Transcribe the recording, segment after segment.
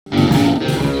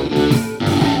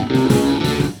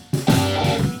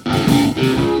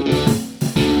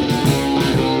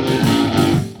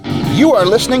You are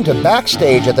listening to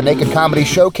Backstage at the Naked Comedy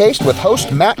Showcase with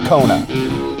host Matt Kona.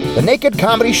 The Naked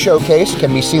Comedy Showcase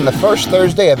can be seen the first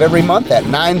Thursday of every month at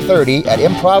 9:30 at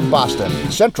Improv Boston,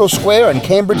 Central Square in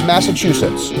Cambridge,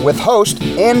 Massachusetts, with host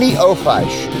Andy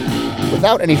Ofeisch.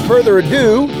 Without any further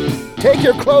ado, take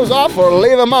your clothes off or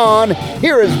leave them on.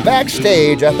 Here is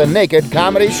Backstage at the Naked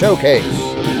Comedy Showcase.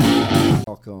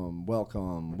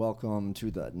 Welcome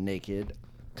to the Naked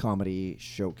Comedy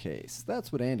Showcase.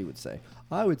 That's what Andy would say.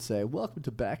 I would say, welcome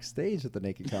to Backstage at the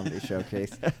Naked Comedy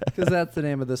Showcase, because that's the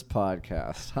name of this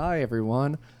podcast. Hi,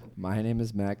 everyone. My name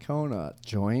is Matt Kona,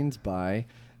 joined by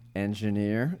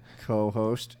engineer,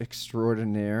 co-host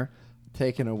extraordinaire,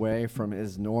 taken away from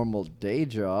his normal day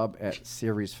job at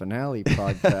Series Finale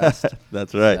podcast.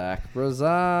 That's right. Zach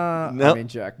Brazan. Nope. I mean,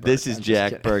 Jack Burke. This is I'm just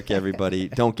Jack kidding. Burke, everybody.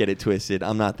 Don't get it twisted.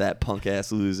 I'm not that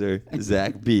punk-ass loser,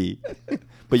 Zach B.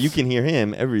 But you can hear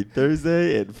him every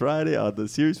Thursday and Friday on the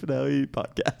Series Finale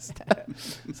podcast.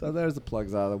 So there's the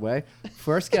plugs out of the way.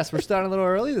 First guest, we're starting a little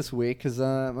early this week because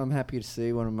I'm happy to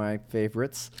see one of my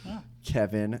favorites,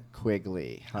 Kevin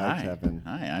Quigley. Hi, Kevin.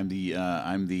 Hi, I'm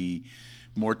the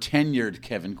more tenured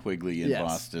Kevin Quigley in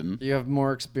Boston. You have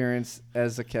more experience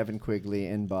as a Kevin Quigley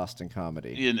in Boston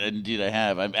comedy. Indeed, I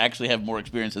have. I actually have more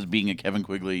experience as being a Kevin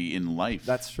Quigley in life.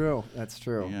 That's true. That's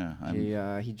true.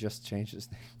 Yeah, he just changed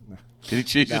his name. No. Did he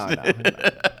change his name? No.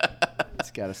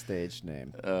 He's got a stage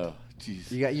name. Oh,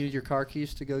 jeez. You got your car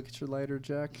keys to go get your lighter,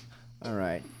 Jack? All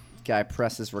right. Guy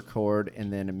presses record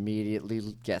and then immediately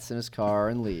gets in his car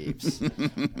and leaves.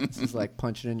 This is like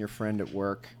punching in your friend at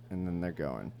work, and then they're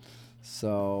going.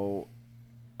 So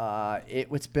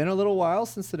it's been a little while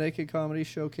since the Naked Comedy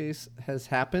Showcase has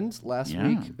happened. Last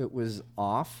week it was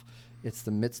off. It's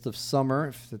the midst of summer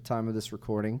at the time of this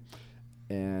recording.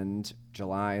 And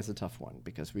July is a tough one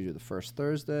because we do the first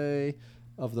Thursday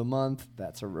of the month.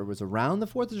 It was around the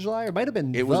 4th of July, or it might have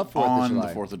been It the was 4th on of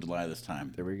July. the 4th of July this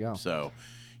time. There we go. So,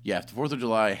 if the 4th of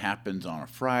July happens on a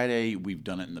Friday, we've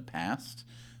done it in the past.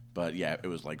 But, it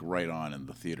was like right on and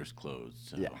the theater's closed.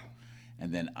 So. Yeah.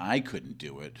 And then I couldn't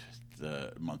do it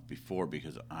the month before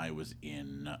because I was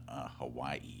in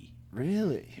Hawaii.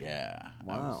 Really? Yeah.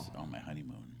 Wow. I was on my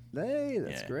honeymoon. Hey,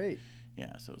 that's great.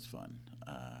 Yeah, so it's fun.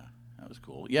 That was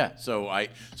cool. Yeah, so I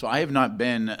have not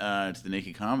been to the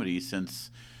Naked Comedy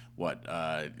since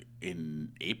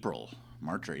in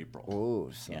March or April.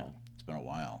 Oh, so yeah, it's been a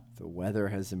while. the weather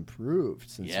has improved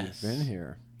since you've been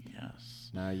here. Yes.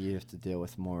 Now you have to deal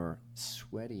with more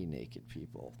sweaty naked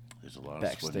people. There's a lot of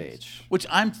backstage, which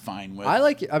I'm fine with. I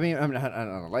like it. I mean, I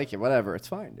don't like it. Whatever, it's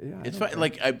fine. Yeah, it's fine.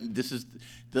 Like this is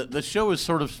the show is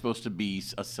sort of supposed to be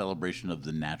a celebration of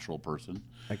the natural person.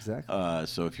 Exactly.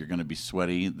 So if you're going to be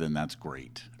sweaty, then that's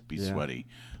great. Be sweaty.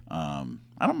 I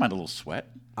don't mind a little sweat.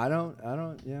 I don't.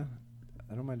 Yeah,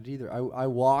 I don't mind it either. I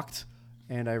walked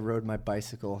and I rode my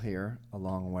bicycle here a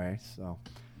long way, so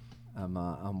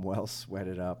I'm well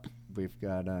sweated up. We've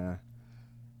got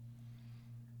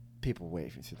people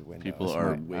waving through the window. People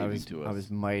are waving to us. I was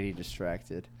mighty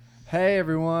distracted. Hey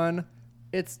everyone,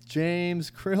 it's James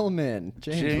Krillman.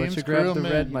 James, why don't you grab the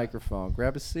red microphone?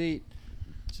 Grab a seat.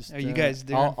 Just, How you guys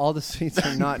doing? All the seats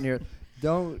are not near.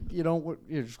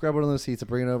 Just grab one of those seats and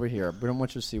bring it over here. We don't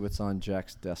want you to see what's on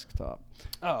Jack's desktop.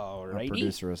 Our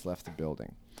producer has left the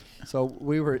building. So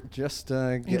we were just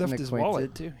getting he left acquainted. his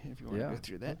wallet too. If you want to go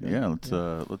through that. Yeah,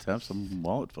 let's have some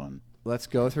wallet fun. Let's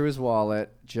go through his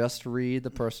wallet. Just read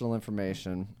the personal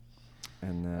information,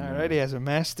 and then. All right, he has a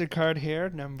MasterCard here,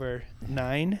 number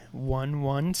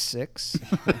 9116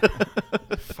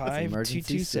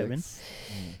 5227.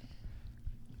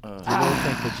 Do you really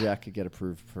think that Jack could get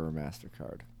approved for a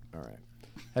MasterCard? All right.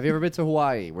 Have you ever been to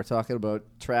Hawaii? We're talking about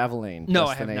traveling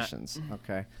destinations. I have not.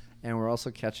 Okay. And we're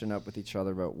also catching up with each other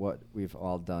about what we've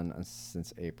all done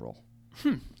since April.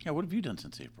 Yeah, what have you done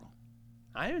since April?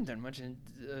 I haven't done much in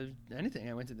anything.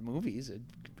 I went to the movies a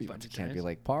bunch of Canby times.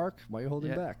 Lake Park. Why are you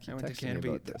holding Yeah, back? I You went to texted me Canby.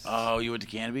 about this. Oh, you went to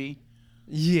Canby?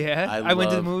 Yeah, I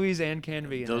went to the love- movies and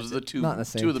Canby. Those are the two Not in the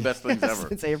same of the best things ever.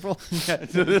 Since April.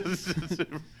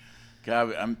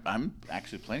 God, I'm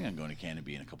actually planning on going to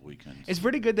Canby in a couple weekends. It's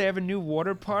pretty good. They have a new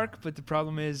water park, but the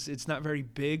problem is it's not very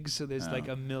big, so there's like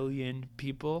 1 million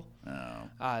people. Oh.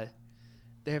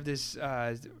 They have this.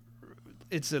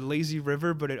 It's a lazy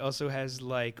river, but it also has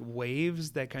like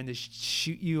waves that kind of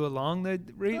shoot you along the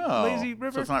lazy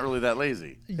river. So it's not really that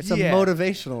lazy. It's a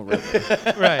motivational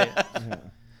river. Right.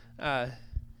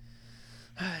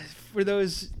 For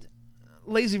those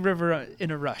lazy river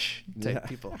in a rush type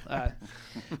people. But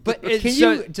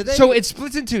it's, so it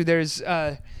splits in two. There's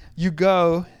you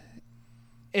go.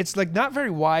 It's like not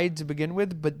very wide to begin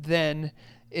with, but then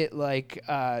it like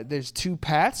there's two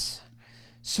paths.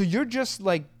 So you're just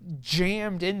like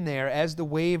jammed in there as the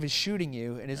wave is shooting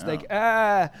you, and it's like,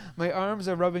 my arms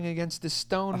are rubbing against the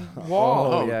stone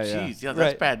wall. Oh, yeah, jeez. yeah. Yeah, that's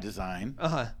Right. bad design.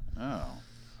 Uh-huh. Oh.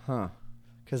 Huh.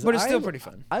 But it's still pretty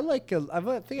fun. I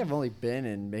think I've only been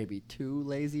in maybe 2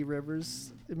 lazy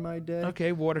rivers in my day.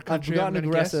 Okay, water I've country. gotten I'm gonna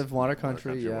aggressive guess. water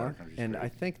country, Country, yeah. Water Country's And great. I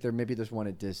think there's one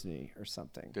at Disney or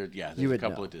something. There's You a would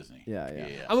couple know. at Disney.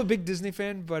 Yeah. I'm a big Disney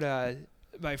fan, but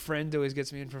my friend always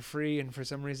gets me in for free, and for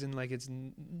some reason, like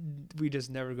we just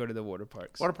never go to the water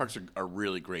parks. Water parks are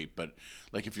really great, but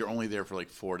like if you're only there for like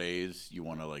 4 days, you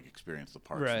want to like experience the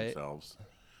parks Right. themselves.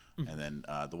 And then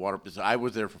the water. So I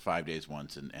was there for 5 days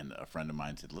once, and a friend of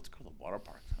mine said, "Let's go to the water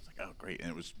parks." I was like, "Oh, great!"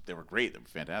 And they were great. They were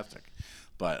fantastic.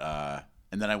 But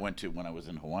and then I went to when I was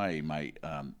in Hawaii.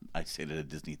 I stayed at a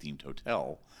Disney themed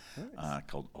hotel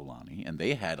called Olani, and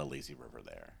they had a lazy river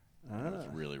there. It was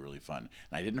really really fun,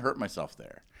 and I didn't hurt myself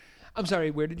there. I'm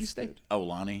sorry, where did you stay?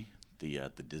 Olani,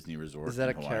 the Disney resort. Is that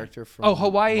a in Hawaii. character from Oh,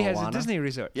 Hawaii has a Moana? Disney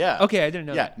resort. Yeah. Okay, I didn't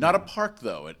know. Yeah, that. not a park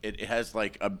though. It has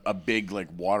like a big like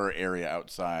water area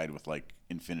outside with like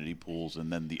infinity pools,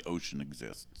 and then the ocean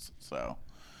exists. So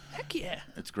Heck yeah.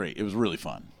 it's great. It was really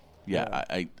fun. Yeah,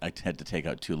 I had to take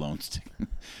out 2 loans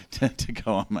to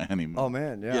go on my honeymoon. Oh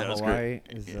man, yeah, Yeah, it was Hawaii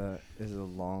great. is a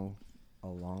long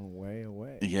way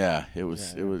away. Yeah, it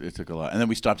was. Yeah, It took a lot, and then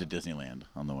we stopped at Disneyland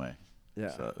on the way. Yeah.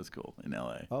 So it was cool in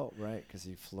LA. Oh right, because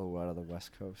you flew out of the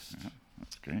West Coast.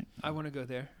 That's great. I want to go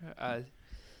there.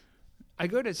 I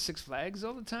go to Six Flags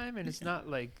all the time, and it's not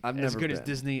like I've as never good as been.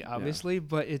 Disney, obviously,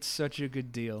 but it's such a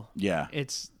good deal. Yeah,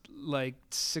 It's like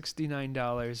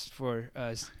 $69 for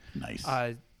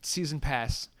nice. season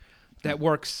pass that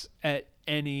works at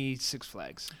any Six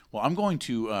Flags. Well, I'm going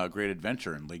to Great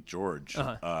Adventure in Lake George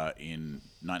Uh-huh. in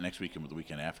not next weekend, but the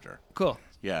weekend after. Cool.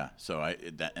 Yeah, so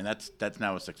that's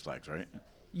now a Six Flags, right?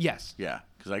 Yes. Yeah,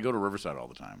 because I go to Riverside all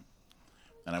the time,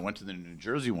 and I went to the New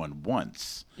Jersey one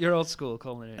once. You're old school,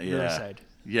 calling it Yeah, Riverside.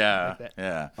 yeah, Like that.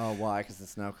 yeah. Oh, why? Because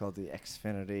it's now called the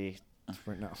Xfinity.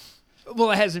 No.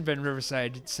 Well, it hasn't been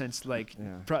Riverside since like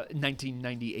Yeah.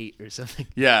 1998 or something.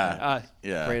 Yeah,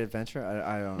 yeah. Great Adventure.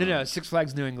 I don't know. No, Six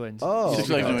Flags New England. Oh, Six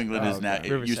Flags okay. New England is Oh, now. okay.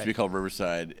 It used to be Riverside. called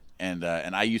Riverside, and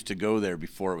I used to go there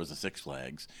before it was a Six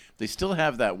Flags. They still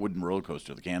have that wooden roller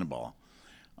coaster, the Cannonball.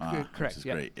 Correct, Which is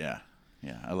yeah. great.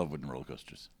 Yeah, I love wooden roller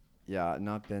coasters. Yeah,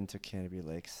 not been to Canopy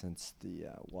Lake since the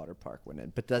water park went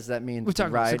in. But does that mean We're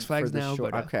talking about ride Six Flags for the now,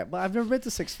 short? but, okay, well, I've never been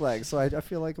to Six Flags, so I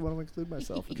feel like I want to include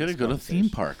myself. You in gotta this go to theme conversation.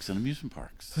 parks and amusement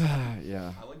parks.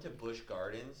 Yeah. I went to Busch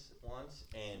Gardens once,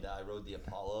 and I rode the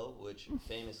Apollo, which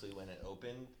famously, when it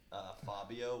opened,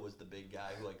 Fabio was the big guy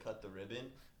who like cut the ribbon,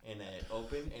 and it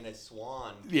opened, and a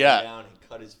swan came Yeah. down and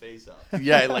cut his face up.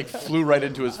 Yeah, it like flew right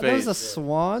into his That was a face.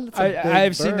 swan. That's a big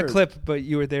I've seen the bird. clip, but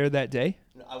you were there that day.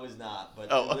 No, I was not, but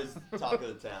Oh. it was talk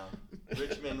of the town.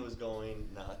 Richmond was going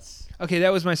nuts. Okay,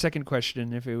 that was my second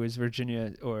question. If it was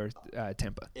Virginia or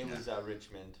Tampa. It was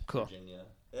Richmond, Cool. Virginia.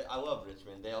 I love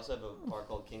Richmond. They also have a park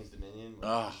called King's Dominion, which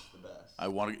Ah. is the best. I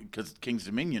want to because King's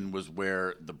Dominion was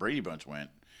where the Brady Bunch went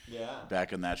Yeah.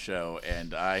 back in that show,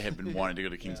 and I had been wanting to go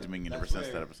to King's Yeah, Dominion ever that's since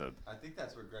where- that episode. I think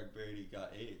that's where Greg Brady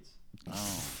got AIDS.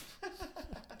 Oh,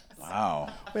 wow,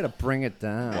 Way to bring it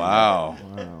down. wow!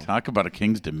 Wow. Talk about a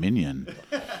King's Dominion.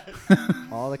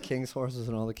 All the king's horses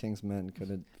and all the king's men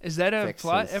couldn't. Is that a fix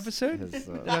plot his- episode his,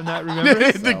 that I'm not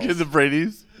remembering? the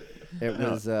Brady's. It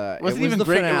was it Wasn't was even the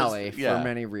great, it was- finale yeah. for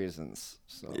many reasons.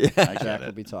 So Yeah. I get Jack it.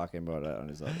 will be talking about it on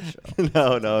his other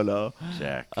show. No.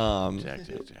 Jack. Um, Jack.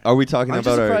 Are we talking I'm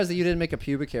about just our surprised that you didn't make a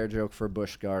pubic hair joke for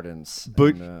Busch Gardens.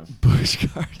 Busch And, Busch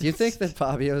Gardens? do you think that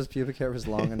Fabio's pubic hair was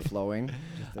long and flowing? Do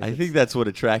you I think it's- that's what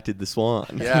attracted the swan.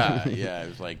 Yeah, yeah. It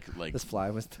was like this fly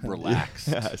was done? relaxed.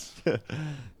 Yes.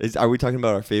 Are we talking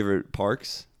about our favorite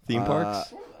parks? Theme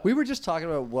parks? We were just talking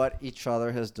about what each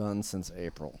other has done since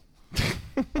April.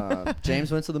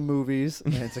 James went to the movies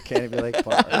and to Canopy Lake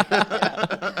Park.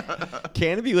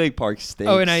 Canopy Lake Park stinks.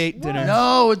 Oh, and I ate dinner.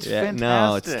 No, it's Yeah, fantastic.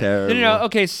 no, it's terrible. No.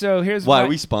 Okay, so here's Why my, are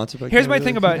we sponsored by? Here's my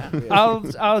Canopy thing Lake?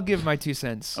 about. I'll give my 2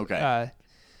 cents. Okay.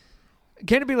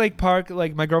 Canopy Lake Park,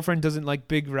 like my girlfriend doesn't like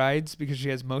big rides because she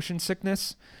has motion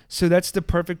sickness. So that's the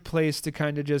perfect place to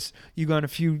kind of just, you go on a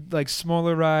few like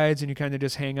smaller rides and you kind of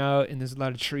just hang out, and there's a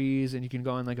lot of trees and you can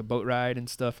go on like a boat ride and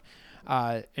stuff.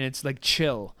 And it's like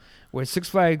chill. Where Six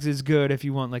Flags is good if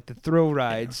you want like the thrill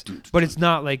rides, but it's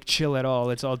not like chill at all.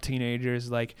 It's all teenagers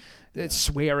like it's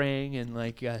swearing and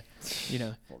like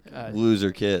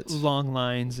Loser kids. long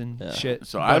lines and Yeah. shit.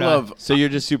 So But, I love. So you're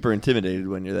just super intimidated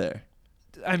when you're there.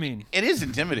 I mean, it is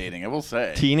intimidating. I will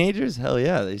say. Teenagers, hell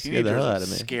yeah, they scare the hell out of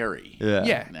me. Scary. yeah,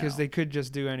 now. because they could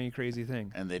just do any crazy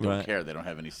thing. And they don't Right. care. They don't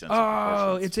have any sense. Oh,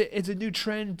 of proportions. it's a new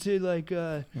trend to like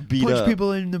Beat punch up.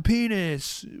 people in the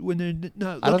penis when they're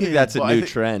not looking. I don't think that's a Well, I new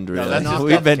think- trend, no, really. that's just- We've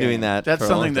been that's doing game. that. That's for a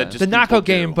something long that time. just the people knockout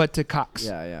do. game, but to cocks.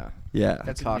 Yeah. Yeah.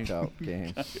 That's a new- Cock-out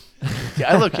game.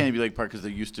 Yeah, I love Canopy Lake Park because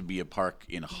there used to be a park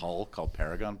in Hull called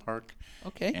Paragon Park.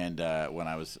 Okay. And when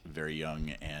I was very young,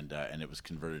 and it was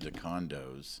converted to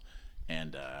condos,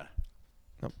 and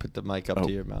Don't put the mic up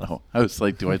to your mouth. I was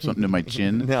like, do I have something in my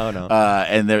chin? No.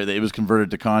 And there, it was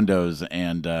converted to condos,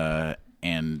 and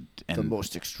The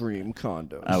most extreme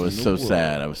condos. I was in so the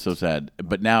sad. world. I was so sad.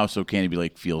 But now, so Canopy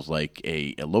Lake feels like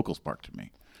a locals park to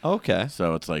me. Okay.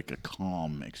 So it's like a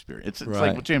calm experience. It's Right.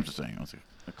 like what James was saying. It's like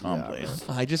a calm place.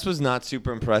 I just was not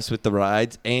super impressed with the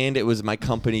rides, and it was my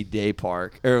company day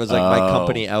park, or it was like my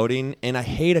company outing, and I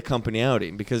hate a company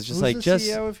outing because just Who's like the just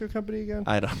CEO of your company again?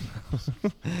 I don't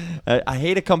know. I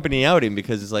hate a company outing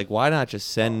because it's like, why not just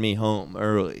send me home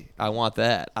early? I want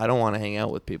that. I don't want to hang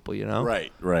out with people, you know?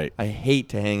 Right, right. I hate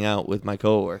to hang out with my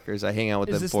coworkers. I hang out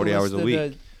with them 40 hours a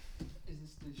week.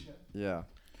 Yeah.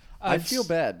 I feel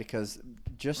bad because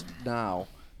just now,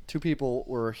 2 people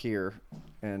were here,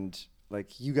 and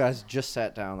like you guys just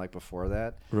sat down like before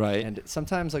that, Right. And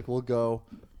sometimes like we'll go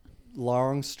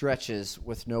long stretches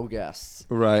with no guests,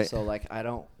 Right. So like I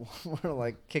don't want to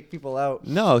like kick people out.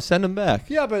 No, send them back.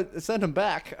 Yeah, but send them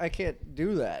back. I can't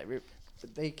do that.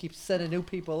 They keep sending new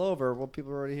people over. Well,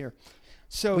 people are already here.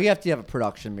 So We have to have a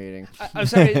production meeting. I'm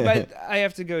sorry, but I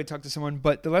have to go talk to someone.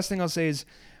 But the last thing I'll say is,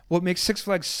 what makes Six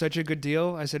Flags such a good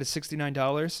deal? I said it's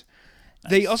 $69.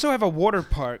 They also have a water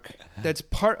park that's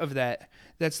part of that.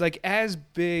 That's like as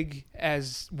big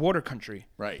as Water Country.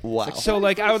 Right. Wow. So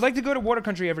like I would like to go to Water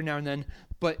Country every now and then,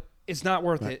 but it's not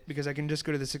worth it because I can just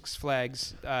go to the Six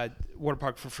Flags water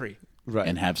park for free. Right.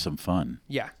 And have some fun.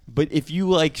 Yeah. But if you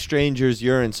like strangers'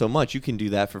 urine so much, you can do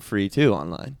that for free too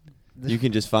online. You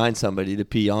can just find somebody to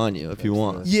pee on you if you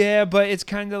want. Yeah, but it's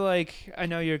kind of like, I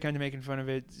know you're kind of making fun of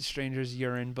it, strangers'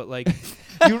 urine, but like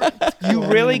you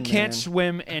really can't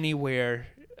swim anywhere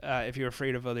if you're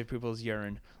afraid of other people's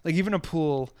urine. Like even a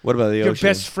pool. What about the Your ocean?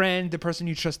 best friend, the person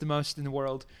you trust the most in the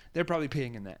world, they're probably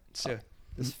peeing in that. So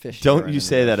This fish Don't urine you in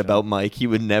say the that ocean. about Mike. He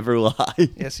would never lie.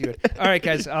 yes, you would. All right,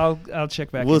 guys, I'll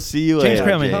check back. We'll in. see you James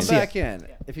later. Perlman, Come James. see ya. back in.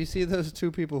 If you see those 2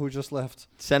 people who just left,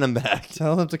 Send him back.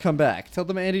 tell them to come back. Tell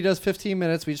them Andy does 15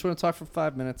 minutes. We just want to talk for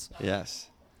 5 minutes. Yes.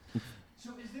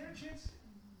 So is there a chance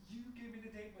you gave me the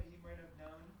date, but you might have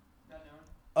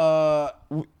not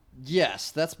known?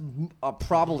 Yes, that's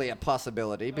probably a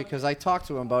possibility because I talked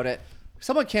to him about it.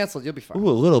 Someone canceled. You'll be fine. Ooh,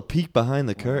 a little peek behind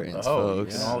the curtains, Oh,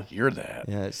 folks. you can all hear that.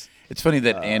 Yes. It's funny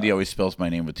that Andy always spells my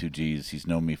name with 2 G's. He's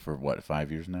known me for,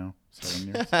 5 years now? 7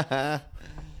 years?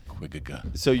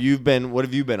 Quigga. So what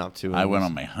have you been up to? I went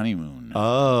on my honeymoon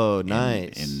Oh,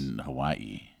 nice. in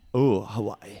Hawaii. Ooh,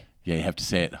 Hawaii. Yeah, you have to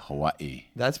say it, Hawaii.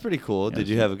 That's pretty cool. Did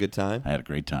you have a good time? I had a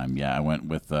great time. Yeah, I went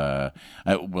with my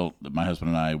husband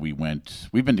and I. We've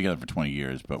been together for 20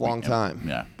 years, but Long time.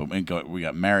 Yeah, but we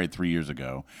got married 3 years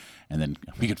ago, and then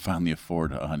we could finally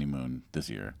afford a honeymoon this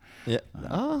year. Yeah.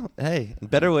 Oh, hey,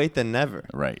 better late than never.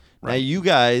 Right. Now you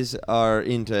guys are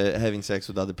into having sex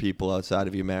with other people outside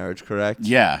of your marriage, correct?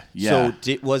 Yeah. So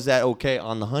was that okay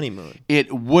on the honeymoon?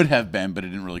 It would have been, but it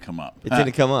didn't really come up. It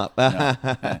didn't come up.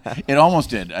 It almost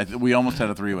did. We almost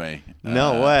had a 3-way.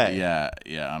 No way. Yeah,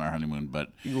 on our honeymoon, but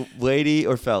Lady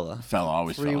or fella? fella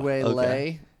always fella. Freeway Okay.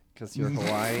 lay because you're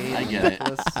Hawaii. I get it.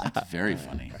 Nicholas. It's very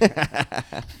funny.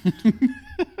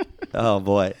 Oh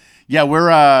boy. Yeah, we're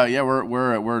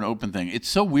an open thing. It's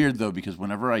so weird though because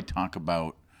whenever I talk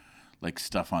about like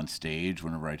stuff on stage,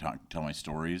 whenever I tell my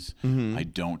stories, I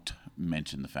don't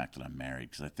mention the fact that I'm married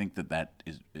because I think that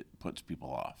it puts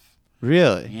people off.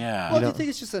 Really? Yeah. Well, do you think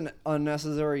it's just an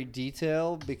unnecessary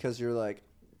detail because you're like,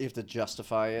 you have to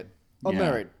justify it? I'm Yeah.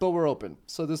 married, but we're open.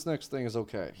 So this next thing is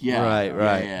okay. Yeah.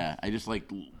 Right. Yeah. I just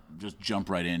just jump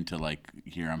right into like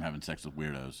here I'm having sex with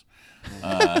weirdos.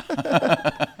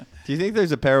 Do you think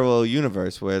there's a parallel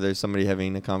universe where there's somebody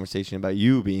having a conversation about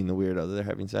you being the weirdo that they're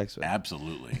having sex with?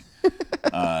 Absolutely.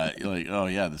 You're like, oh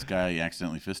yeah, this guy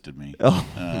accidentally fisted me. Oh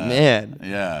man,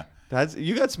 Yeah.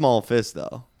 you got small fists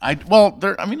though.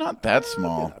 They're not that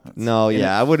small. No,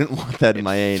 yeah, I wouldn't want that in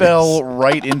my anus. Fell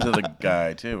right into the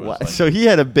guy too. It was What? like- So he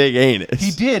had a big anus. he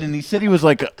did, and he said he was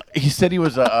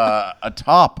a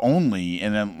top only,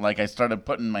 and then like I started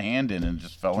putting my hand in and it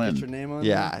just fell Get your in. name on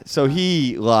Yeah. So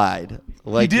he lied.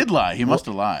 He did lie. He must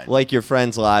have lied. Like your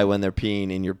friends lie when they're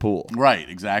peeing in your pool. Right,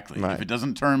 exactly. Right. If it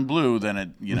doesn't turn blue, then it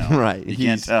Right. you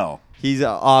can't tell. He's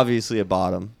obviously a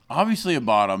bottom. Obviously a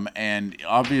bottom, and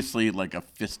obviously like a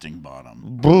fisting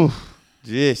bottom. Boof.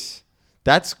 Jeez.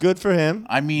 That's good for him.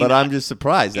 I mean, but I'm just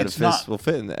surprised that a it's fist not- will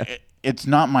fit in there. It's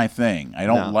not my thing. I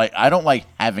don't like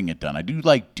having it done. I do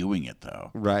like doing it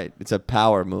though. Right. It's a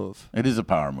power move. It is a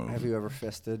power move. Have you ever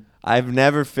fisted? I've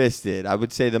never fisted. I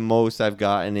would say the most I've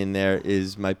gotten in there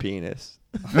is my penis.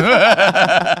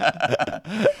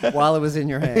 While it was in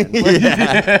your hand.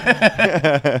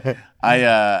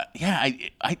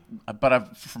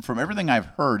 But from everything I've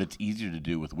heard, it's easier to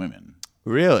do with women.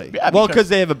 Really? Yeah, well, because- because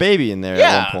they have a baby in there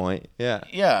Yeah. at one point. Yeah.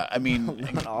 Yeah, I mean,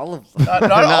 Not all of them.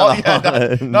 not all.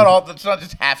 Yeah, not all. It's not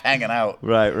just half hanging out.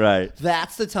 Right.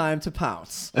 That's the time to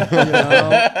pounce. You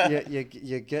know,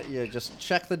 you just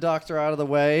check the doctor out of the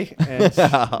way, and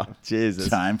Oh, Jesus.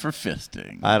 Time for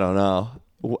fisting. I don't know.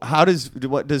 Does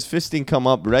fisting come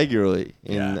up regularly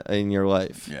in your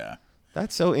life? Yeah,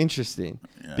 That's so interesting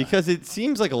Yeah. because it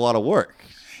seems like a lot of work.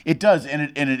 it does,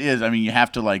 and it is. I mean, you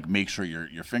have to like make sure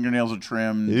your fingernails are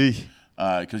trimmed Eesh.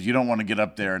 because you don't want to get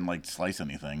up there and like slice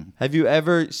anything. Have you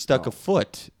ever stuck a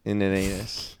foot in an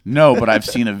anus? No, but I've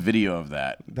seen a video of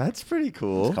that. That's pretty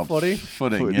cool. Called Footing?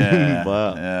 Footing. Yeah.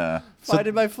 Wow. Yeah.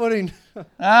 finding my footing.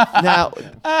 Now,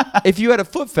 if you had a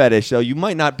foot fetish, though, you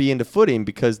might not be into footing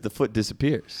because the foot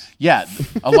disappears. Yeah,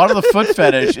 a lot of the foot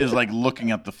fetish is like looking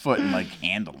at the foot and like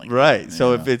handling. it. Right.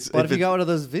 So Yeah. if it's But if you it's- got one of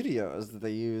those videos that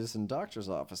they use in doctors'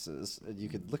 offices, and you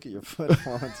could look at your foot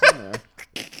while it's in there.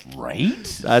 Right?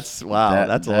 that's wow, That-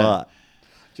 that's a that- lot.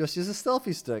 Just use a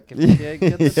selfie stick if you can't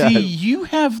get the Yeah. See, you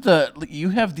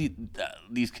have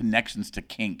these connections to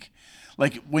kink.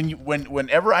 Like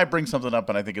whenever I bring something up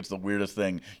and I think it's the weirdest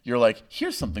thing, you're like,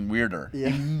 here's something weirder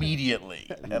immediately,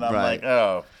 and I'm Right. like,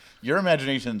 oh, your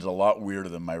imagination's a lot weirder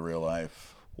than my real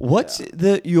life. What's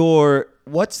the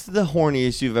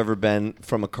horniest you've ever been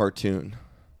from a cartoon?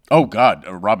 Oh God,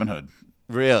 Robin Hood.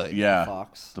 Really? Yeah,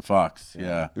 fox. the fox.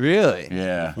 Yeah. Really?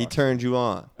 Yeah. He turned you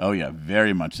on. Oh yeah,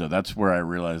 very much so. That's where I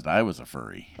realized I was a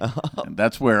furry. And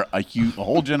that's where a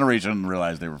whole generation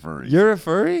realized they were furries. You're a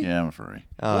furry? Yeah, I'm a furry.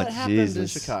 Oh, What happened in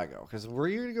Jesus. Chicago? Because we're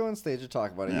here to go on stage to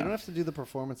talk about it. You Yeah. don't have to do the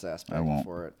performance aspect I won't.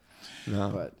 for it. No.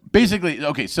 But Basically,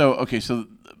 so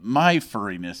my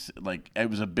furriness, like, it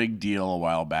was a big deal a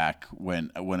while back when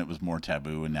it was more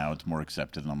taboo, and now it's more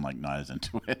accepted, and I'm like not as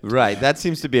into it. Right. That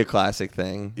seems to be a classic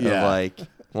thing. Of Yeah. like,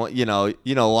 well, you know,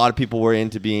 a lot of people were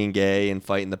into being gay and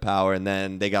fighting the power, and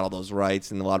then they got all those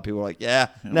rights, and a lot of people were like, yeah,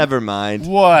 never mind.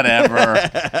 Whatever.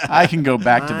 I can go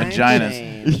back to Mine vaginas.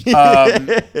 changed.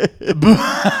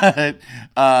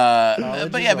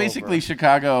 But yeah, is basically over.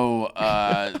 Chicago.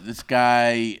 This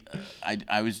guy,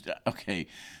 I was okay.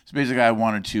 So basically, I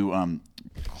wanted to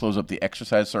close up the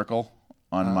exercise circle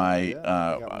on I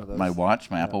got one of those. my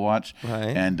watch, my Apple Watch,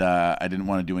 Right. and I didn't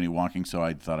want to do any walking, so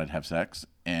I thought I'd have sex,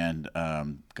 and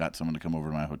got someone to come over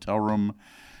to my hotel room,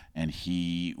 and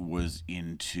he was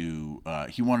into.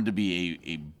 He wanted to be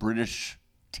a British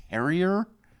Terrier,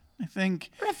 I think.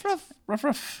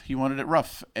 Rough. He wanted it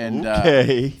rough. And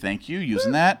Okay. thank you,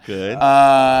 using that. Good.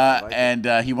 And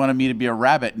he wanted me to be a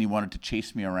rabbit, and he wanted to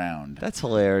chase me around. That's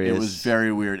hilarious. It was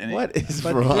very weird. And What is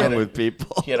But wrong yeah. with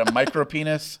people? he had a micro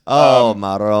penis. Oh,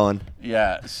 Maron.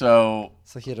 Yeah. So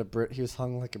so he was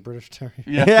hung like a British Terrier.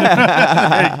 yeah.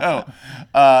 There you go.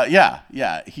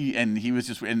 Yeah. He was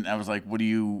just, and I was like, "What do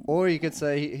you?" Or you could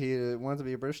say he wanted to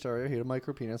be a British Terrier. He had a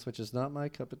micro penis, which is not my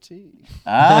cup of tea.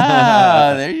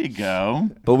 There you go.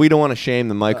 But we don't want to shame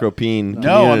the micropene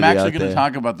No, I'm community actually out going to there.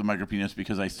 talk about the micro penis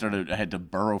because I had to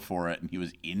burrow for it, and he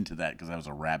was into that because I was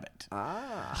a rabbit.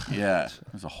 Ah, Yeah,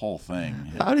 it was a whole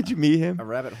thing. How did you meet him? a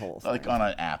rabbit hole. Like on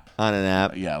an app. On an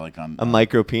app? Yeah, like on A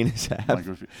micropenis app.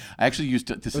 I actually used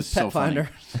to. This It is was so Pet funny. Finder.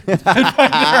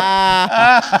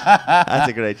 That's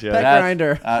a great joke. Pet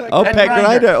Grinder. Oh, Pet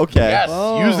Grinder. Okay. Yes,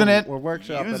 Oh, using it. we're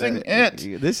workshopping using it.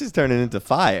 it. This is turning into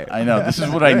fire. I know. This is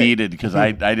what I needed because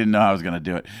I didn't know how I was going to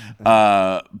do it.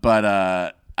 But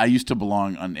I used to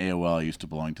belong on AOL. I used to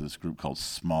belong to this group called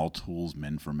Small Tools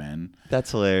Men for Men.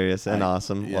 That's hilarious and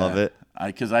awesome. Yeah. Love it.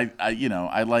 Because I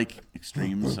like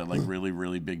extremes. I like really,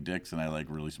 really big dicks, and I like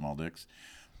really small dicks.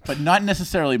 But not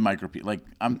necessarily micro. Like,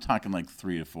 I'm talking like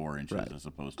 3 to 4 inches as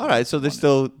opposed to. All right, so there's 1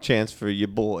 still chance for your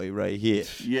boy right here.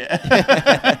 inch.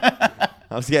 Yeah.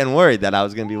 I was getting worried that I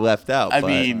was going to be left out. I but-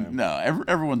 mean, no.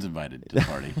 Everyone's invited to the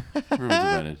party.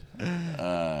 Everyone's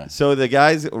invited. So the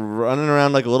guy's running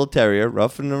around like a little terrier,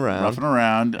 roughing around. Roughing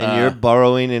around. And you're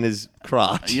burrowing in his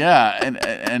crotch. Yeah,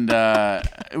 and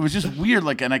it was just weird.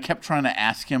 Like, and I kept trying to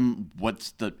ask him,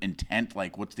 "What's the intent?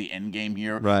 Like, what's the end game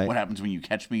here? Right. What happens when you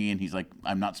catch me?" And he's like,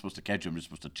 "I'm not supposed to catch you. I'm just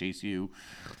supposed to chase you."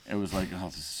 It was like, "Oh,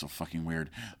 this is so fucking weird."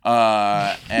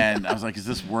 And I was like, "Is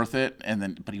this worth it?" And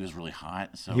then, but he was really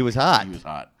hot. So He was hot. He was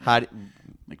hot. Hot.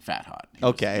 Like fat hot. He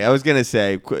was- Okay, I was gonna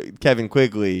say Kevin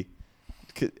Quigley.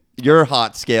 Your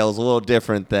hot scale is a little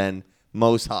different than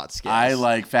most hot scales. I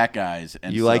like fat guys.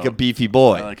 And You so like a beefy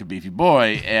boy. I like a beefy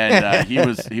boy, and he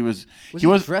was Was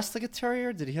he dressed like a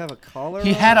terrier? Did he have a collar? He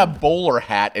on? had a bowler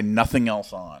hat and nothing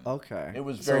else on. Okay. It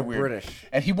was So very weird. British.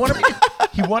 And he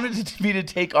wanted me to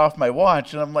take off my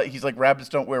watch, and I'm like, he's like, rabbits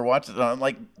don't wear watches. And I'm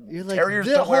like, You're like, terriers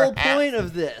the don't wear whole hats. point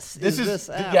of this is this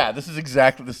app. This is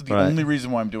the Right. only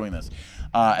reason why I'm doing this.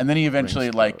 And then he eventually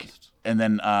Brain's closed. and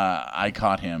then I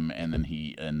caught him, and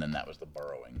then that was the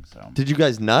burrowing. So Did you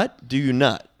guys nut? Do you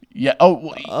nut? yeah. Oh,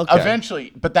 well, Okay.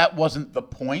 eventually, but that wasn't the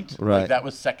point. Right. Like, that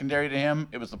was secondary to him.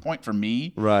 It was the point for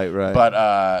me. Right. But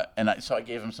so I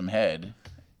gave him some head,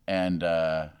 and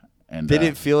Did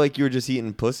it feel like you were just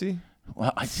eating pussy?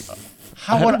 Well,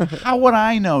 how would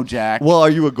I know, Jack? Well, are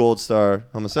you a Gold Star I'm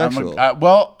homosexual?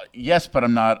 well, yes, but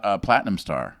I'm not a platinum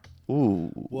star. Ooh.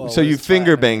 Whoa, So you what's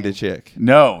finger platinum? banged a chick?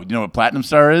 No, you know what platinum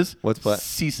star is? What's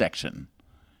C-section.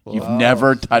 Oh, You've never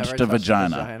you've touched never a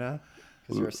vagina.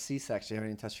 Because you're a C-section. You haven't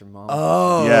even touched your mom.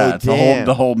 Oh, Yeah, it's damn.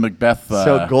 the whole Macbeth.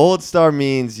 So Gold Star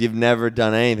means you've never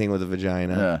done anything with a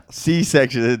vagina. Yeah.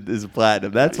 C-section is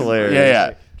platinum. That's hilarious.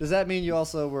 Yeah. Does that mean you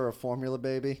also were a formula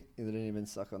baby? You didn't even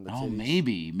suck on the Oh,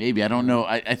 titties? maybe. I don't know.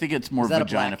 I think it's more Is that a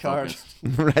vagina black card? focused.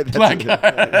 Right. That's Black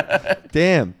a-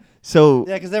 Damn. So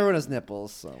Yeah, because everyone has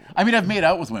nipples. So I mean, I've made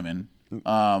out with women.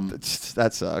 that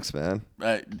sucks, man.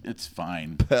 It's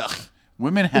fine.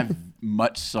 Women have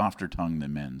much softer tongue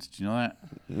than men's. Do you know that?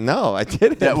 No, I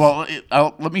didn't. Yeah, well,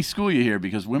 let me school you here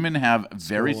because women have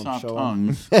very School 'em, soft show 'em.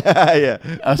 tongues. yeah.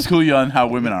 I'll school you on how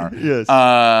women are. Yes.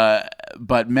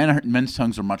 But men's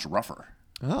tongues are much rougher.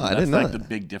 Oh, I That's didn't know like that. the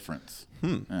big difference.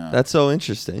 That's so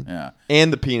interesting. Yeah.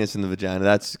 And the penis and the vagina.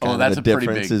 That's kind That's of the a pretty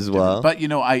difference big as well. difference. But you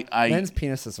know, I men's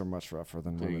penises are much rougher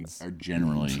than women's. are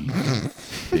generally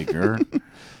bigger.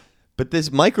 But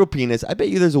this micro penis, I bet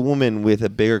you there's a woman with a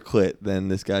bigger clit than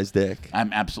this guy's dick.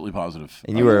 I'm absolutely positive.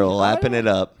 And you were lapping it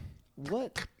up.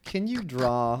 What? Can you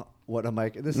draw what a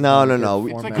mic? This is No. not a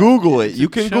good format. Google it. It's You a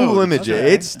can show. Google image it.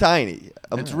 Okay. It's tiny.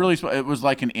 It's really small. It was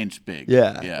like an inch big.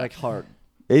 Yeah. Like hard.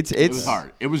 It's It was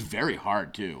hard. It was very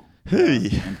hard too, Hey.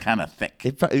 and kind of thick.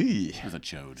 It was a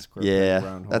chode. Yeah,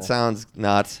 round hole. that sounds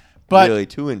not But- really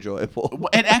too enjoyable. Well,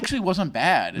 it actually wasn't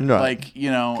bad. No. Like,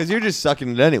 you know, Because you're just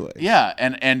sucking it anyway. yeah,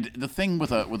 and the thing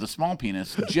with a small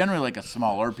penis, generally like a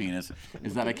smaller penis,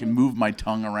 is that I can move my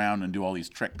tongue around and do all these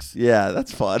tricks. Yeah,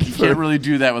 that's fun. You can't really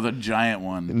do that with a giant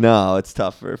one. No, it's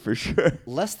tougher for sure.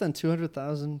 Less than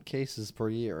 200,000 cases per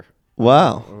year.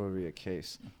 Wow. What would be a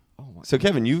case? Oh my. So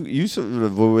Kevin, you sort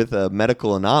of were with a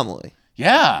medical anomaly.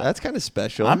 Yeah, That's kind of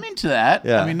special. I'm into that.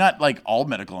 Yeah. I mean, not like all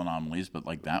medical anomalies, but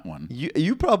like that one.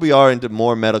 You probably are into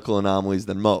more medical anomalies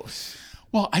than most.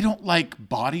 Well, I don't like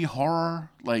body horror.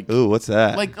 Like, Ooh, what's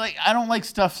that? like I don't like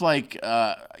stuff like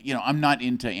I'm not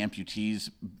into amputees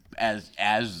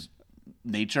as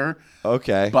nature,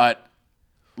 Okay. but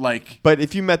like But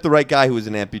if you met the right guy who was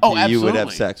an amputee, Oh, you would have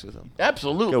absolutely. sex with him.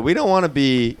 absolutely. Yo, we don't want to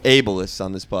be ableists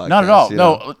on this podcast. Not at all. you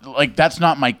know? No, like that's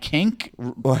not my kink,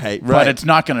 Right, but right. it's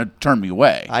not going to turn me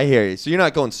away. I hear you. So you're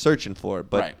not going searching for it,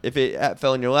 but Right. if it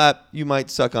fell in your lap, you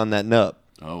might suck on that nub.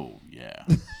 Oh yeah.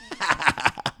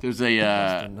 There's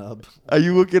a Nub. Are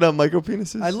you looking up micro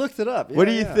penises? I looked it up. What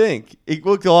do Yeah, you yeah. think? It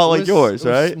looked a lot like yours, It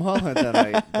was right? smaller than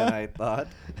I thought.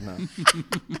 No.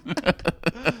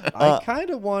 I kind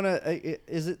of want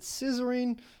to. Is it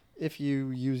scissoring if you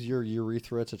use your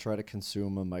urethra to try to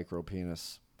consume a micro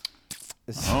penis?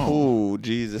 Oh,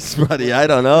 Jesus, buddy. I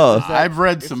don't know. I've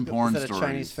read some porn is that a stories.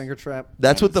 Chinese finger trap?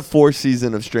 That's what the fourth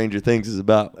season of Stranger Things is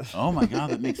about. Oh my god,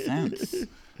 that makes sense.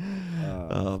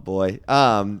 Oh boy.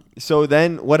 So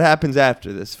then what happens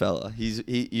after this fella?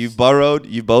 You've burrowed,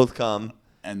 you both come.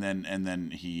 And then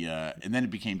it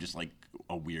became just like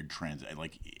a weird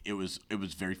like it was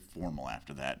very formal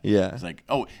after that. Yeah. It's like,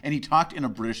 oh, and he talked in a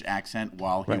British accent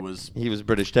while he was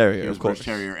British Terrier, he was of course. British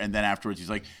Terrier, and then afterwards he's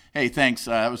like, hey, thanks,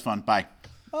 that was fun, bye.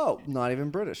 Oh, not even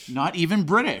British. Not even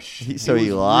British. So he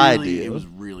was lied to really- you. It was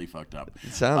really fucked up.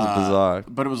 It sounds bizarre.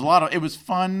 But it was it was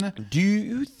fun. Do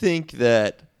you think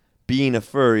that being a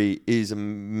furry is a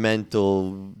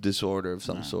mental disorder of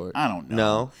some sort? I don't know.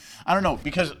 No? I don't know,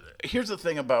 because here's the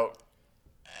thing about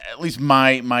at least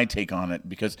my take on it,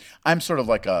 because I'm sort of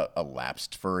like a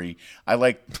lapsed furry. I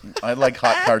like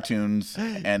hot cartoons,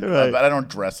 and but I don't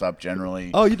dress up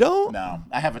generally. Oh, you don't? No,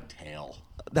 I have a tail.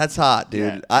 That's hot,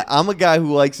 dude. Yeah. I'm a guy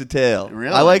who likes a tail.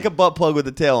 Really? I like a butt plug with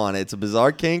a tail on it. It's a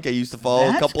bizarre kink. I used to follow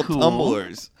a That's couple cool.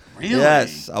 tumblers. Really?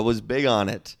 Yes, I was big on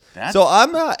it. That's- So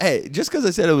I'm not. Hey, just because I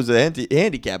said it was a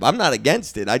handicap, I'm not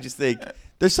against it. I just think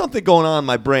there's something going on in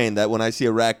my brain that when I see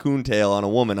a raccoon tail on a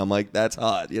woman, I'm like, that's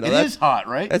hot. You know, It is hot,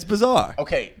 right? That's bizarre.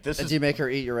 Okay, this And is. do you make her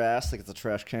eat your ass like it's a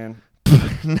trash can?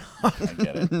 I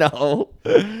get it. No,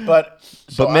 But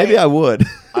so but maybe I would.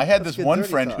 I had this get one dirty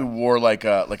friend talk. who wore like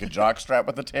a jock strap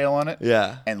with a tail on it.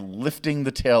 Yeah. And lifting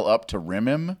the tail up to rim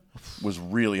him was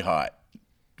really hot.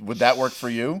 Would that work for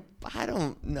you? I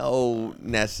don't know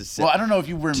necessarily. Well, I don't know if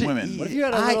you rim women. What if you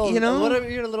had a I- little, you know- what if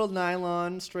you had a little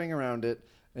nylon string around it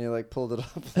and you like pulled it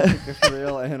up like a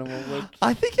real animal would?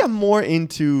 I think I'm more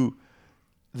into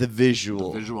the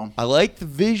visual. The visual. I like the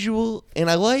visual, and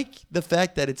I like the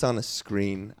fact that it's on a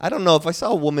screen. I don't know if I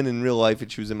saw a woman in real life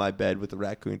and she was in my bed with a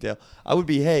raccoon tail, I would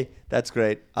be, hey, that's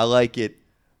great. I like it.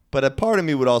 But a part of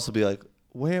me would also be like,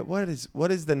 what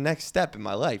is the next step in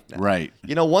my life now? Right.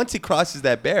 You know, once it crosses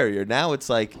that barrier, now it's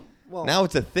like, Well- now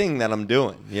it's a thing that I'm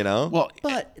doing, you know? Well,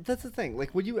 But that's the thing.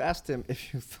 Like, when you asked him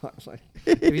if you thought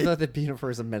that being a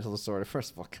furry is a mental disorder,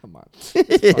 first of all, come on,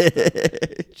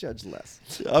 judge less.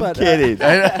 I'm But, kidding.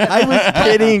 I was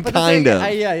kidding, But the kind thing-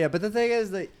 of. yeah. But the thing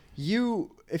is that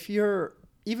if you're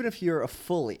a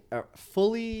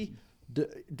fully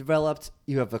developed,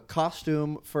 you have a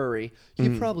costume furry,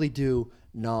 you probably do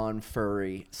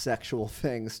non-furry sexual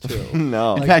things too.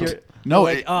 No. In Like fact, you're- no,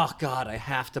 like, it- oh god, I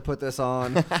have to put this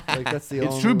on. Like that's the it's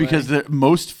only true way. because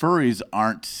most furries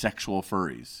aren't sexual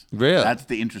furries. Really? That's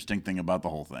the interesting thing about the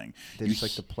whole thing. they just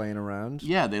like to playing around.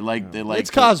 Yeah, they like It's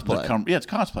the cosplay. yeah, it's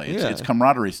cosplay. Yeah. It's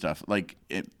camaraderie stuff. Like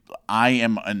I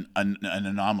am an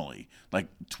anomaly. Like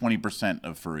 20%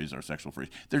 of furries are sexual furries.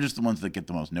 They're just the ones that get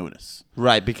the most notice.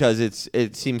 Right, because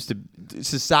it seems to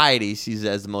society sees it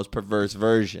as the most perverse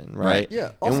version, right? Yeah.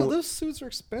 And Also, w- those suits are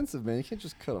expensive, man. You can't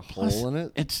just cut a hole in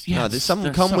it. It's No, yeah. there's some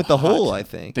they're come so with the hot. hole, I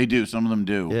think. They do. Some of them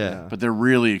do. Yeah. But they're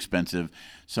really expensive.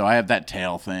 So I have that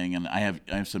tail thing, and I have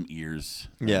some ears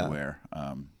that Yeah. I wear.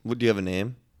 Do you have a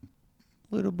name?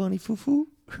 Little Bunny Foo Foo?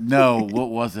 No, what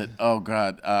was it? Oh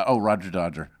God. Roger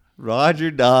Dodger. Roger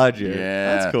Dodger.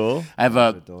 Yeah, That's cool. I have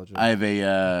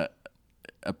Dodger.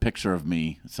 a picture of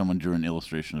me. Someone drew an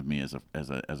illustration of me as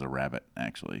a rabbit.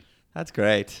 Actually, That's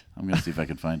great. I'm gonna see if I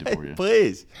can find it for you.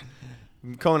 Please.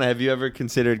 Kona, have you ever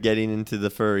considered getting into the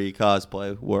furry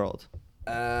cosplay world?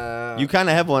 You kind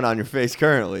of have one on your face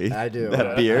currently. I do.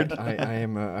 That beard. I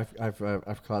am.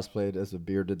 I've cosplayed as a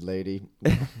bearded lady.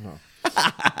 No.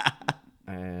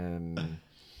 And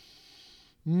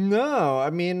no, I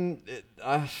mean,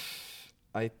 I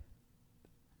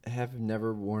have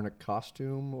never worn a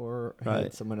costume or Right.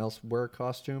 had someone else wear a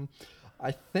costume.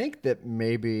 I think that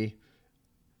maybe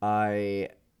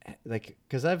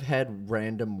because I've had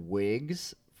random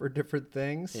wigs for different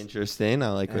things. Interesting. I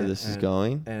like where this is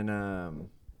going. And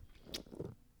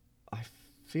I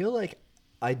feel like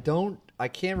I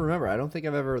can't remember. I don't think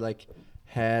I've ever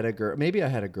had a girl. Maybe I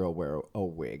had a girl wear a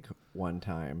wig one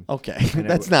time. Okay, And it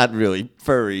that's not really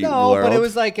furry. No, world. but it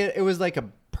was like a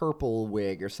purple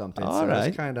wig or something. All so right. it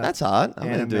was kind of That's hot. I'm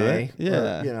anime, into it.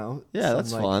 Yeah. or, Yeah, some,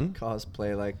 that's fun.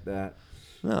 Cosplay like that.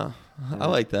 No, I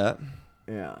like that.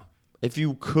 Yeah. If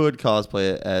you could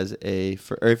cosplay it as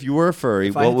or if you were a furry,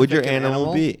 If I had what to would your pick an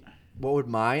animal be? What would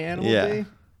my animal Yeah. be?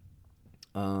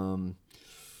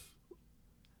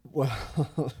 Well,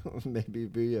 maybe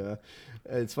be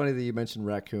it's funny that you mentioned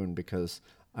raccoon because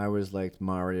I was like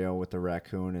Mario with the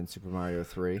raccoon in Super Mario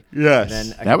 3. Yes.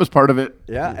 And then That was part of it.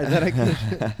 yeah, and then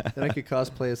I could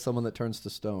cosplay as someone that turns to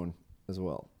stone as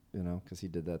well, because he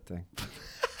did that thing.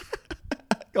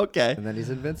 Okay. And then he's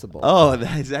invincible. Oh,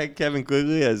 is that Kevin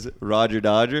Quigley as Roger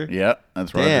Dodger? Yeah,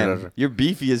 that's Roger Damn, Dodger. you're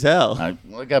beefy as hell.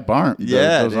 I got barn.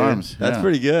 Yeah, those dude. arms. That's yeah.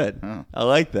 pretty good. Yeah. I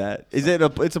like that. Is it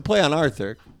it's a play on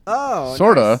Arthur? Oh,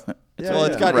 Sorta. Yeah, Well,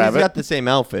 yeah. he's Rabbit. got the same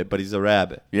outfit, but he's a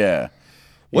rabbit. Yeah.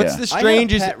 What's Yeah. the I had a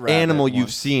strangest pet rabbit animal you've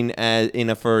once. seen in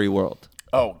a furry world?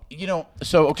 Oh,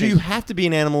 so okay. Do you have to be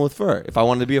an animal with fur? If I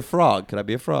wanted to be a frog, could I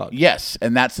be a frog? Yes,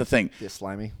 and that's the thing. Yeah,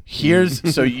 slimy.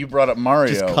 Here's so you brought up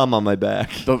Mario. Just come on my back.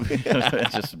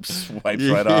 It just swipes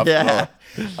right off. Yeah.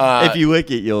 Oh. If you lick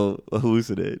it, you'll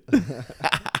hallucinate.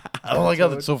 Oh my god,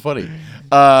 that's so funny.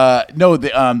 No,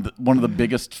 one of the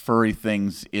biggest furry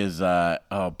things is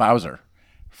Bowser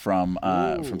from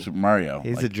Super Mario.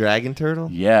 He's like, a dragon turtle?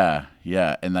 Yeah,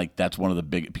 and like that's one of the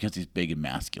big because he's big and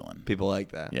masculine. People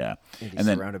like that. Yeah, And he's and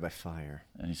then surrounded by fire.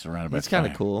 and he's surrounded by. He's kind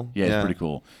of fire. cool. Yeah, he's pretty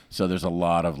cool. So there's a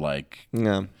lot of like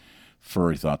Yeah.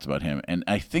 furry thoughts about him, and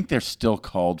I think they're still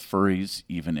called furries,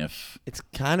 even if It's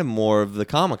kind of more of the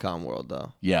Comic-Con world,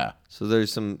 though. yeah. So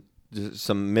there's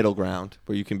some middle ground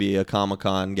where you can be a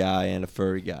Comic-Con guy and a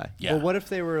furry guy. Yeah. Well, what if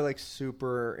they were like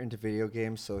super into video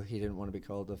games, so he didn't want to be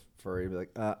called a furry? He'd be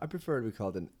like, I prefer to be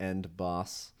called an end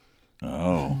boss.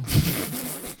 Oh.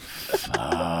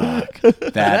 Fuck.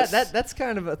 That's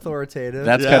kind of authoritative.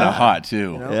 That's Yeah. kind of hot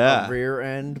too. you know, Yeah. a rear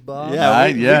end boss. Yeah.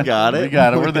 we got it. We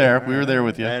got it. We're there. We were there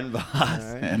with you. And boss.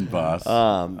 And boss.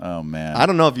 Oh man. I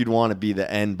don't know if you'd want to be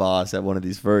the end boss at one of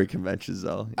these furry conventions,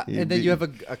 though. And then you have a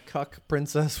cuck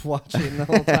princess watching the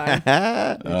whole time.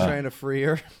 You're trying to free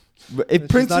her.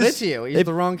 If She's not into you. You're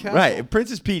the wrong castle. Right. If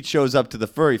Princess Peach shows up to the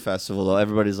furry festival, though,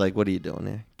 everybody's like, "What are you doing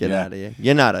here? Get Yeah. out of here!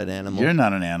 You're not an animal." You're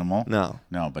not an animal. No.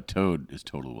 No, but Toad is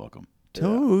totally welcome.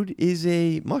 Toad is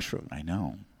a mushroom, I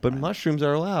know. but mushrooms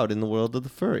are allowed in the world of the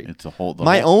furry. It's a whole.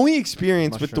 My only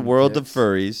experience with the Mushroom world tits. of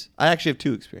furries, I actually have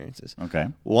two experiences. Okay.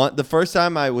 One, the first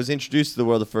time I was introduced to the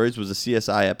world of furries was a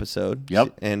CSI episode.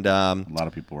 Yep. And A lot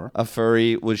of people were. a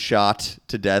furry was shot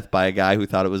to death by a guy who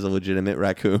thought it was a legitimate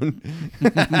raccoon.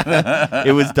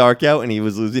 It was dark out and he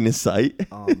was losing his sight.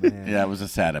 Oh man. Yeah, it was a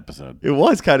sad episode. It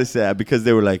was kind of sad because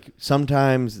they were like,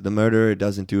 sometimes the murderer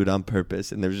doesn't do it on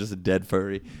purpose, and there was just a dead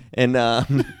furry, and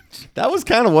that was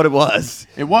kind of what it was.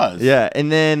 It was. Yeah,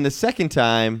 and then the second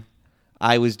time,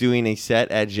 I was doing a set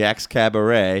at Jack's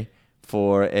Cabaret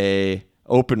for a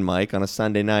open mic on a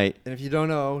Sunday night. And if you don't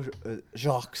know,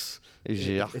 Jacques.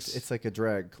 Jacques. It's like a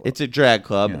drag club. It's a drag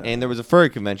club, Yeah. and there was a furry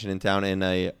convention in town, and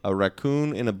a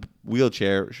raccoon in a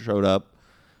wheelchair showed up,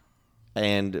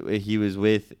 and he was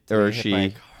with, or Getting hit by a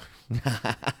she.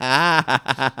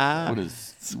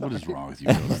 What is wrong with you?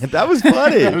 Joseph? That was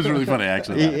funny. That was really funny,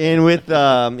 actually. And with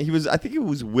he was, I think it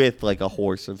was with like a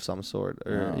horse of some sort,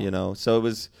 or you know, so it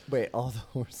was. Wait, all the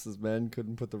horses men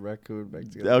couldn't put the raccoon back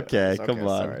together. Okay, come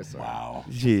on. Sorry. Wow.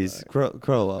 Jeez,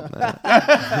 grow up,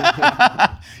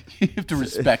 man. You have to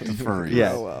respect the furry.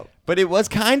 Yeah. Grow up. But it was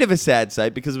kind of a sad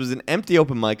sight because it was an empty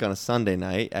open mic on a Sunday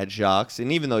night at Jacques,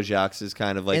 and even though Jacques is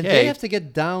kind of like, And hey, they have to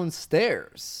get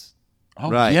downstairs. Oh,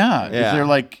 Right. yeah.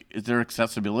 Yeah. Is there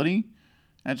accessibility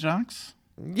at Jacques?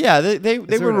 yeah, they there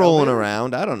were an rolling elevator?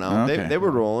 around. I don't know. Okay. They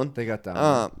were rolling. They got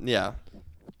down. Yeah,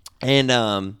 and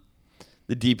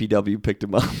the DPW picked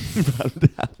him up.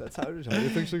 That's how do you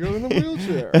think she'll go in the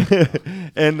wheelchair?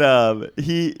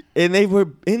 and they were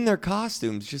in their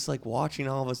costumes, just like watching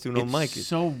all of us doing open mic. It's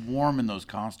so warm in those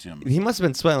costumes. He must have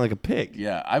been sweating like a pig.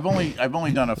 Yeah, I've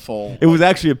only done a full. It was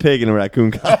actually a pig in a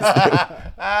raccoon costume.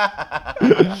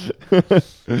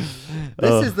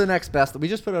 This is the next best. We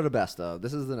just put out a best of.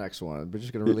 This is the next one. We're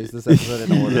just gonna release this episode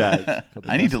in order. Yeah.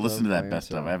 I need to listen to that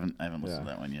best of. I haven't listened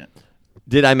to that one yet.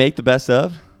 Did I make the best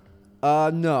of?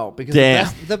 No, because Damn.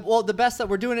 the best that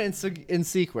we're doing it in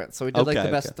sequence. So we did like Okay,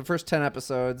 the best, okay. the first 10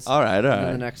 episodes. All right, And then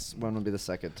right. the next one will be the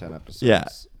second 10 episodes. Yeah.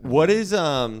 What is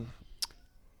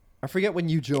I forget when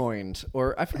you joined,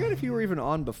 or I forget if you were even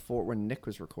on before when Nick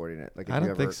was recording it. Like, if I you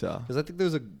don't think so. Because I think there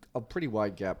was a pretty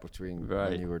wide gap between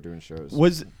Right. when you were doing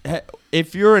shows.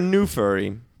 if you're a new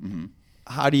furry, Mm-hmm.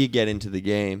 how do you get into the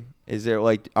game?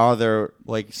 Are there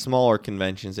smaller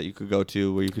conventions that you could go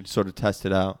to where you could sort of test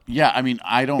it out? Yeah, I mean,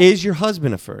 I don't. Is your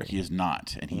husband a furry? He is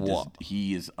not, and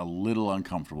he is a little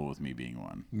uncomfortable with me being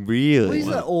one. Really?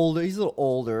 Well, he's a little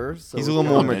older. So He's a little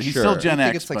more He's mature. still Gen I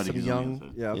X, think it's like but some he's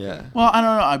young. Yeah. Okay. Yeah. Well, I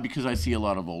don't know because I see a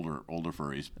lot of older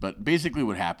furries. But basically,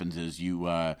 what happens is you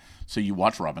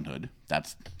watch Robin Hood.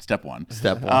 That's step one.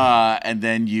 Step one. And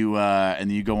then you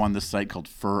go on this site called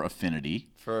Fur Affinity.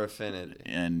 For affinity.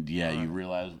 And you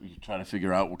realize you try to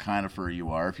figure out what kind of fur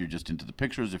you are. If you're just into the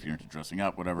pictures, if you're into dressing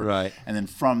up, whatever. Right. And then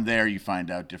from there, you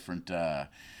find out different,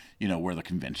 where the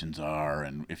conventions are,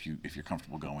 and if you're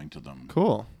comfortable going to them.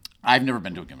 Cool. I've never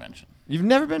been to a convention. You've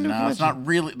never been to a No, convention? it's not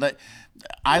really.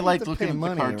 I like to looking pay at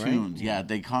money, the right? cartoons. Yeah,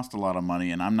 they cost a lot of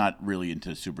money, and I'm not really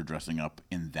into super dressing up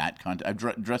in that content.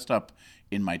 I've dressed up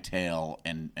in my tail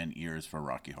and ears for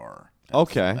Rocky Horror.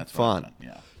 Okay, that's what I've fun. done,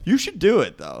 Yeah, You should do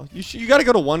it, though. You got to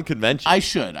go to one convention. I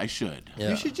should. Yeah.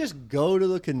 You should just go to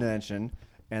the convention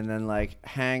and then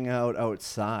hang out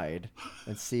outside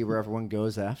and see where everyone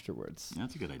goes afterwards.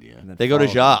 That's a good idea. And then They go to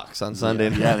follow Jacques on Sunday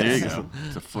night. Yeah, there you go.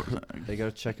 It's They go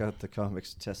to check out the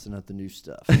comics, testing out the new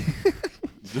stuff.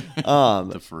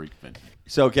 the furry convention.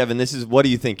 So, Kevin, what do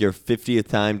you think, your 50th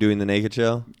time doing the Naked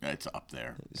Show? It's up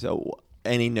there. So,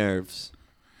 any nerves?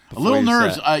 A little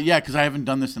nerves, yeah, because I haven't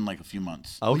done this in like a few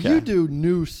months. Okay. Well, you do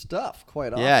new stuff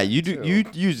quite often. Yeah, you do. too. You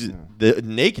use the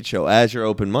Naked Show as your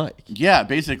open mic. Yeah,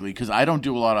 basically, because I don't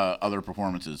do a lot of other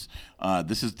performances.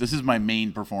 This is my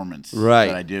main performance Right.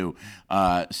 that I do.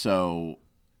 So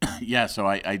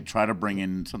I try to bring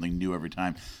in something new every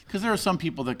time because there are some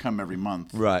people that come every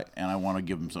month, Right. And I want to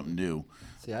give them something new.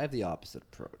 See, I have the opposite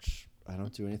approach. I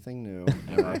don't do anything new,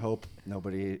 and I hope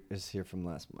nobody is here from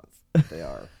last month. They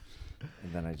are,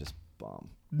 and then I just bomb.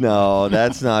 No,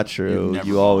 that's not true. Never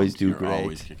You always bombed. do You're great.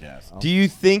 Always kick ass. Do you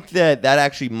think that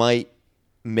actually might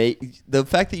make the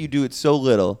fact that you do it so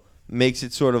little makes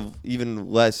it sort of even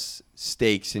less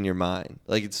stakes in your mind?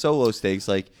 Like it's so low stakes,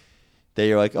 like that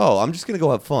you're like, oh, I'm just gonna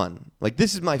go have fun. Like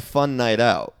this is my fun night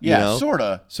out. Yeah, you know?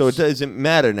 sorta. So it doesn't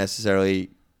matter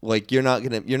necessarily. Like you're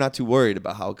not too worried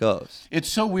about how it goes. It's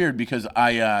so weird because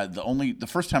the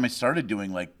first time I started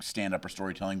doing like stand up or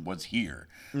storytelling was here.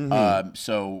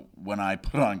 So when I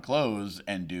put on clothes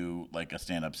and do like a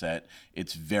stand up set,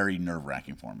 it's very nerve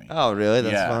wracking for me. Oh, really?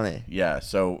 That's yeah, funny. Yeah.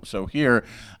 So here,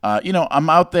 I'm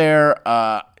out there.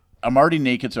 I'm already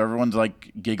naked, so everyone's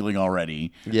like giggling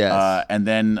already. Yes. And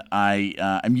then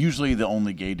I'm usually the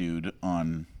only gay dude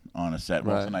on a set.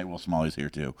 Well, Right. tonight Will Smalley's here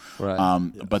too.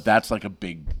 Right. But that's like a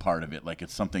big part of it. Like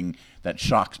it's something that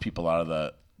shocks people out of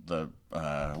the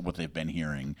what they've been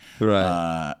hearing.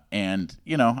 Right. And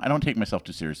I don't take myself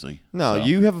too seriously. No, so.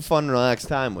 you have a fun, relaxed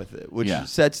time with it, which Yeah.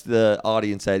 sets the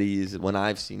audience at ease when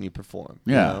I've seen you perform.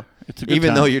 you Yeah, know? it's a good even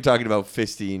time. though you're talking about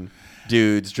fisting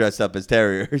dudes dressed up as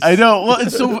terriers. I know. Well,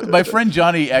 it's so my friend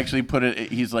Johnny actually put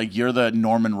it. He's like, "You're the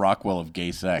Norman Rockwell of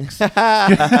gay sex."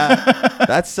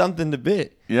 That's something to be.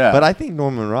 Yeah. But I think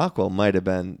Norman Rockwell might have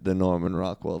been the Norman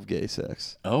Rockwell of gay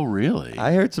sex. Oh, really?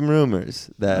 I heard some rumors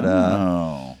that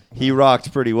Oh. he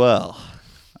rocked pretty well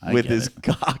I with get his it.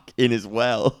 cock in his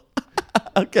well.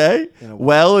 Okay.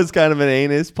 Well is kind of an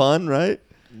anus pun, right?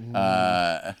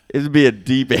 It would be a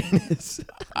deep anus.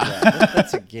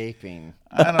 That's a gaping.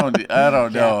 I don't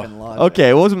Gap know. in logic. Okay,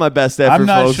 it wasn't my best effort, I'm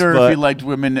not folks, sure but if he liked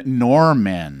women nor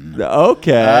men.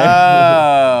 okay.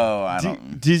 Oh, I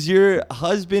don't. Does your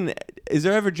husband? Is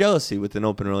there ever jealousy with an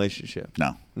open relationship?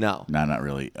 No, No. not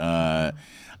really.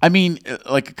 I mean,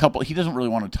 like a couple. He doesn't really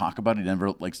want to talk about it. He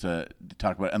never likes to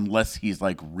talk about it unless he's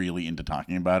like really into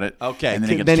talking about it. Okay. and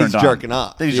then, he gets then he's turned on. jerking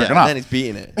off. Then he's Yeah, jerking off. Then he's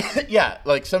beating it. Yeah,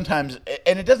 like sometimes,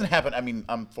 and it doesn't happen. I mean,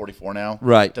 I'm 44 now.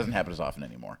 Right. It doesn't happen as often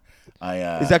anymore.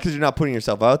 Is that because you're not putting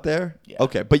yourself out there? Yeah.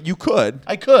 Okay, but you could.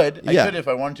 I could Yeah. if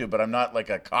I wanted to, but I'm not like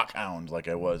a cockhound like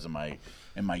I was in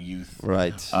my youth.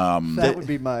 Right. That would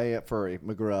be my furry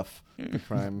McGruff, the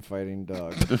crime-fighting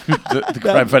dog. The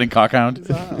crime-fighting cockhound.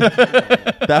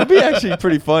 That would be actually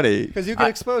pretty funny. Because you can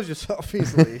expose yourself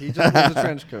easily. He just wears a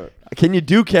trench coat. Can you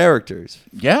do characters?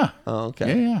 Yeah. Oh,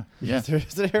 okay. Yeah.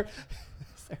 Is there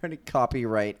any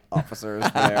copyright officers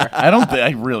there?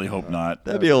 I really hope not.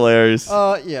 That'd be hilarious.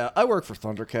 Yeah, I work for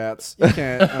Thundercats. You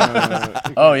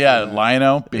can't. Oh yeah,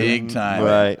 Lionel, big time.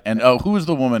 Right. And who was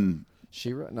the woman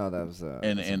No, that was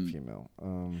And- that's a and- female.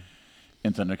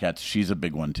 in Thundercats? She's a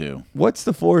big one too. What's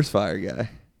the forest fire guy?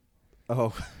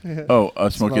 Oh,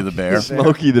 Smokey the Bear.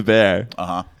 Smokey the Bear.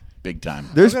 Big time.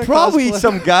 There's gonna probably cosplay-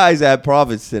 some guys at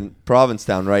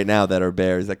Provincetown right now that are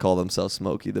bears that call themselves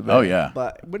Smokey the Bear. Oh yeah.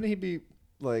 but wouldn't he be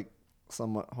like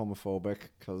somewhat homophobic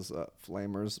because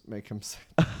flamers make him say?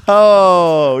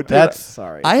 Oh, dude. That's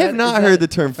Sorry, I Is have that- not is heard that the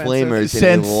term offensive? flamers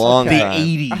Since in a long the time.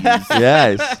 80s.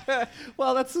 Yes.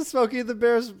 Well, that's the Smokey the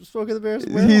Bear's. Smokey the Bear's.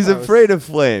 He's afraid of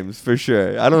flames for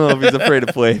sure. I don't know if he's afraid of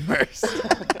flamers.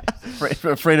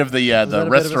 Afraid of the that a bit of a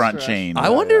restaurant stretch? chain. I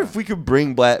wonder if we could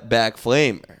bring back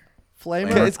Flamer.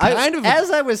 Flamer. It's kind of a-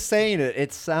 as I was saying it,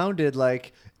 it sounded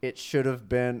like it should have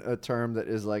been a term that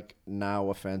is like now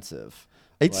offensive.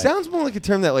 It Like- sounds more like a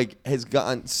term that like has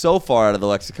gotten so far out of the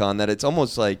lexicon that it's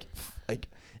almost like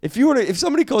if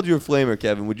somebody called you a flamer,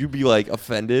 Kevin, would you be like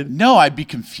offended? No, I'd be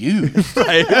confused.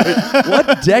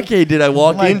 What decade did I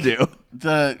walk Like, into?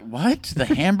 The what? The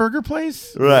hamburger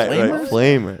place? Right, Flamers?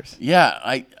 flamers. Yeah,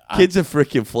 I Kid's a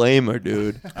freaking flamer,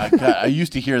 dude. I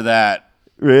used to hear that.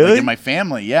 Really? Like in my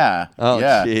family, yeah. Oh,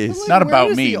 yeah. jeez. It's Like, not where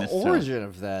about is me. the necessarily. origin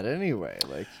of that anyway?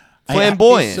 Like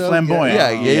Flamboyant. so Flamboyant. Yeah,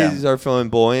 Yeah. gays are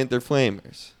flamboyant. They're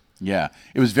flamers. Yeah,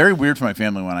 it was very weird for my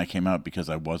family when I came out because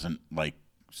I wasn't like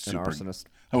an super. arsonist.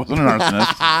 I wasn't an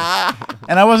arsonist,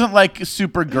 and I wasn't like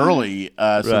super girly.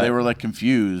 So Right. they were like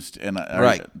confused, and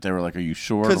Right. they were like, "Are you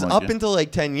sure?" Because I'm like, up "Yeah." until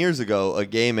like 10 years ago, a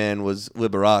gay man was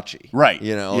Liberace. Right.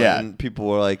 You know, Yeah. and people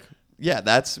were like, yeah,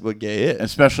 that's what gay is.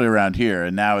 especially around here,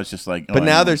 and now it's just like. But oh,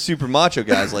 now I know. there's super macho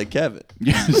guys like Kevin.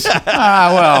 Yes.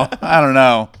 Well, I don't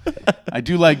know. I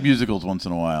do like musicals once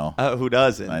in a while. Who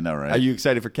doesn't? I know, right? Are you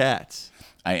excited for Cats?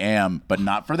 I am, but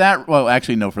not for that. Well,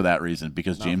 actually, no, for that reason,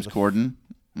 because James Corden.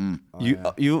 You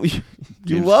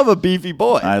love a beefy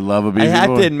boy. I love a beefy boy. I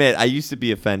have to admit, I used to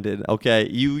be offended. Okay,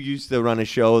 you used to run a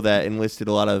show that enlisted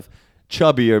a lot of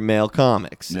chubbier male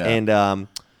comics, and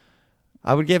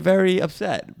I would get very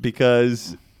upset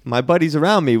because my buddies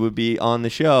around me would be on the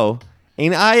show,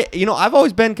 and I've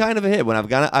always been kind of a hit when I've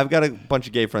got a bunch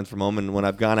of gay friends from home, and when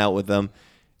I've gone out with them,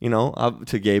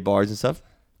 to gay bars and stuff.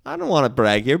 I don't want to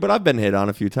brag here, but I've been hit on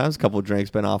a few times. A couple of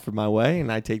drinks been offered my way,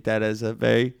 and I take that as a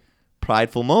very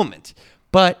prideful moment.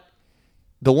 But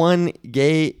the one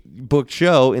gay booked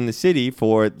show in the city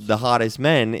for the hottest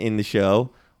men in the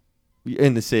show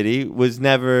in the city was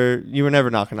never. You were never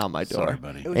knocking on my door. Sorry,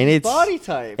 buddy. It was his body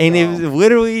type. And it was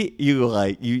literally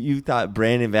you thought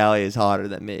Brandon Valley is hotter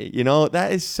than me.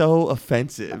 That is so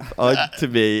offensive to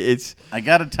me. I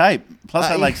got a type. Plus,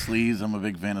 I like sleeves. I'm a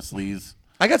big fan of sleeves.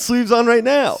 I got sleeves on right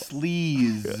now.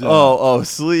 Sleeves.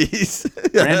 Sleeves.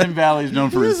 Brandon Valley is known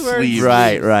for his sleeves.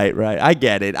 Right. I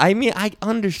get it. I mean, I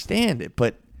understand it,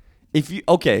 but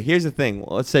here's the thing.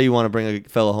 Well, let's say you want to bring a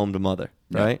fellow home to mother,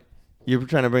 right? You're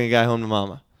trying to bring a guy home to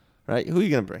mama, right? Who are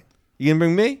you gonna bring? You gonna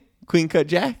bring me, Queen Cut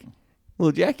Jack,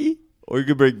 little Jackie, or you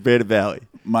gonna bring Brandon Valley?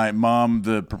 My mom,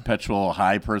 the perpetual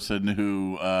high person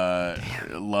who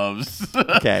loves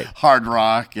hard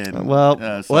rock and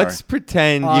let's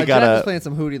pretend you Jack gotta. was playing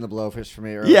some Hootie and the Blowfish for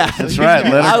me earlier. Yeah, that's right.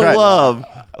 I love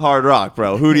hard rock,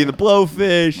 bro. Hootie and the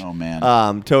Blowfish. Oh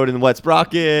man. Toad and the Wet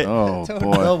Sprocket. Oh Toad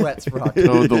boy. the Wet Sprocket.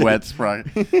 Toad the Wet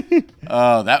Sprocket.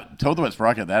 That Toad the Wet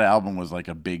Sprocket. That album was like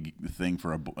a big thing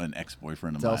for an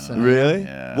ex-boyfriend of mine. Really?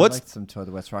 Yeah. I liked some Toad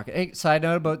the Wet Sprocket. Hey, side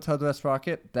note about Toad the Wet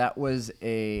Sprocket, that was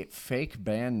a fake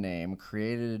band name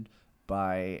created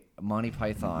by Monty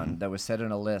Python that was set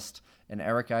in a list, and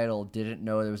Eric Idle didn't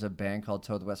know there was a band called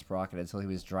Toad the Wet Sprocket until he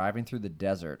was driving through the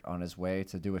desert on his way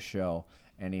to do a show,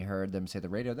 and he heard them say the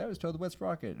radio, that was Toad the Wet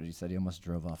Sprocket, and he said he almost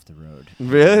drove off the road.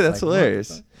 Really? That's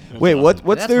hilarious. Wait,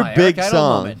 what's their big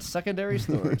song? Moment. Secondary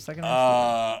story. What's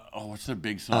their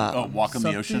big song? Walk on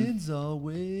the Ocean. Something's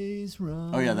always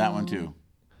wrong. Oh yeah, that one too.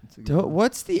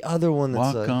 What's the other one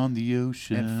that's Walk on the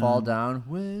Ocean and fall down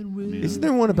when we. Isn't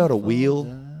there one about a wheel?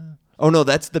 Oh no,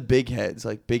 that's the Big Heads,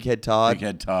 like Big Head Todd. Big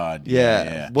Head Todd.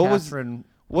 Yeah. Catherine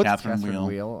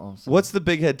Wheel. What's the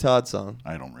Big Head Todd song?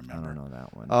 I don't remember. I don't know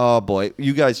that one. Oh boy,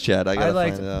 you guys chat. I gotta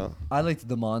find it out. I liked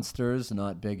the Monsters,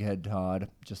 not Big Head Todd.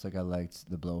 Just like I liked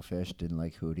the Blowfish, didn't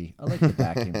like Hootie. I liked the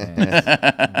backing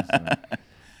bands.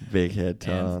 Big Head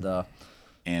Todd.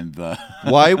 And the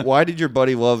why did your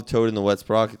buddy love Toad and the Wet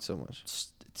Sprocket so much?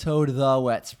 Toad the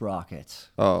Wet Sprocket.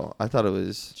 Oh, I thought it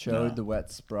was Chode the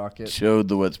Wet Sprocket. Chode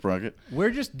the Wet Sprocket.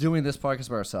 We're just doing this podcast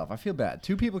by ourselves. I feel bad.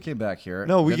 2 people came back here.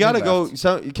 No, we gotta go.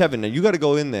 Kevin, you gotta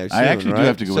go in there soon, I actually do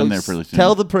have to go in there fairly soon.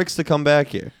 Tell the pricks to come back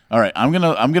here. All right, I'm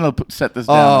gonna set this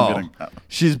down.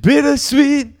 She's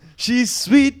bittersweet. She's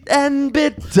sweet and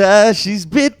bitter. She's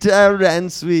bitter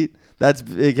and sweet. That's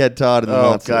Big Head Todd and the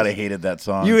Monsters. God, I hated that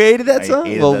song. You hated that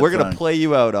song? Well, we're going to play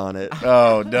you out on it.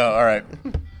 Oh, no. All right.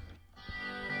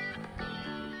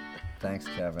 Thanks,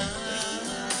 Kevin.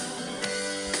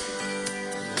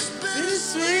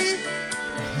 Bittersweet,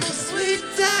 sweet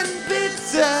and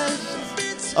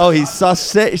bitter. Oh, he's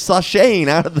sashaying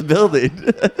out of the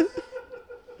building.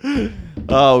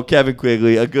 Oh, Kevin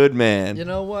Quigley, a good man. You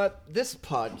know what? This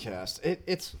podcast,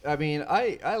 it's. I mean,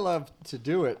 I love to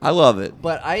do it. I love it.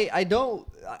 But I don't.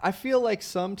 I feel like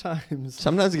sometimes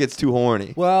it gets too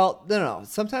horny. Well, no.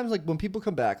 Sometimes, like when people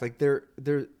come back, like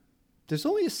there's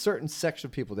only a certain section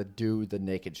of people that do the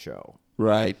naked show.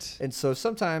 Right. And so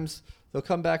sometimes they'll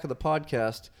come back on the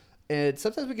podcast, and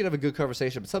sometimes we can have a good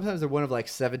conversation, but sometimes they're one of like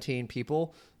 17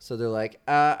 people. So they're like,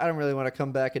 I don't really want to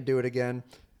come back and do it again.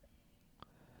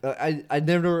 That's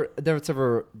never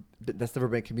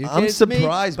been communicated. I'm surprised to me,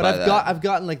 by but that. I've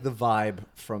gotten like the vibe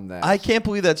from that. I can't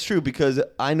believe that's true because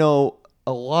I know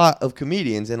a lot of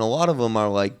comedians, and a lot of them are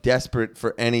like desperate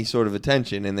for any sort of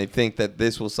attention, and they think that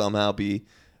this will somehow be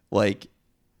like,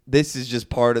 this is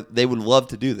just part of. They would love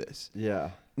to do this.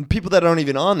 Yeah. People that aren't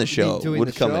even on the show doing would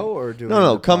the come show in. or doing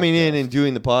no, the coming in podcast? and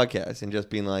doing the podcast and just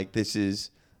being like, this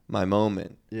is my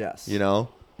moment. Yes. You know,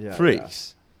 Yeah,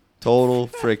 freaks. Total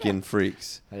freaking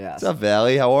freaks. Yes. What's up,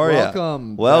 Valley? How are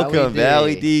you? Welcome,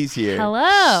 Valley D's here.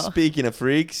 Hello. Speaking of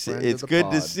freaks, Friend it's of the good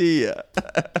pod. to see you.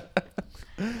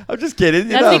 I'm just kidding.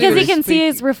 That's because he can see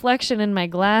his reflection in my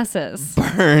glasses.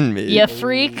 Burn me. You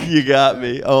freak. You got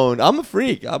me. Owned. I'm a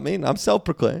freak. I mean, I'm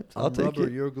self-proclaimed. I'll I'm take rubber,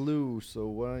 it. you're glue, so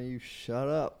why don't you shut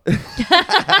up?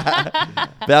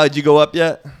 Valley, did you go up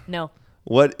yet? No.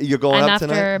 What you're going I'm up after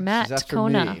tonight? Matt She's after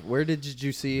Kona. me. Where did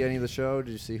you see any of the show?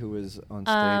 Did you see who was on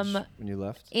stage when you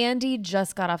left? Andy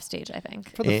just got off stage, I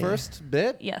think. For the first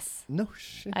bit? Yes, No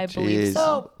shit. I believe Jeez.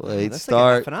 so. Late That's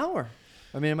start. like half an hour.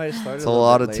 I mean, it might have started. It's a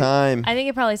lot of late. time. I think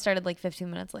it probably started like 15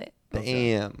 minutes late.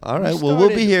 Damn. All right. Well, we'll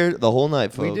be started- here the whole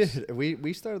night, We folks. did.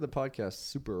 We started the podcast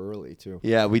super early too.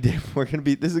 Yeah, we did. We're gonna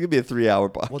be. This is gonna be a 3-hour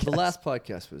podcast. Well, the last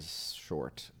podcast was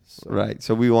short. So. Right.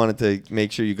 So we wanted to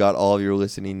make sure you got all of your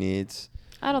listening needs.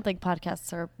 I don't think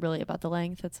podcasts are really about the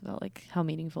length. It's about like how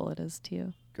meaningful it is to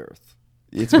you. Girth.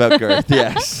 It's about girth.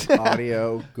 Yes.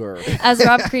 Audio girth. As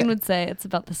Rob Green would say, it's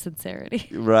about the sincerity.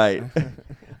 Right.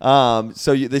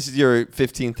 So this is your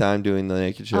 15th time doing the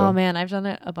Naked Show. Oh man, I've done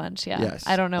it a bunch. Yeah, Yes.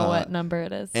 I don't know what number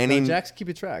it is. Any No, Jack's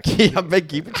keeping track. yeah, but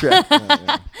keep it track.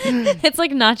 It's like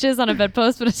notches on a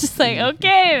bedpost, but it's just like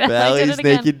okay. I did Valley's it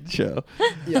again. Naked Show.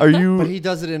 Are you? But he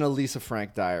does it in a Lisa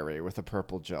Frank diary with a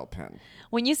purple gel pen.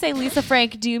 When you say Lisa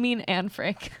Frank, do you mean Anne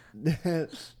Frank?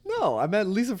 No, I meant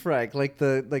Lisa Frank, like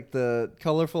the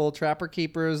colorful trapper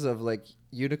keepers of like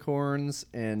unicorns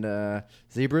and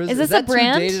zebras. Is this that a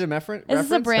brand? Too dated a reference? Is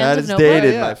this a brand That of is notebook?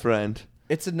 dated, Yeah. my friend.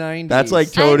 It's a 90s. That's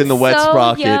like Toad in the I'm Wet so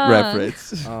Sprocket young.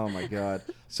 reference. Oh my god.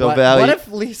 So But Valley- what if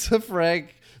Lisa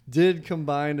Frank did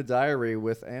combine a diary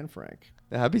with Anne Frank?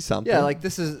 That'd be something. Yeah, like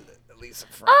this is Lisa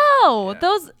Frank. Oh,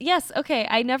 those. Yes. Okay.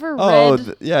 I never Oh,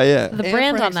 read yeah. the Anne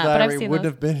brand Frank's on that, but I've diary seen wouldn't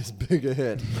those. have been as big a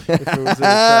hit if it was in a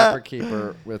trapper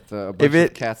keeper with a bunch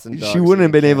of cats and dogs. she wouldn't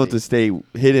have been eating able candy. to stay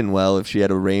hidden well if she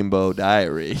had a rainbow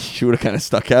diary. She would have kind of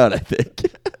stuck out, I think.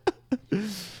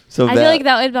 So I feel like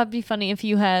that would be funny if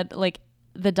you had like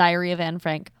the Diary of Anne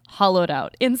Frank hollowed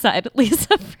out inside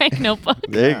Lisa Frank notebook.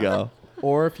 There you go.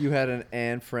 Or if you had an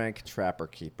Anne Frank trapper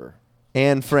keeper.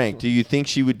 Anne Frank, do you think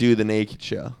she would do the Naked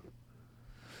Show?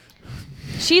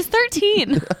 She's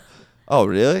 13 Oh,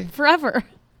 really? forever.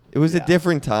 It was a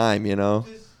different time, you know.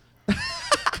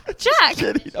 Jack.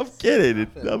 I'm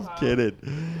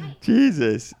kidding.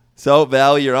 Jesus. So,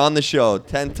 Val, you're on the show.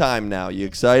 10th time now. You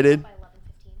excited?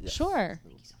 Sure.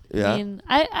 Yeah. I mean,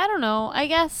 I don't know. I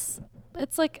guess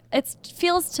it's like it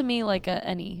feels to me like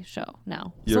any show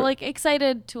now. So You're- like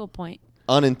excited to a point.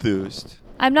 Unenthused.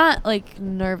 I'm not like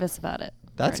nervous about it.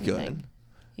 or That's anything. good.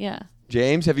 Yeah.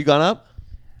 James, have you gone up?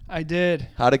 I did.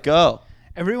 How'd it go?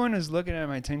 Everyone was looking at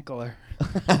my tinkler,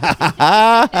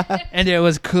 and it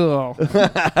was cool.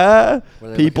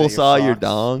 People saw your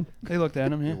dong. They looked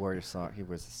at him, He yeah. wore your sock. He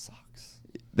wears the socks.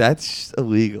 That's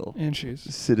illegal. And shoes.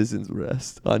 Citizen's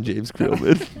arrest on James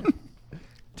Creelman. Jack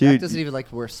Dude, doesn't even like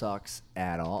to wear socks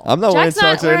at all. I'm not wearing Jack's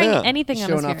not socks right wearing now. anything He's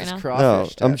on his showing feet off right his now. No,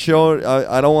 crawfish. I'm tattoo. showing.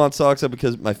 I don't want socks up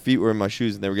because my feet were in my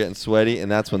shoes and they were getting sweaty,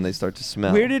 and that's when they start to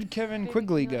smell. Where did Kevin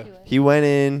Quigley go? He went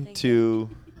into.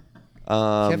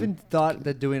 Kevin thought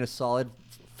that doing a solid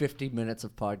 50 minutes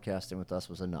of podcasting with us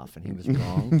was enough, and he was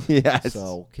wrong. Yes.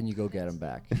 So can you go get him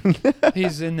back?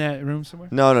 He's in that room somewhere.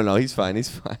 No. He's fine. He's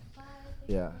fine.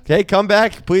 Yeah. Okay, come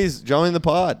back, please. Join the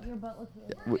pod.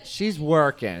 She's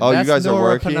working. Oh, you That's guys are Nora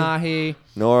working? Panahi.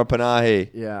 Nora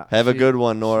Panahi. Yeah. Have a good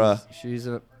one, Nora. She's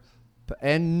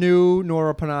and new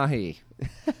Nora Panahi.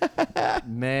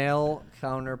 Male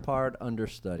counterpart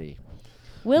understudy.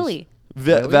 Willie.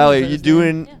 Valerie, are you his name?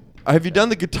 doing? Have you done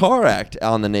the guitar act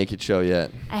on the Naked Show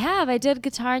yet? I have. I did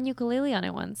guitar and ukulele on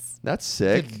it once. That's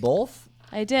sick. Did both?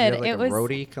 I did. You had, like, it a was.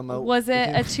 roadie come out Was with it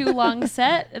you? a too long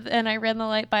set and I ran the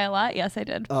light by a lot? Yes, I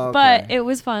did. Oh, okay. But it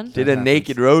was fun. Did a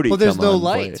naked roadie? Well, there's come no on and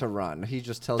light play? to run. He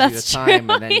just tells That's you the time,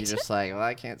 true. and then He you're just like, well,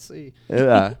 I can't see.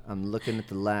 Yeah. I'm looking at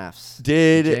the laughs.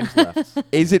 Did James left.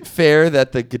 is it fair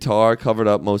that the guitar covered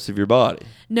up most of your body?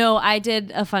 No, I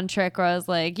did a fun trick where I was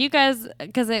like, you guys,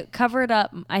 because it covered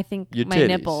up, I think, Your my titties.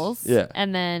 nipples. Yeah.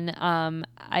 And then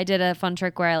I did a fun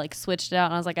trick where I like switched it out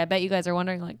and I was like, I bet you guys are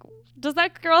wondering, like, does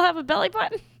that girl have a belly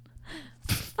button?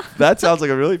 That sounds like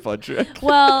a really fun trick.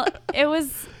 Well, it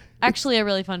was actually a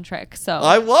really fun trick. So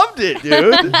I loved it,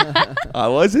 dude. I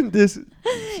wasn't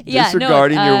Yeah, no,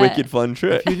 disregarding your wicked fun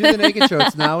trick. If you do the naked show,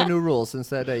 it's now a new rule. Since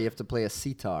that day, you have to play a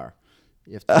sitar.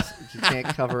 You have to. You can't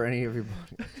cover any of your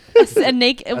body. a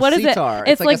naked. A What is it? sitar.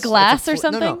 It's like a s- glass or it's a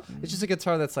something. No, it's just a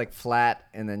guitar that's like flat,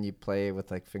 and then you play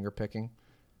with like finger picking.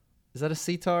 Is that a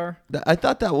sitar? I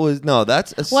thought that was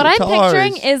that's a What I'm sitar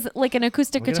picturing is is like an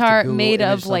acoustic We're gonna have guitar to Google made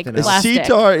image of like something a else. plastic.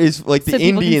 sitar is like the So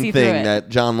people can Indian see through thing it. that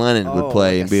John Lennon would Oh,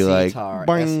 play like and a be like sitar,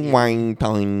 boing S-E. boing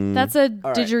boing. That's a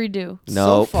right. didgeridoo.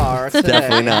 no, So far it's today,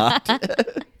 definitely not.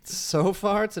 So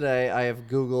far today, I have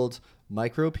Googled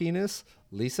micro penis,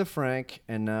 Lisa Frank,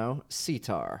 and now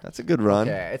sitar. That's a good run.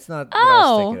 Okay, it's not what I was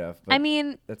Oh, thinking of. But I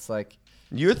mean, it's like,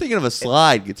 You're thinking of a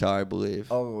slide guitar, I believe,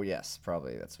 oh yes,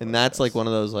 probably that's. and that's like one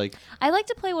of those like I like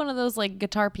to play one of those like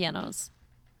guitar pianos.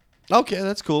 Okay,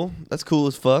 that's cool. That's cool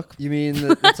as fuck. You mean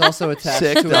it's also attached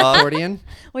Sick, to an dog. accordion?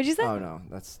 What'd you say? Oh no,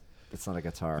 that's not a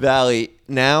guitar. Valley,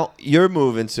 now you're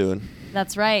moving soon.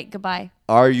 That's right. Goodbye.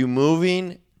 Are you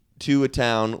moving to a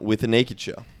town with a naked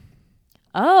show?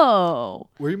 Oh.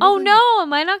 Were you Oh moving? no!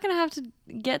 Am I not gonna have to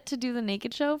get to do the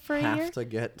naked show for a year? Have to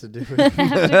get to do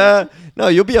it. No,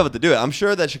 you'll be able to do it. I'm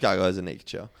sure that Chicago has a naked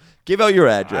show. Give out your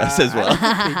address as well.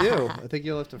 I think they do. I think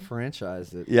you'll have to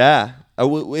franchise it. Yeah.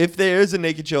 If there is a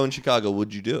naked show in Chicago,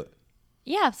 would you do it?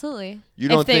 Yeah, absolutely. You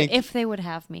don't think- if they would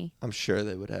have me? I'm sure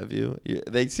they would have you.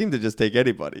 They seem to just take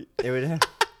anybody. It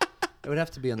would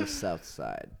have to be on the south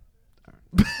side.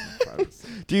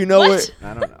 Do you know What?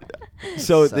 I don't know.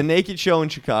 So the naked show in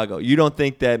Chicago, you don't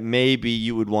think that maybe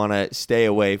you would want to stay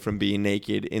away from being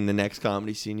naked in the next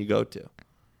comedy scene you go to?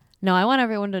 No, I want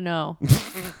everyone to know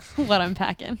what I'm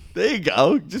packing. There you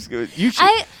go. Just go. You should.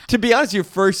 To be honest, your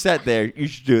first set there, you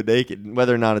should do it naked,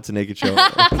 whether or not it's a naked show.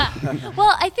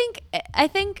 Well, I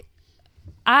think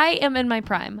I am in my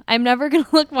prime. I'm never gonna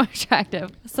look more attractive.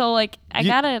 So like I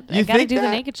gotta think do the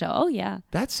that? naked show. Oh yeah.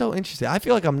 That's so interesting. I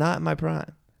feel like I'm not in my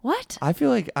prime. What? I feel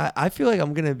like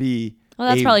I'm gonna be. Well,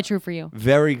 that's a probably true for you.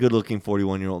 Very good-looking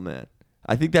 41-year-old man.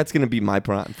 I think that's gonna be my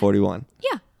prime, 41.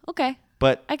 Yeah. Okay.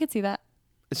 But I could see that.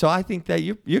 so I think that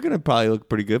you're gonna probably look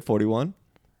pretty good, 41.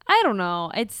 I don't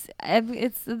know. It's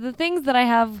the things that I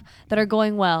have that are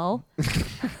going well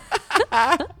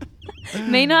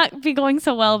may not be going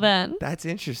so well then. That's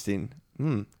interesting.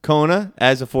 Kona,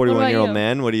 as a 41-year-old you?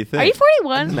 man, what do you think? Are you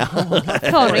 41? No.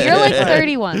 Kona, you're like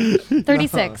 31,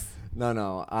 36.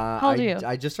 No. How old are you?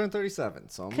 I just turned 37,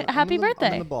 so I'm Happy I'm in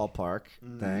birthday. the ballpark.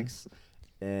 Thanks.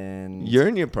 And You're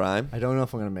in your prime. I don't know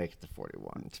if I'm gonna make it to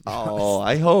 41. To be Oh, honest.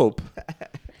 I hope.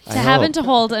 To have and to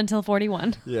hold until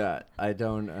 41. Yeah, I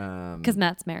don't. Because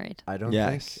Matt's married. I don't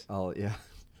Yes. think I'll.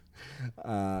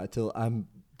 Yeah. Till I'm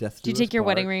death. Do you take your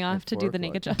wedding ring off to do the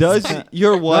naked show? Does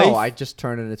your wife? No, I just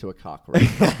turned it into a cock ring.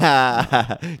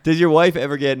 Does your wife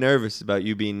ever get nervous about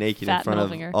you being naked Fat in front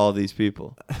of Melvinger. all these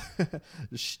people?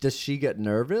 Does she get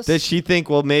nervous? Does she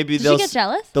think, well, maybe Does she get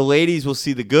jealous? the ladies will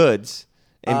see the goods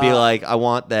and be like, I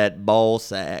want that ball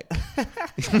sack.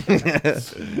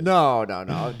 No.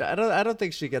 I don't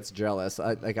think she gets jealous.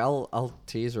 I'll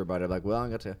tease her about it. Like, well, I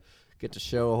get to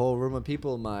show a whole room of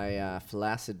people my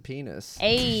flaccid penis. She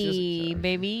Hey, doesn't care.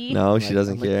 baby. No, I'm she like-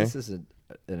 doesn't I'm like, care. This is an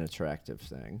attractive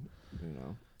thing, you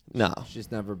know. No.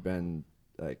 She's never been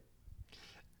like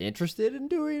interested in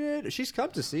doing it. She's come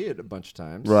to see it a bunch of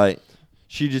times. Right.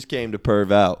 She just came to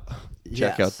perv out.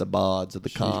 Check Yes. out the bods of the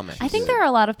comics. I think there are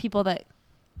a lot of people that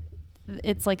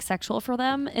it's like sexual for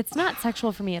them. It's not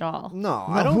sexual for me at all. No,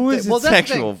 No, I don't. who thi- is it well, that's the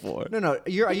sexual thing. for? No. Are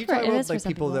you It talking is about for like some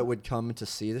people people. that would come to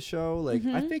see the show? Like,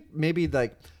 I think maybe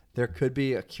like there could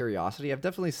be a curiosity. I've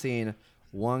definitely seen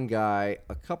one guy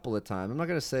a couple of times. I'm not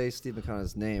gonna say Steve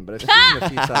McConaughey's name, but I've seen him a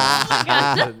few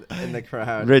times in the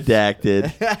crowd.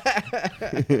 Redacted.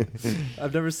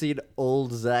 I've never seen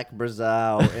old Zach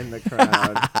Brazow in the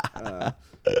crowd.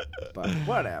 But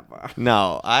whatever.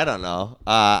 No, I don't know.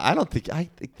 I don't think. I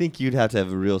think you'd have to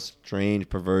have a real strange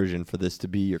perversion for this to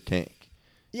be your kink.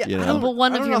 Yeah, You I know? don't, Well,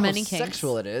 one I of don't your know many how kinks.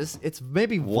 sexual it is. It's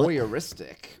maybe What?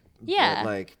 voyeuristic. Yeah. But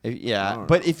like, I Yeah, don't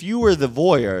but know. if you were the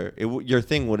voyeur, your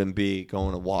thing wouldn't be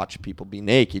going to watch people be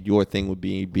naked. Your thing would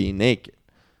be being naked.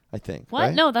 I think. What?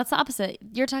 right? No, that's the opposite.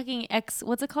 You're talking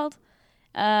what's it called?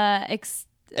 Exhibitionist.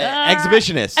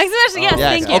 Exhibitionist. Exhibition. Yes, Yes.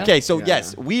 thank you. Okay, so Yeah.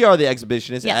 yes, we are the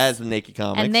exhibitionists Yes. as the naked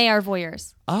comics. And they are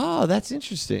voyeurs. Oh, that's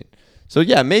interesting. So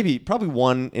yeah, probably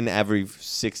one in every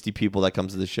 60 people that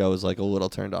comes to the show is like a little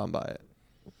turned on by it.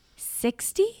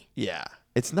 60? Yeah.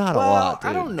 It's not Well, a lot, dude.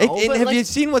 I don't know, And but, have like- you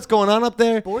seen what's going on up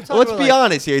there? But we're talking Let's about, be like-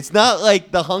 honest here. It's not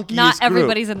like the hunkiest Not group.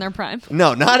 everybody's in their prime.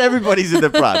 No, not everybody's in the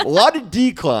prime. A lot of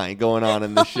decline going on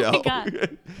in the show.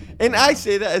 God. And I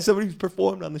say that as somebody who's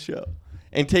performed on the show.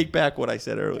 And take back what I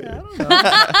said earlier.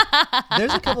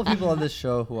 There's a couple people on this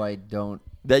show who I don't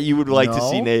That you would like to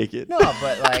see know. naked. No,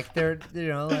 but like they're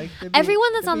like they'd be-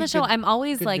 Everyone that's they'd on be the show, good- I'm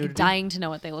always good like nudity. dying to know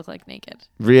what they look like naked.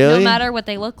 Really? No matter what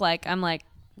they look like, I'm like,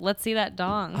 let's see that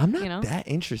dong. I'm not you know? that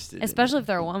interested. in Especially if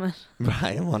they're a woman. it.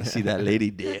 Right. I want to see that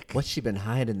lady dick. What's she been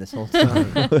hiding this whole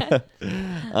time?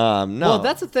 No. Well,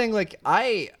 that's the thing. Like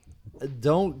I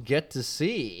don't get to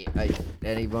see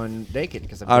anyone naked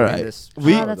because I'm All doing right. this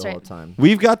We- show Oh, that's the right. whole time.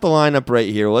 We've got the lineup right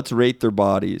here. Let's rate their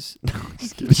bodies. No,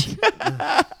 just kidding.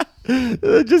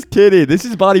 Just kidding. This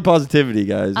is body positivity,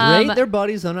 guys. Rate their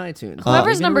bodies on iTunes.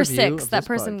 Whoever's Leave me a number review 6, of that this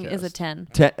person is a podcast.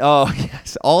 10. Oh,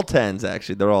 yes. All 10s,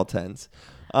 actually. They're all 10s.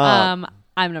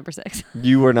 I'm number 6.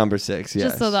 You were number 6, yes.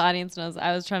 Just so the audience knows,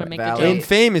 I was trying to make the Valley- joke. And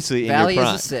famously Valley in your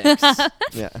prime. is a 6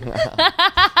 Yeah.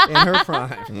 in her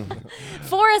prime.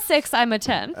 For a 6, I'm a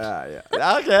 10. Yeah.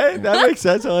 Okay, that makes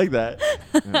sense. I like that.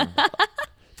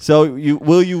 So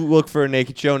will you look for a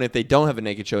naked show? And if they don't have a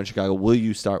naked show in Chicago, will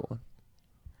you start one?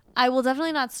 I will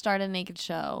definitely not start a naked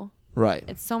show. Right.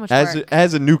 It's so much as work.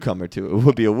 as a newcomer to it,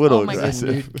 would be a little Oh my God.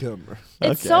 aggressive.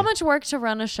 It's so much work to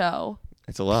run a show.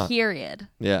 It's a lot. Period.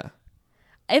 Yeah.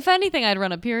 If anything, I'd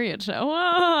run a period show.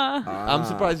 I'm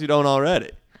surprised you don't already.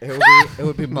 It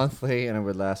would be monthly and it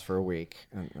would last for a week.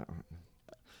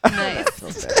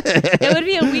 Nice. It would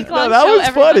be a week-long that show was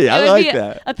every funny. month. I It would like be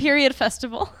that. a period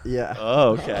festival. Yeah.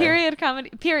 Oh, okay.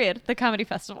 Period. The comedy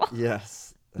festival.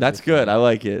 Yes. That's good. I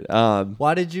like it.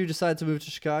 Why did you decide to move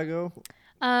to Chicago?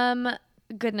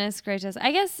 Goodness gracious.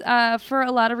 I guess for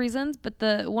a lot of reasons, but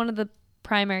one of the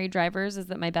primary drivers is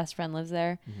that my best friend lives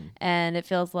there, and it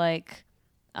feels like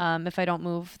if I don't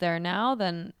move there now,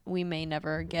 then we may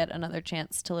never get another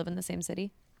chance to live in the same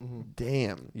city.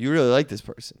 Damn, you really like this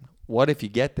person. What if you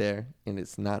get there and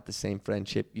it's not the same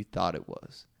friendship you thought it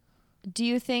was? Do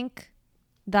you think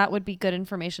that would be good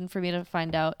information for me to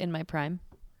find out in my prime?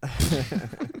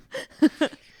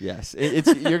 Yes,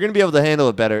 you're gonna be able to handle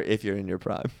it better if you're in your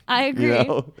prime. I agree. You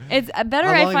know? It's better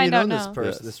How I long find have out you known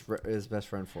now. this person, his best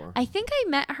friend for? I think I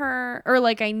met her, or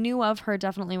like I knew of her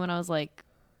definitely when I was like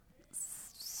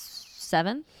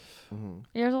 7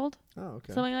 years old. Oh,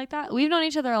 okay. Something like that. We've known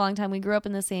each other a long time. We grew up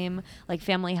in the same like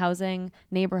family housing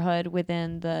neighborhood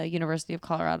within the University of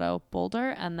Colorado Boulder,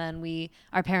 and then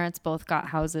our parents both got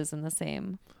houses in the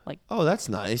same like Oh, that's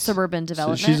nice. suburban So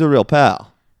development. she's a real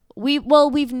pal.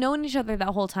 We've known each other that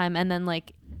whole time, and then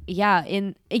like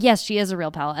yes, she is a real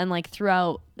pal, and like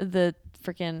throughout the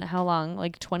freaking how long,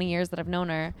 like 20 years that I've known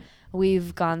her,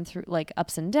 we've gone through like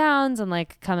ups and downs and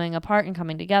like coming apart and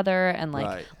coming together, and like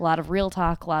Right. a lot of real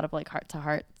talk, a lot of like heart to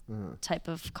heart type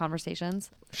of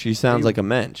conversations. She sounds like a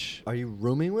mensch. Are you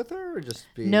rooming with her or just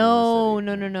being No. in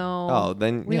the city? Oh,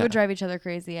 then We yeah. would drive each other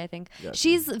crazy, I think. Gotcha.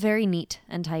 She's very neat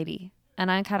and tidy, and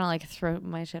I kind of like throw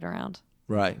my shit around.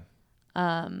 Right.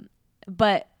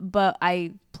 But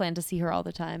I plan to see her all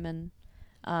the time, and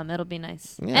it'll be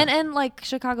nice. Yeah. And like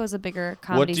Chicago's a bigger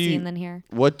comedy scene than here.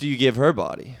 What do you give her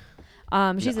body?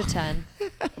 She's a 10.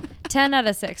 10 out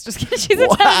of 6. Just kidding. She's a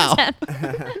Wow. 10 out of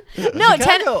 10. No, 10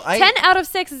 Chicago, 10 out of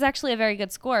 6 is actually a very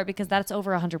good score because that's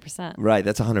over 100%. Right,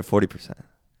 that's 140%.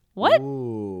 What?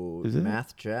 Ooh, Is it?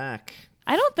 Math Jack.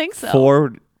 I don't think so.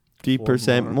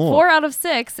 40% more. 4 out of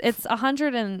 6, it's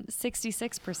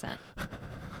 166%.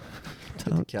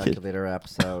 Get the calculator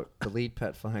apps out. Delete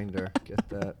Pet Finder. Get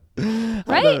that.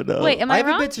 Right? don't know. Wait, am I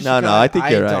haven't wrong? been to No, Chicago. I think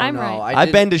you're right. Don't I'm know. right.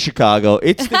 I've been to Chicago.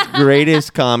 It's the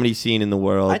greatest comedy scene in the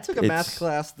world. I took a math It's-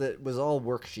 class that was all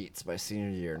worksheets my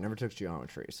senior year. Never took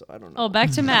geometry, so I don't know. Oh,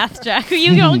 back to math, Jack.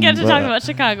 You don't get to talk about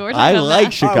Chicago. We're talking I about like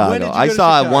math. Chicago. when did you I go to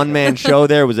saw a Chicago? one-man show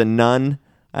there. It was a nun.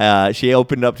 She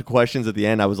opened up to questions at the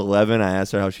end. I was 11. I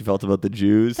asked her how she felt about the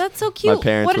Jews. That's so cute. My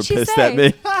parents what were did she pissed say? at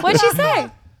me. What did she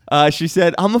say? She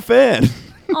said, "I'm a fan."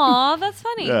 Aw, that's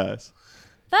funny. Yes.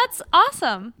 That's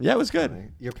awesome. Yeah, it was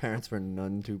good. Your parents were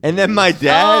none too. And then my pleased.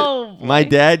 dad, Oh, boy. my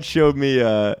dad showed me.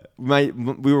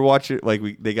 We were watching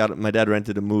my dad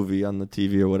rented a movie on the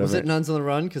TV or whatever. Was it Nuns on the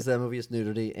Run? Because that movie is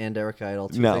nudity and Eric Idle,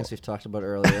 two No. things we've talked about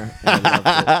earlier. And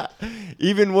I loved it.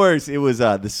 Even worse, it was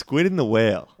The Squid and the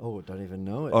Whale. Oh, don't even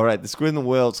know it. All right, The Squid and the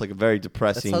Whale. It's like a very That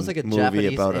depressing sounds like a movie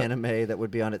Japanese about anime that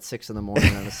would be on at 6 a.m. on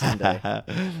a Sunday.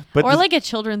 but Or the- like a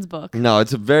children's book. no,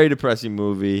 it's a very depressing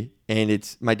movie,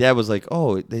 and my dad was like,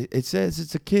 "Oh, it says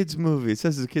it's a kids movie. It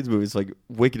says it's a kids movie. It's like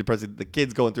wicked depressing. The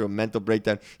kid's going through a mental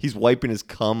breakdown. He's wiping his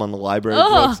cum on the library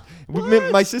Ugh.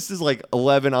 books. My sister's like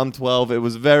 11. I'm 12. It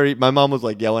was my mom was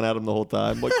like yelling at him the whole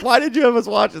time. Like, why did you have us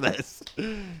watch this?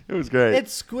 It was great.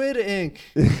 It's Squid Ink.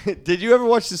 Did you ever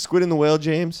watch The Squid and the Whale,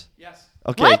 James? Yes.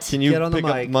 Okay, What? can you Get on the pick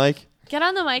up mic. the mic? Get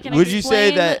on the mic and Would you say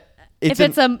explain that if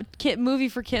it's a movie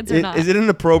for kids or not. Is it an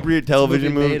appropriate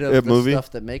television movie made of the movie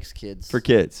stuff that makes kids. for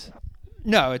kids?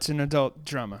 No, it's an adult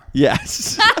drama.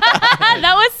 Yes.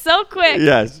 That was so quick.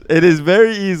 Yes, it is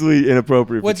very easily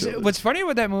inappropriate. for children. What's funny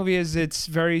about that movie is it's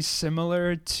very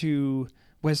similar to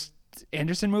Wes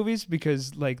Anderson movies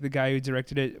because like the guy who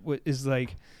directed it is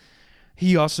like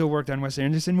he also worked on Wes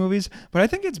Anderson movies, but I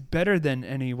think it's better than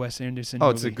any Wes Anderson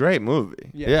movie. It's a great movie.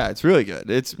 Yeah. Yeah, it's really good.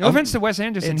 It's No offense to Wes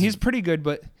Anderson, it's- he's pretty good,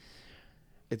 but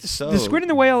It's so The Squid and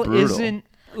the Whale brutal. isn't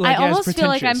like I as almost feel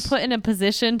like I'm pretentious. put in a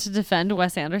position to defend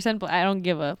Wes Anderson, but I don't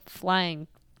give a flying.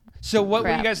 So what were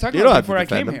Crap. you guys talking You don't about have to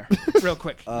before I defend came him. here? real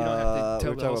quick. You don't have to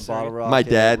tell we're the talking whole about story. Bottle Rocket, My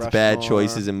dad's bad Rushmore.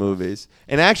 choices in movies.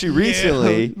 And actually,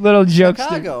 recently, Little jokes. there.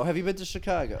 Chicago. Have you been to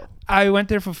Chicago? I went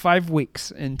there for 5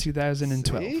 weeks in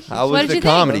 2012. See? how What was did the you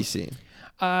think? comedy scene?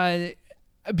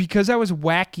 Because I was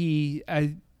wacky,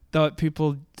 I thought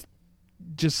people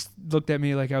just looked at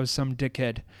me like I was some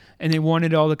dickhead, and they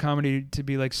wanted all the comedy to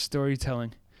be like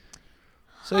storytelling.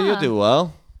 So you'll do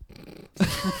well.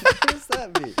 What does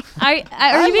that mean?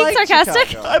 Are you being like sarcastic?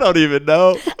 Chicago. I don't even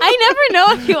know. I never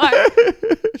know if you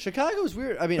are. Chicago's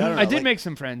weird. I mean, I don't know. I did like, make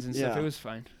some friends and stuff. Yeah. It was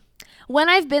fine. When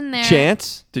I've been there.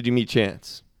 Chance? Did you meet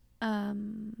Chance?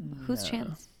 Who's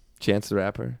Chance? Chance the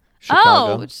rapper?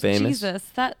 Chicago, Oh, famous. Jesus!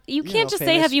 That you You can't know, just say,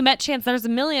 famous. "Have you met Chance?" There's a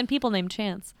million people named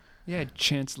Chance. Yeah,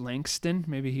 Chance Langston.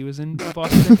 Maybe he was in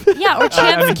Boston. Yeah, or I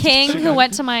Chance mean, King, who Chicago.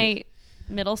 went to my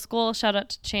middle school. Shout out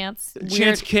to Chance.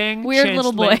 Chance King. weird Chance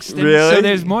little boy. Langston. Really? So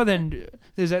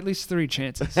there's at least 3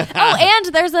 chances. Oh, and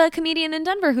there's a comedian in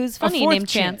Denver who's funny fourth named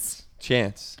Chance.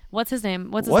 Chance. What's his name?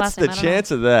 What's his What's last the name? I don't know.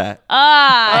 chance of that?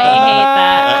 I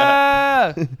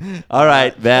hate that. All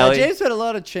right, Valley. James had a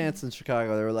lot of chants in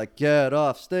Chicago. They were like, "Get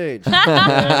off stage." Get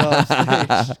off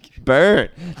stage. Burn.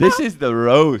 This is the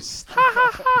roast.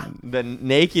 The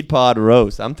Naked Pod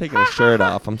roast. I'm taking a shirt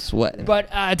off. I'm sweating. But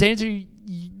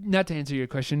not to answer your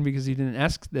question because you didn't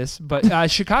ask this, but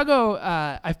Chicago,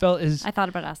 I felt is I thought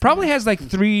about asking. probably that. has like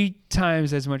 3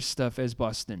 times as much stuff as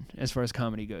Boston as far as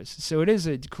comedy goes. So it is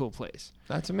a cool place.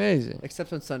 That's amazing.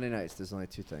 Except on Sunday nights, there's only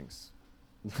 2 things.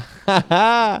 What's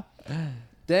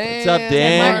Dan up,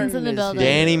 Dan? Martin's in the is building. here.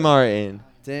 Danny Martin.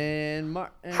 Dan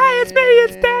Martin. Hi, it's me.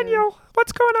 It's Daniel.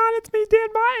 What's going on? It's me, Dan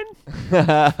Martin.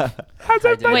 How's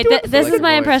everybody Wait, doing? this like is your my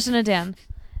voice. impression of Dan.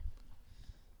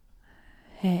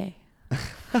 Hey.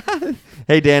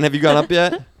 Hey, Dan, have you gone up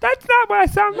yet? That's not what I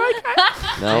sound like.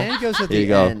 No. Dan goes at Here you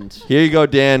the go. end. Here you go,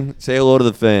 Dan. Say hello to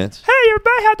the fans. Hey,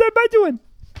 everybody. How's everybody doing?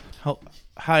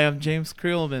 Hi, I'm James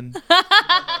Creelman.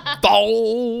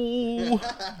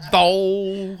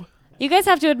 Doh. You guys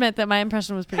have to admit that my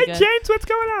impression was pretty Hey, good. James, what's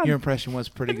going on? Your impression was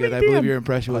pretty Hey, good. I Dan. believe your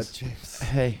impression was. James.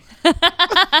 Hey, But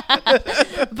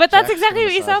that's exactly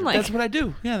what you sound like. that's what I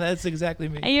do. Yeah, that's exactly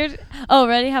me. And you're, oh,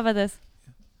 ready? How about this?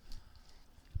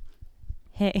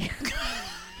 Hey.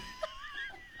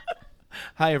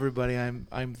 Hi, everybody. I'm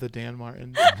the Dan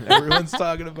Martin everyone's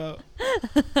talking about.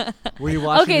 Were you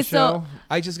watching Okay, the show? so-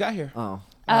 I just got here. Oh,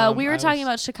 We were I talking was-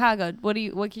 about Chicago.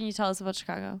 What can you tell us about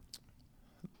Chicago?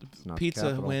 it's not the Pizza,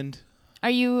 capital. wind, Are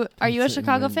you a Pizza and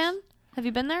Chicago wings. fan? Have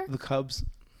you been there? the Cubs.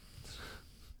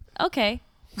 Okay.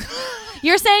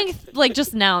 You're saying like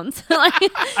just nouns, like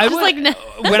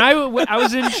when I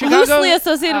was in Chicago, loosely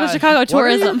associated with Chicago What are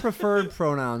your tourism. preferred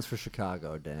pronouns for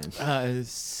Chicago, Dan?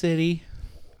 City,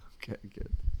 Okay,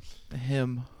 good.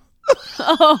 him,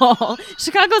 Oh,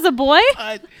 Chicago's a boy.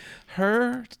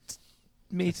 her,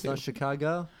 me It's too. not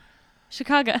Chicago.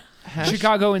 Chicago.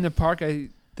 Chicago in the park. I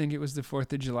think it was the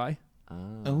 4th of July.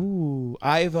 Ooh,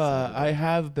 I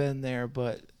have been there,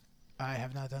 but I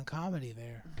have not done comedy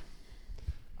there.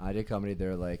 I did comedy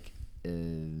there like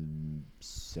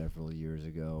several years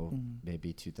ago,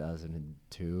 maybe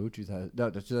 2002,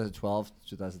 2012,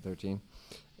 2013,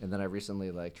 and then I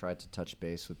recently like tried to touch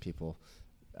base with people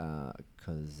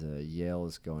because Yale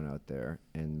is going out there,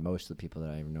 and most of the people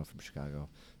that I know from Chicago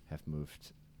have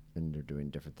moved, and they're doing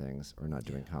different things or not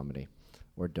doing comedy,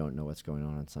 or don't know what's going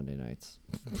on Sunday nights.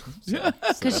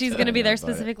 Because she's gonna be there about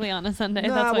it. specifically on a Sunday.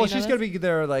 Nah, That's why well, you know she's this? gonna be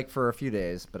there like for a few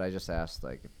days, but I just asked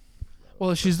like,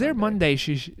 Well, if she's there Sunday. Monday,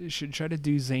 she should try to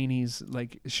do Zany's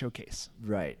like showcase.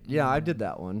 right? Yeah, I did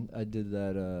that one. I did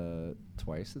that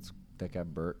twice. That guy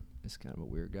Bert is kind of a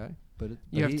weird guy, but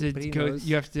You have to go. knows.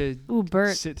 You have to Ooh,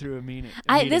 Bert. sit through a meeting.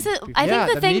 I think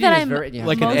the thing that I'm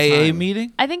Like an most- AA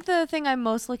meeting. I think the thing I'm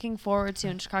most looking forward to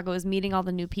in Chicago is meeting all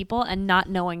the new people and not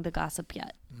knowing the gossip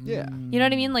yet. Yeah, You know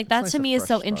what I mean? Like that nice to to me is fresh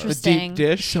so start. The deep interesting.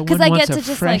 dish. So 'Cause one I wants get a to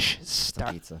just, fresh It's a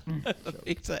start. pizza.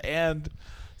 Pizza and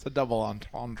it's a double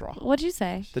entendre. What'd you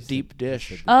say? The deep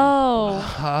dish. Oh,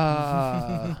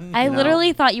 Ah. I You know-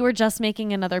 literally thought you were just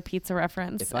making another pizza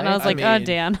reference, If and I- I was I like, oh, mean,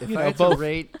 Dan. If You I know, had to both.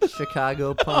 rate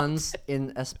Chicago puns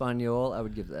in Espanol, I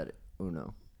would give that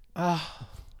uno. I'm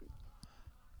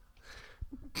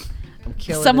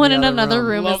killing Someone in the other another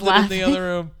room is Loved it in laughing. the other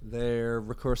room. They're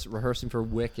rehearsing for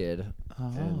Wicked.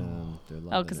 And, they're Oh,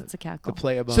 loving because it. it's a cackle. The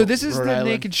play about So this is Rhode the Island.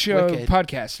 Naked Show Wicked.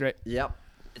 podcast, right? Yep.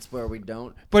 It's where we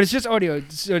don't. But it's just audio.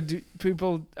 So do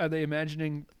people are they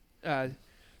imagining, the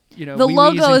wee-wees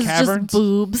logo and is caverns? just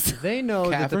boobs. They know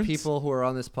that the Caverns? people who are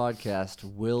on this podcast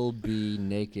will be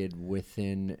naked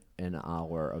within an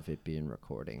hour of it being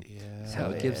recording. Yeah. So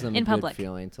it gives them In a good public.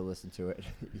 feeling to listen to it.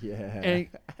 Yeah. And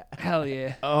Hell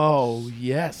yeah. Oh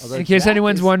yes. Although In case Jack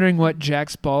anyone's is- wondering what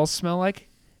Jack's balls smell like,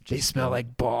 they Just smell go-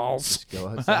 like balls. Just go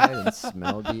outside and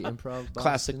smell the Improv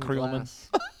Classic Boston Creelman. glass.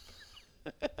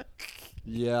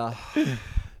 Yeah.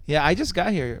 Yeah, I just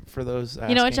got here for those.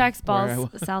 You know what asking Jack's where I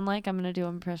balls was. sound like? I'm gonna do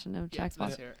an impression of Jack's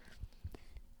balls.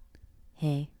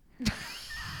 Hey.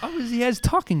 Oh, he has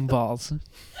talking balls.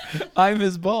 I'm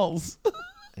his balls.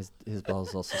 His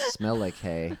balls also smell like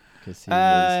hay because he was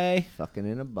Hi. fucking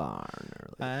in a barn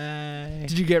earlier. Hi.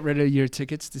 Did you get rid of your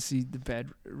tickets to see the Bad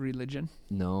Religion?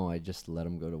 No, I just let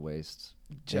him go to waste.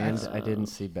 Jack's- And I didn't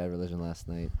see Bad Religion last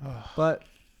night. Oh. But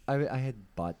I had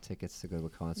bought tickets to go to a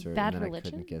concert Bad and then Religion?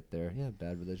 I couldn't get there. Yeah,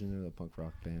 Bad Religion, they're the punk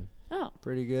rock band. Oh.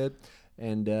 Pretty good.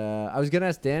 And I was gonna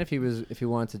ask Dan if he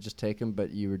wanted to just take him,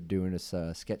 but you were doing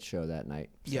a sketch show that night,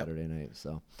 Yep. Saturday night.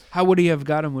 So How would he have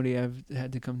got him? Would he have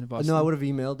had to come to Boston? no, I would have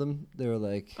emailed them. They were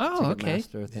like, Oh, okay.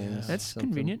 Ticketmaster things. That's something.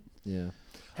 convenient. Yeah.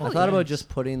 Hell I thought about yeah. just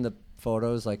putting the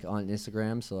photos like on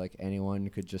Instagram, so like anyone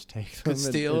could just take them Could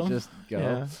steal 'em? just go.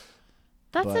 Yeah.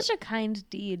 That's But- such a kind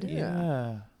deed.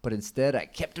 Yeah. But instead, I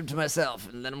kept them to myself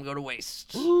and let them go to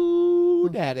waste. Ooh,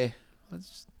 daddy.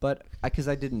 But because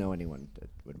I didn't know anyone that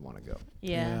would want to go,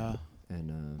 Yeah.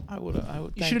 and I would.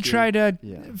 You should have tried Yeah.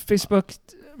 Facebook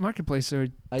Marketplace or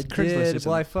I Craigslist or did.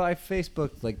 Well, I something.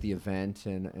 Facebooked like the event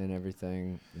and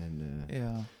everything, and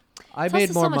Yeah. I It's made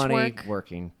also so more much money work.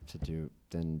 working to do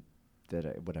than that.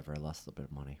 I lost a little bit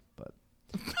of money, but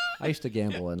I used to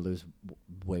gamble and lose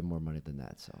way more money than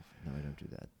that. So now I don't do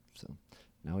that. So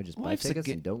now I just buy Life's a tickets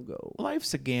ga- and don't go.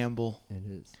 Life's a gamble. It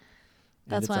is.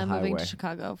 That's it's why a I'm moving highway. to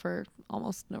Chicago for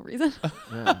almost no reason.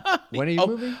 Yeah. When are you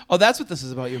moving? Oh, that's what this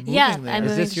is about. You're moving yeah, there. I'm Is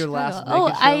moving this to your Chicago. last Oh,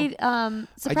 naked I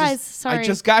surprise. Sorry. I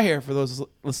just got here for those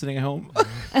listening at home.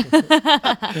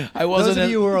 I Those wasn't. of in-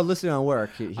 you who are listening on work,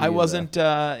 I wasn't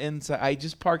inside. I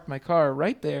just parked my car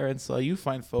right there and saw you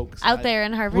fine folks out there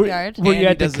in Harvard Were- Yard. were you Andy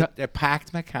at the doesn't. I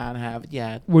packed my car and haven't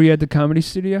yet. Were you at the Comedy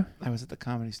Studio? I was at the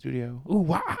Comedy Studio. Ooh,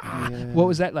 wow. Yeah. What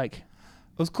was that like?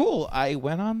 It was cool. I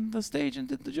went on the stage and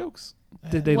did the jokes.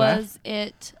 Did they laugh? Was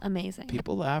it amazing?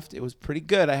 People laughed. It was pretty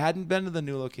good. I hadn't been to the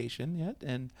new location yet,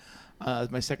 and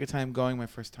my second time going, my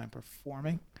first time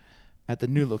performing at the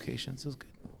new location. So it was good.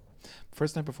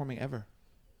 First time performing ever.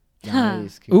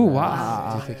 Nice. Ooh, congrats.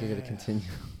 wow. Do you think you're gonna continue?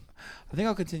 I think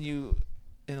I'll continue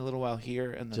in a little while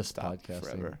here and then Just stop podcasting.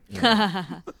 forever. Yeah.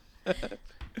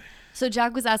 So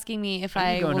Jack was asking me if Are you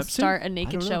I going will up soon? start a I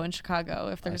naked don't show know. in Chicago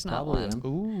if there's not probably one. am.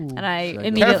 Ooh. And I Should I go?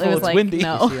 immediately Careful, was it's like, windy. Is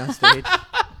no. he on stage?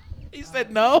 He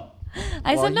said no.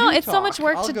 I Well, said no. you It's so much talk.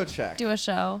 work I'll to go check. do a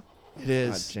show. It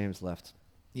is. James left.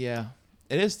 Yeah.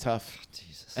 It is tough.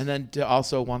 Jesus. And then to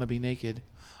also want to be naked.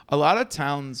 A lot of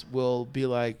towns will be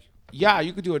like, yeah,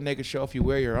 you could do a naked show if you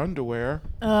wear your underwear.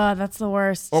 That's the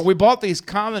worst. Or we bought these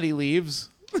comedy leaves.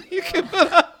 You can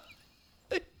put on.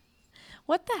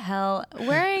 What the hell?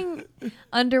 Wearing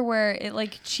underwear, it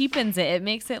like cheapens it. It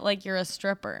makes it like you're a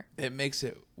stripper. It makes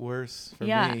it worse for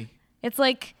Yeah. me. It's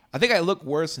like, I think I look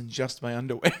worse in just my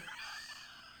underwear.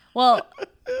 well,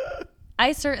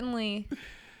 I certainly.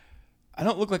 I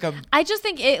don't look like I'm. I just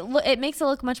think it makes it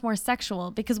look much more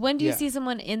sexual because when do you Yeah. see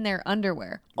someone in their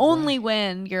underwear? Only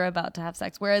when you're about to have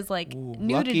sex. Whereas like Ooh,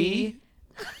 nudity.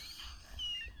 lucky.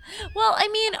 Well, I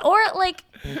mean, or like,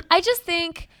 I just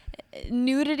think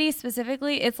nudity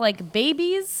specifically, it's like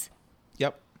babies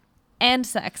Yep. and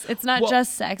sex. It's not Well-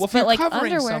 just sex, Well, if but you're like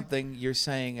covering underwear. something, you're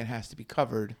saying it has to be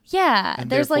covered. Yeah, And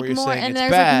there's therefore like you're more, saying and it's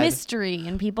there's bad. like mystery,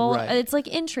 and people, Right. it's like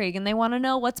intrigue, and they want to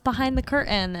know what's behind the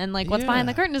curtain, and like what's behind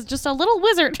the Yeah. curtain is just a little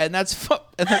wizard. And that's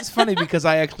funny because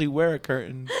I actually wear a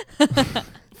curtain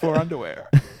for underwear.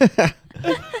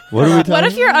 What are we talking What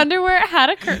if your underwear had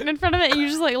a curtain in front of it, and you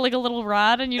just like a little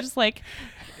rod, and you just like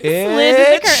slid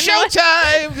the It's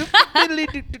curtain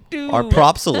showtime. Are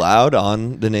props allowed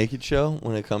on the naked show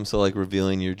when it comes to like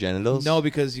revealing your genitals? No,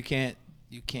 because you can't.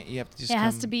 You have to just. it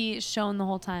has come- to be shown the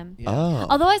whole time. Yeah. Oh.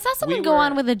 Although I saw someone We go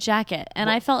on were- with a jacket, and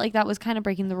I felt like that was kind of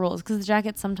breaking the rules because the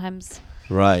jacket sometimes.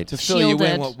 Right. To fill you in,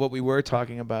 Shielded. what we were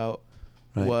talking about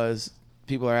Right. was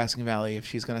people are asking Valley if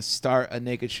she's going to start a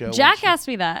naked show. when Jack she- asked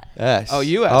me that. Yes. Oh,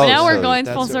 you asked Oh, me now so we're going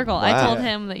that's full a- circle. I wow. told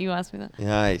him that you asked me that.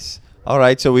 Nice. All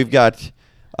right, so we've got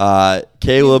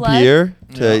Caleb Vlad? here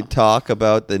to Yeah. talk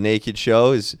about the naked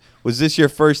show. Was this your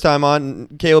first time on?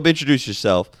 Caleb, introduce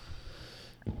yourself.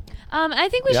 I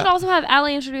think we Yeah. should also have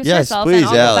Allie introduce Yes, herself, please, and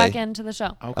I'll go Allie. back into the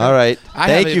show. Okay. All right. I Thank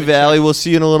haven't you, even Valley. checked- We'll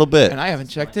see you in a little bit. And I haven't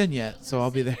checked in yet, so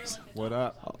I'll be there. What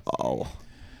up? Oh,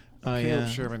 Oh, Caleb yeah.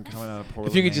 Sherman coming out of Portland,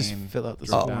 If you could just Maine, fill out the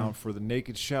drove form. down for the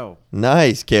naked show.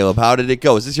 nice, Caleb. How did it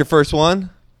go? Is this your first one?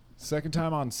 Second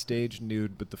time on stage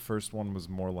nude, but the first one was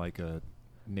more like a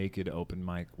naked open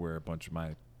mic where a bunch of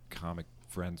my comic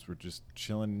friends were just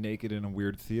chilling naked in a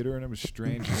weird theater, and it was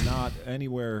strange. Not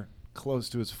anywhere close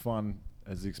to as fun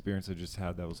as the experience I just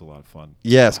had. That was a lot of fun.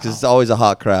 Yes, because it's always a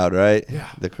hot crowd, right? Yeah.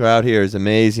 The crowd here is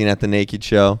amazing at the Naked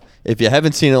Show. If you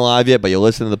haven't seen it live yet, but you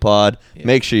listen to the pod,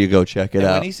 make sure you go check it And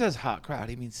out. when he says hot crowd,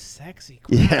 he means sexy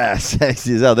crowd. Yeah,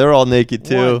 sexy as hell. They're all naked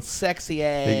too. One sexy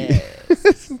ass.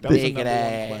 Naked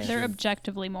ass. They're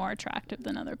objectively more attractive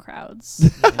than other crowds.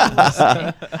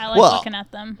 I like Well, looking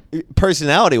at them.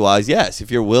 Personality-wise, yes. If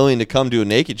you're willing to come to a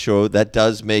Naked Show, that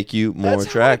does make you more That's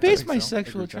attractive. how I base my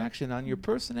sexual attraction on your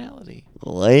personality.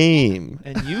 Lame.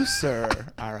 And you, sir,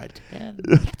 are a 10.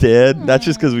 Dad, that's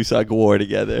just because we saw Gwar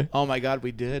together. Oh my God,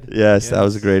 we did. Yes, that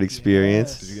was a great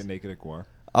experience. Did you get naked at Gwar?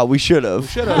 We should have. We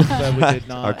should have, but we did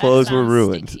not. Our clothes were sounds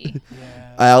ruined. sticky.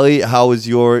 Allie, how was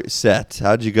your set?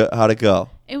 How'd it go?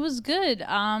 It was good.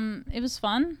 It was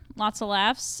fun. Lots of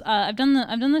laughs. I've done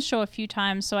the show a few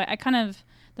times, so I kind of,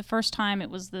 the first time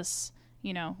it was this,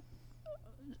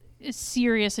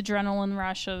 serious adrenaline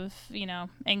rush of,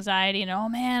 anxiety and, oh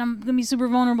man, I'm gonna be super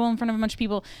vulnerable in front of a bunch of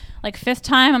people. Like fifth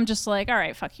time, I'm just like, all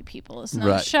right, fuck you people. It's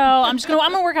another show. I'm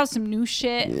gonna work out some new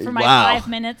shit for my 5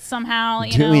 minutes somehow.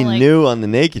 Doing new on the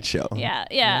Naked Show.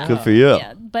 Yeah. Good for you.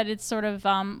 Yeah, but it's sort of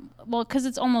because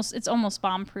it's almost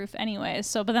bomb proof anyways.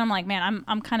 So, but then I'm like, man,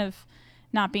 I'm kind of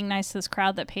not being nice to this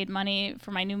crowd that paid money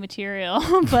for my new material.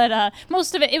 But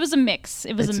most of it was a mix.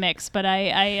 But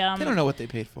I they don't know what they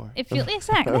paid for. it feels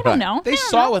exactly. They don't know. They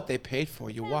saw what they paid for.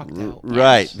 You walked out.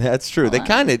 Right, that's true. They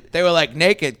kind of They were like,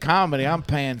 naked comedy. I'm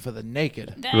paying for the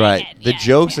naked. right. The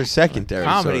jokes are secondary.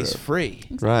 Comedy's sort of. free.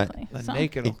 Exactly. The So-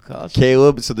 naked will cost.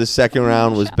 Caleb, so the second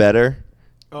round was better.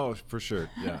 Oh, for sure.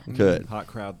 Yeah. Good. Hot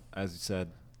crowd, as you said.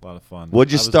 A lot of fun.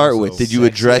 What'd you I was start also- with? Did you Sexy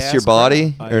address ass your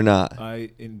body I- or not? I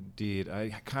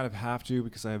kind of have to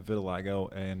because I have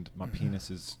vitiligo and my penis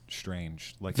is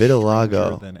strange. Like Vitiligo.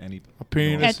 stranger than any A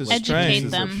penis is Educate strange. Penises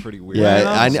them. are pretty weird.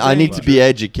 Yeah, I need to be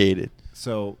educated.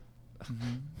 So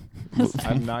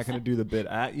I'm not going to do the bit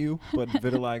at you, but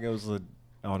vitiligo is an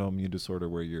autoimmune disorder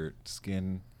where your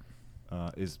skin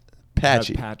is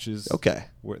Patchy. has patches Okay.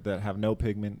 that have no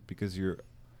pigment because your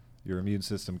immune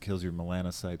system kills your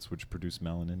melanocytes, which produce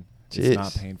melanin. Jeez. It's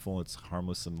not painful. It's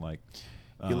harmless and like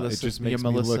it just makes me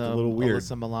look a little weird.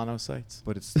 Melissa melanocytes.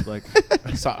 But it's like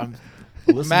So,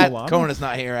 Alyssa Matt Milano? Cohen is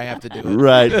not here. I have to do it.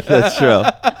 Right, that's true.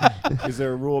 Is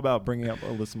there a rule about bringing up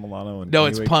Alyssa Milano? In No,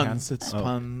 any it's way puns. can? It's Oh.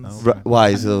 puns. Oh, okay. Why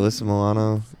is it Alyssa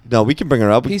Milano? No, we can bring her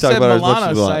up. We He can talk said about her as much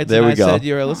as we want. melanocytes, There and we I go. said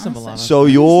you're Alyssa Milano. So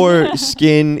your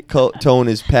skin tone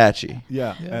is patchy.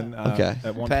 Yeah, Yeah. and Okay.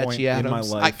 at one Patchy point Adams. in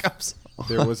my life,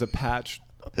 there was a patch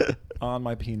on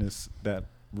my penis that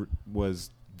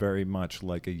was very much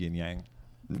like a yin yang.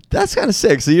 That's kind of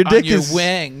sick. So your on dick your is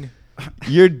wing.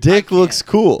 your dick looks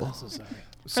cool. I'm so sorry.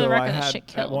 So the record, I that had shit at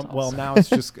killed well also. now it's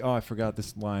just I forgot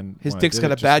this line. His when I dick's did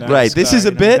got it a just bad now. Right, this is a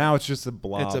you know? bit. Now it's just a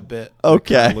blob. It's a bit. It kinda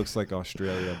Okay. looks like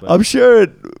Australia, but I'm sure it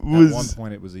at one was.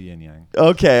 point it was a yin yang.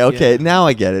 Okay. Yeah. Now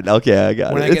I get it. Okay, I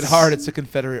got When it. I get It's- hard, it's a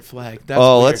Confederate flag. That's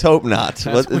Oh, weird. let's hope not.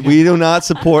 That's when We do not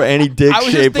support any dick I was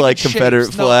just shaped thinking like shapes,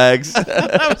 Confederate no. flags.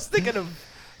 I was thinking of.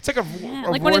 It's like a. Yeah,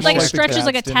 a like when it like Rorschach stretches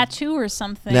like a Gadsden. tattoo or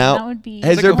something. Now, that would be.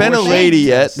 Has like there a been a horse lady shame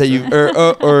yet test. that you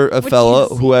or a Which fella,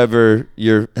 is- whoever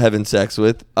you're having sex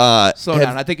with? Slow have-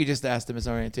 down. I think you just asked him his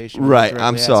orientation. Right, Directly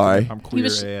I'm asked sorry. him. I'm He queer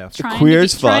was AF. trying Queer to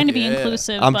as be, trying to fuck. be Yeah.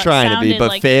 inclusive. I'm but trying to be, sounded but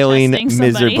like failing detesting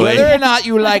somebody. miserably. Whether or not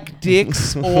you like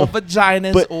dicks or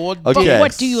vaginas But- or okay. dicks.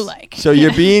 What do you like? So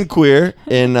you're being queer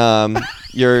and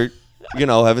you're,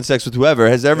 having sex with whoever.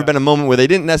 Has there ever been a moment where they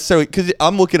didn't necessarily? Because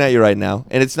I'm looking at you right now,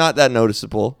 and it's not that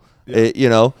noticeable. Yeah.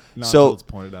 Not until So it's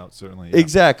pointed out, certainly. Yeah.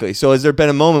 exactly. So has there been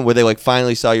a moment where they like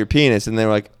finally saw your penis and they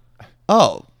were like,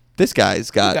 "Oh, this guy's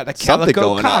You got, got a something calico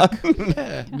going cock. on."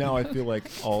 Yeah. No, I feel like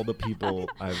all the people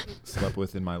I've slept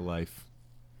with in my life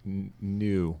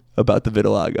knew About the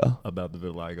vitiligo. about the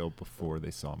vitiligo before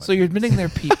they saw my So you're admitting they're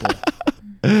people,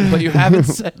 but you haven't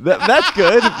said. That's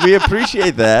good. We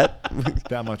appreciate that.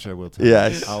 That much I will tell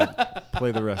Yes. you. I'll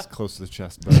play the rest close to the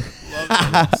chest, but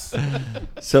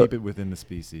So keep it within the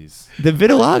species. the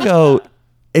vitiligo,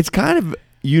 it's kind of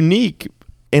unique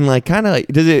and like kind of like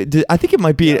I think it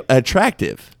might be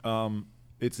attractive.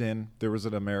 It's in. There was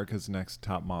an America's Next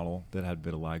Top Model that had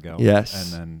vitiligo. Yes.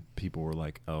 And then people were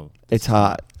like, "Oh, It's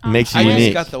hot. Makes you I just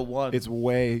unique. got the one. it's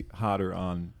way hotter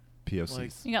on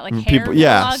POCs." You got like hair People,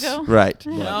 yes, vitiligo? right.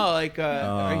 no, like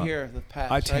right here, the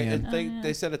patch. I Right? tan. And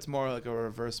they said it's more like a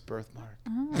reverse birthmark.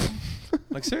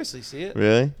 Like seriously, see it?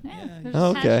 Really? Yeah, Yeah.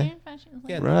 Oh, okay.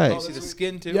 Yeah, Right. You see the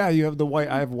skin too. Yeah, you have the white.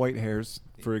 I have white hairs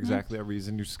for exactly that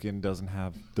reason. Your skin doesn't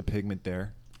have the pigment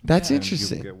there. That's And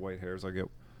interesting. You get white hairs. I get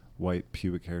white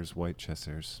pubic hairs, white chest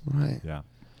hairs. Right. Yeah.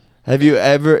 Have you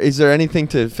ever? Is there anything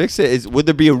to fix it? Would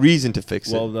there be a reason to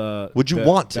fix it? Would you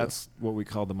want to? That's what we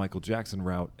call the Michael Jackson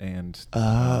route, and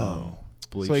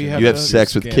So you have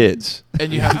sex with kids,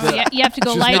 and you have to. You have to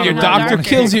go lighter. And your not doctor darker.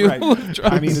 kills you. Right.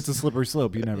 I mean, it's a slippery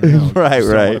slope. You never know. Right, you just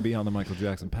don't right. want to be on the Michael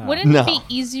Jackson path. Wouldn't it be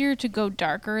easier to go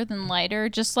darker than lighter?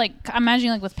 Just like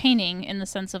imagining like with painting, in the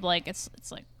sense of like it's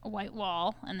like a white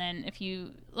wall, and then if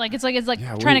you like it's like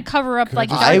trying to cover up like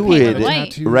I dark paint with would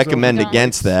white. recommend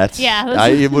against that. Yeah,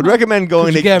 I would recommend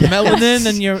going You get against. melanin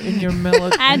in your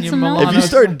melanin. Add some If melanin. you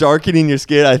start darkening your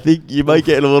skin, I think you might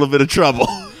get in a little bit of trouble.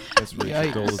 That's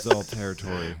Richard Dolezal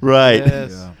territory. Right.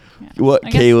 Yes. Yeah. What I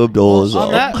guess- Caleb Dolezal.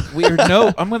 On that weird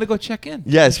note, I'm gonna go check in.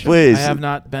 Yes, please. I have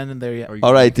not been in there yet.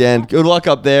 All right, Dan. Good luck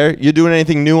up there. You doing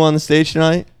anything new on the stage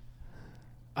tonight?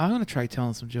 I'm gonna try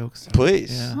telling some jokes.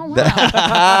 Please. Yeah. Oh,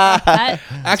 wow.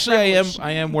 Actually,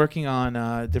 I am working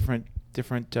on different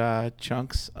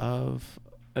chunks of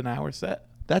an hour set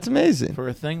That's amazing. for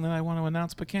a thing that I want to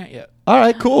announce but can't yet. All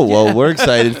right, cool. Well, we're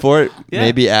excited for it. Yeah.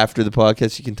 Maybe after the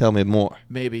podcast you can tell me more.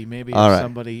 Maybe All if right.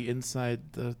 somebody inside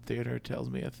the theater tells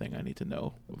me a thing I need to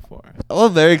know before. Oh,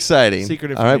 very exciting.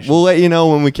 Secret All right, information. we'll let you know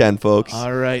when we can, folks.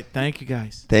 All right, thank you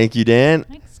guys. Thank you, Dan.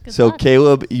 Thanks. Good So, luck.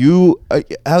 Caleb,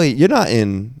 Allie, you're not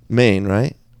in Maine,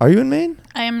 right? Are you in Maine?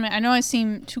 I know I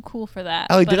seem too cool for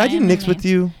that. Allie, but did I do am Knicks in with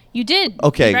Maine. you? You did.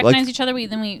 Okay, We like- recognized each other.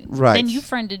 Right. Then you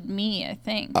friended me, I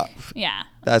think. Yeah.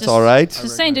 That's Just- all right.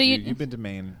 Just saying, do you? You've been to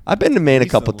Maine. I've been to Maine a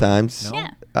couple Recently. times. No?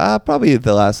 Yeah. Probably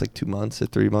the last 2 months or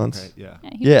 3 months. Okay, yeah. Yeah,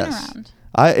 you've been Yes. around.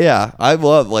 I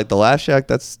love the Last Shack.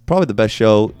 That's probably the best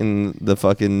show in the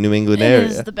fucking New England It area.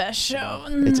 is the best show.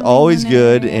 in It's the always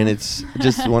England good, area. and it's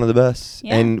just one of the best.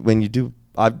 Yeah. And when you do,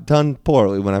 I've done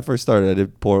Portly. When I first started, I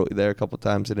did Portly there a couple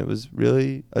times, and it was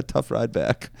really a tough ride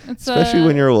back, It's, especially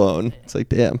when you're alone. It's like,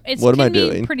 damn, It's what am I can be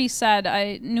doing? pretty sad.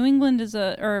 New England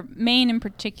or Maine in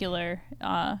particular.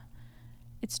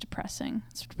 It's depressing.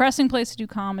 It's a depressing place to do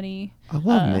comedy. I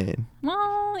love Maine.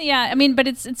 Well, yeah. I mean, but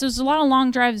there's a lot of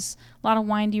long drives, a lot of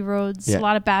windy roads, Yeah. a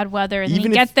lot of bad weather, and then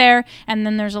Even you if- get there, and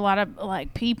then there's a lot of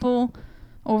people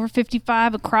over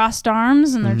 55 with crossed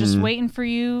arms, and they're just waiting for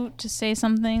you to say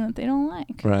something that they don't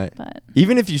like. Right. But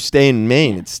Even if you stay in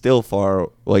Maine, it's still far.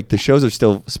 The shows are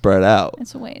still spread out.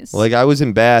 it's a ways. I was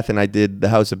in Bath, and I did the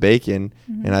House of Bacon,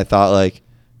 and I thought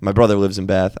my brother lives in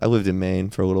Bath. I lived in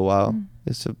Maine for a little while.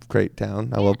 It's a great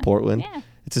town. I love Portland. Yeah.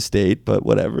 It's a state, but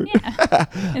whatever. Yeah.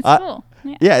 It's cool.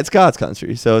 Yeah. Yeah, it's God's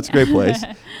country, so it's a great place.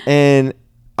 And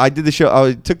I did the show.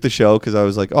 I took the show because I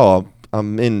was like, oh,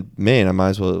 I'm in Maine. I might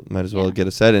as well get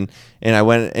a set in. And I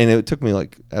went, and it took me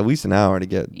at least an hour to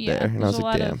get there. And I was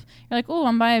like, damn. You're like, oh,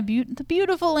 I'm by the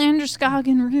beautiful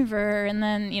Androscoggin River, and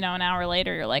then an hour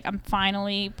later, you're like, I'm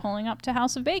finally pulling up to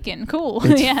House of Bacon. Cool.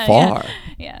 It's yeah, far.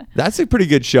 Yeah. That's a pretty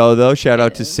good show, though. Shout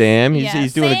out to Sam.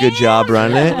 He's doing a good job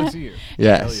running it.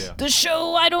 Yes. The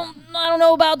show, I don't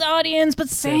know about the audience, but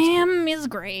Sam is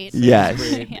great. Yes.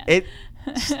 Yeah.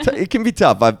 It can be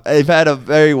tough. I've had a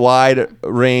very wide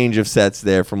range of sets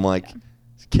there, from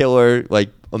killer,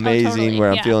 amazing, totally, where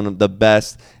I'm yeah. feeling the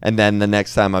best, and then the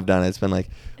next time I've done it, it's been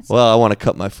I want to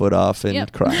cut my foot off and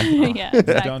Yep. cry. Yeah, You've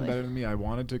done exactly. better than me. I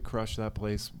wanted to crush that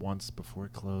place once before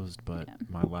it closed, but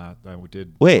I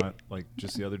did. Wait.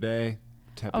 Just the other day.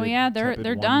 Oh yeah,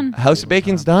 they're done. House of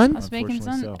Bacon's done? House of Bacon's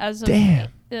done Unfortunately so. as of Damn.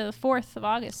 the 4th of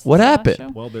August. What is the last happened? show.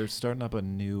 Well, they're starting up a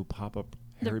new pop-up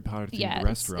Harry Potter themed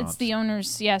restaurant. It's the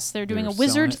owners. Yes, they're doing They're a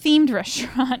wizard selling themed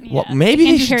restaurant. Well, Yeah. maybe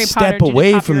can't they do Harry should Potter step due to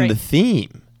away from the copyright.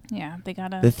 theme. Yeah, they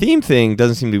gotta. The theme thing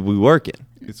doesn't seem to be working.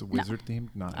 It's a wizard themed,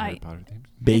 not Harry Potter themed.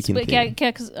 Bacon It's- theme. yeah,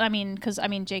 because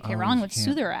J.K. Oh, Rowling you would can't-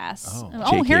 sue their ass.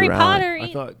 Oh. J.K. Harry Rowling. Potter.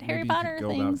 I thought Harry maybe Potter you could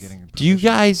go about things. getting Do you permission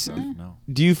guys and stuff. No.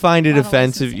 do you find it I don't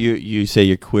offensive? listen. You say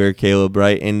you're queer, Caleb,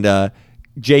 right? And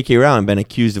J.K. Rowling been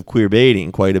accused of queer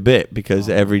baiting quite a bit because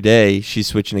every day she's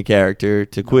switching a character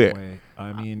to queer. No way.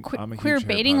 I mean, I'm a queer huge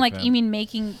Harry baiting, Potter fan. you mean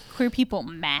making queer people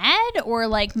mad, or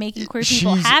making queer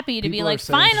people She's- happy to be People are like,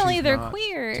 saying finally she's they're not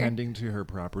queer? tending to her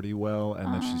property well,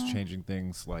 and then she's changing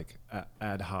things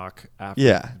ad hoc after.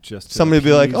 Yeah. Just to Somebody would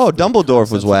be like, appease "Oh, the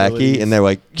Dumbledore was wacky," sensibilities. and they're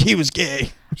like, "He was gay."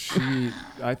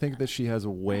 I think that she has a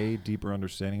way deeper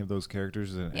understanding of those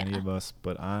characters than any of us,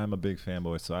 but I'm a big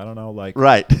fanboy, so I don't know.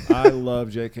 Right. I love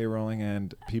J.K. Rowling,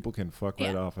 and people can fuck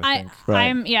right off. I think.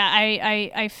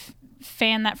 I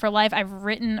fan that for life. I've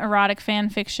written erotic fan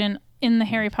fiction in the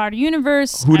Harry Potter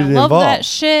universe. Who did I it love involve? that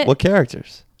shit. What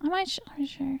characters? I'm not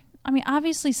sure. I mean,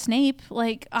 obviously Snape.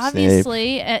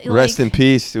 Obviously, Rest in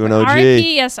peace to an OG.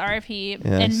 R.I.P. Yes, R.I.P.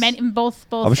 Yes. And both.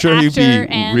 I'm sure actor he'd be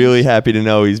and really happy to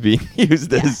know he's being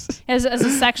used as. as a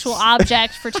sexual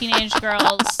object for teenage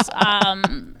girls.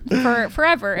 for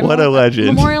forever. What a legend.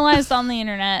 Memorialized on the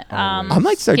internet. I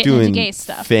might start getting into doing gay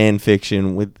stuff. fan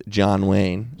fiction with John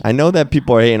Wayne. I know that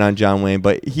people are hating on John Wayne,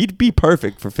 but he'd be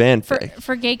perfect for fanfic.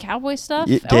 For gay cowboy stuff?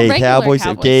 Gay regular cowboy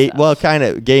stuff. Gay, stuff. well, kind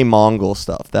of gay Mongol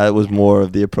stuff. That was more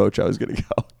of the approach I was going to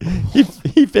go.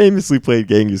 He famously played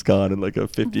Genghis Khan in like a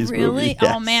 50s really? movie.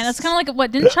 Oh, man. That's kind of like,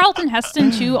 what, didn't Charlton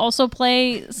Heston, too, also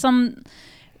play some...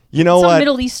 You know what?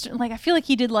 Middle Eastern, like I feel like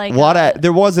he did like.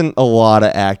 There wasn't a lot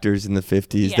of actors in the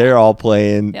 50s. Yeah. They're all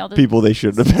playing They all did- people they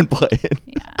shouldn't have been playing.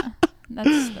 Yeah,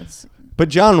 that's. But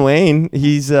John Wayne,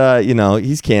 he's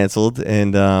he's canceled,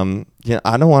 and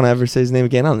I don't want to ever say his name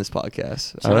again on this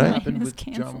podcast. John all right. Wayne. What happened is with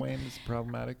canceled. John Wayne is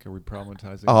problematic? Are we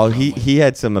problematizing? Oh, John Wayne? he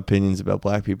had some opinions about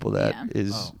black people that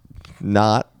is Yeah.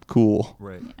 not cool.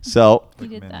 Right. So He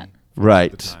did many that. at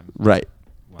right, the time. right.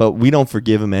 Wow. But we don't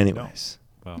forgive him anyways.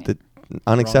 Well, The- wrong side of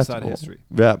unacceptable. history.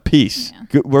 Yeah, peace. Yeah.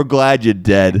 Good, we're glad you're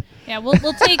dead. Yeah, we'll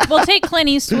take Clint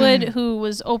Eastwood, who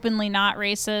was openly not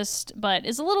racist, but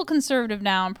is a little conservative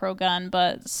now and pro-gun,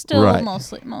 but still Right.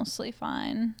 mostly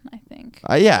fine, I think.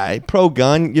 Yeah, pro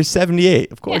gun. You're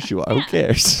 78. Of course Yeah, you are. yeah. Who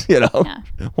cares? You know,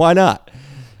 Yeah. why not?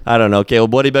 I don't know.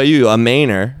 Caleb, what about you? A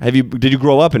Mainer? Did you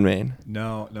grow up in Maine?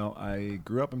 No. I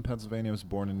grew up in Pennsylvania. I was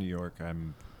born in New York.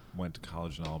 Went to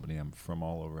college in Albany. I'm from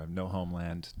all over. I have no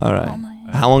homeland. All right. Homeland.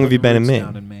 How long have you been in Roots Maine?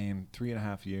 Down in Maine,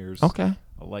 3.5 years. Okay.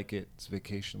 I like it. It's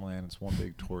vacation land. It's one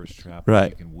big tourist trap. Right.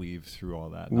 You can weave through all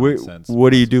that Wh- nonsense. what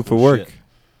do you Lots of do for cool work? shit.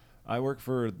 I work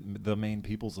for the Maine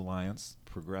People's Alliance,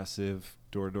 progressive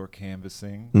door-to-door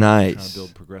canvassing. Trying Nice. to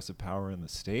build progressive power in the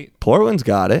state. Portland's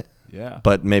got it, Yeah.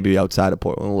 but maybe outside of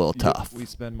Portland, a little Yeah, tough. We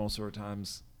spend most of our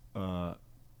times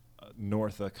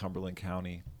north of Cumberland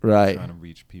County, Right. trying to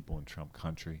reach people in Trump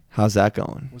country. How's that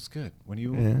going? What's good when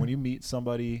Yeah. you meet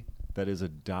somebody that is a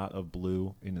dot of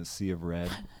blue in a sea of red?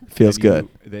 Feels and good.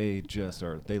 They just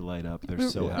are. They light up. They're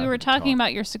so happy. We were to talking talk.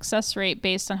 about your success rate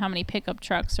based on how many pickup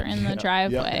trucks are in the Yeah,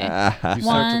 driveway. Ah. You start to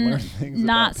learn One, things about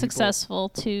not people. successful.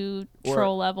 Two, Or,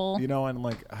 troll level. You know, and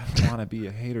like I don't want to be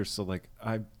a hater, so like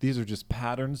these are just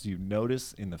patterns you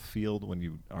notice in the field when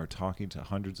you are talking to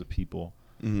hundreds of people.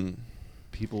 Mm.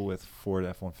 People with Ford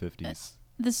F-150s.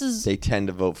 This is They tend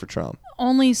to vote for Trump.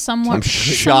 only somewhat, I'm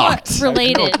shocked. somewhat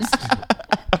related.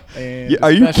 And Yeah,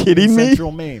 are you especially kidding in me?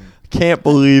 Central Maine. Can't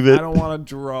believe I it. don't want to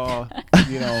draw,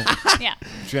 Yeah.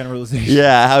 generalization.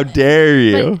 Yeah, how dare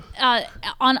you? But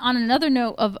on another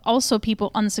note of also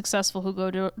people unsuccessful who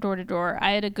go door to door,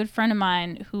 I had a good friend of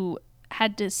mine who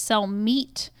had to sell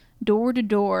meat door to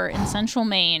door in Central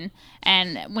Maine,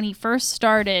 and when he first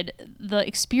started, the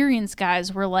experienced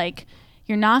guys were like,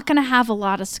 "You're not going to have a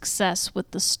lot of success with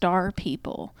the star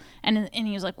people," and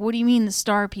he was like, "What do you mean the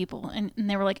star people?" And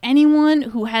they were like, "Anyone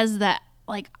who has that."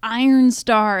 Like iron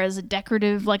star as a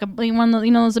decorative, like one of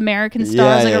those American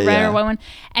stars, like a red or white one.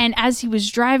 And as he was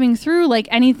driving through, like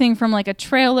anything from like a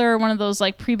trailer, one of those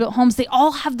like pre-built homes, they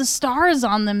all have the stars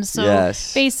on them. So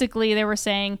Yes. basically, they were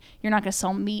saying you're not going to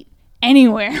sell meat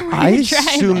anywhere. I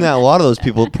assume that a lot of those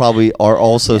people probably are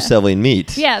also selling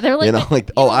meat. Yeah, they're like, you know, like,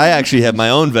 oh, I actually have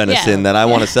my own venison that I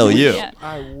want to sell you. Yeah.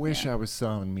 I wish I was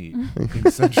selling meat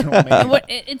in Central Maine.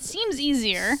 It seems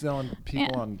easier. Selling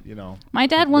people on, My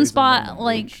dad like once raising bought minimum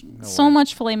like wage. No so way.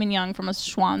 much filet mignon from a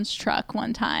Schwann's truck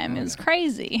one time. It was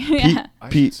crazy. Pete- Yeah. I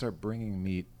Pete- should start bringing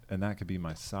meat, and that could be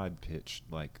my side pitch,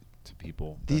 like to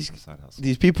people. That's These my side hustle.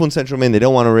 these people in Central Maine, they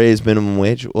don't want to raise minimum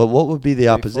wage. Well, what would be the They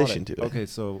fought opposition to it? Okay,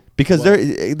 so Because well,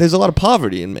 there's a lot of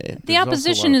poverty in Maine. The There's also a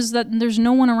opposition lot- is that there's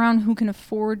no one around who can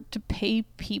afford to pay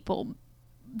people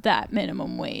that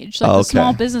minimum wage. Like Oh, the okay.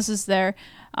 small businesses there,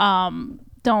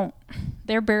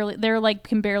 they're like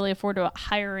can barely afford to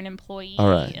hire an employee, All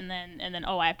right. and then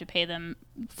I have to pay them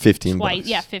 15 twice, bucks.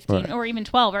 yeah, 15 Right. or even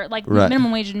 12, or like Right.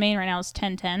 minimum wage in Maine right now is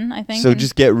 10.10, I think. So and-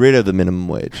 just get rid of the minimum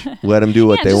wage. Let them do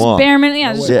what yeah, they just want. bare minimum,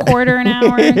 yeah, just a quarter an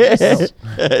hour, just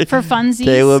for funsies.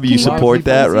 Caleb, you Can a lot of support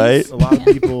people- that, right? A lot of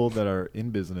people that are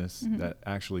in business Mm-hmm. that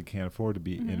actually can't afford to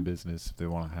be in business if they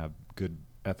want to have good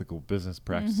ethical business Mm-hmm.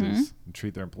 practices and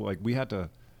treat their employees. Like we had to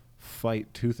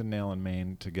fight tooth and nail in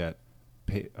Maine to get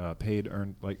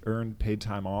earned paid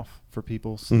time off for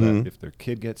people, so Mhm. that if their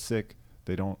kid gets sick,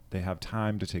 they have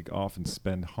time to take off and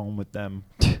spend home with them.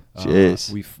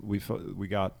 Jeez. We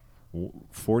got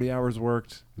 40 hours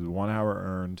worked, 1 hour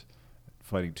earned,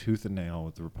 fighting tooth and nail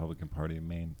with the Republican Party in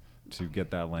Maine to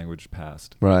get that language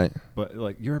passed. Right. But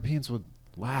like Europeans would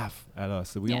laugh at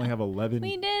us that we Yeah. only have 11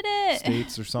 We did it.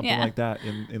 states or something Yeah. like that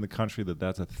in the country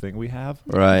that's a thing we have.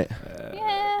 Right.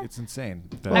 Yeah. It's insane.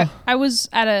 I was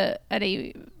at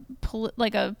a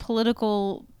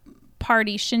political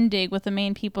party shindig with the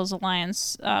Maine People's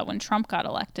Alliance when Trump got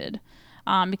elected,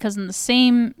 because in the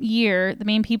same year, the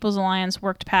Maine People's Alliance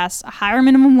worked past a higher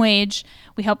minimum wage.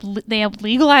 They helped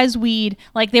legalize weed.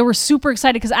 Like, they were super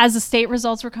excited because as the state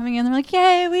results were coming in, they're like,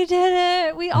 "Yay, we did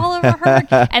it! We all overheard."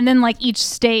 And then like each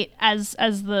state, as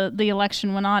the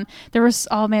election went on, there was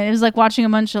it was like watching a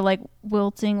bunch of like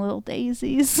wilting little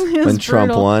daisies. When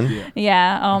Trump won.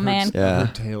 Yeah. Oh man. I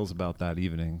heard tales about that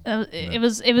evening. It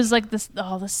was like this.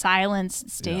 Oh, the silence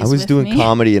stays. I was doing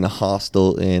comedy in a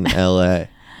hostel in L.A.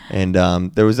 and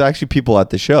there was actually people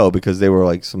at the show because they were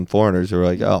like some foreigners who were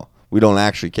like, "Oh, we don't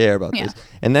actually care about this."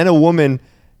 And then a woman,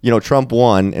 Trump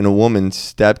won, and a woman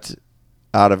stepped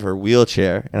out of her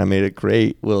wheelchair, and I made a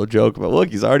great little joke about, look,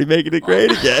 he's already making it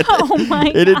great again. Oh my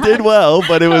God. And it did well,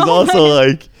 but it was also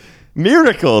like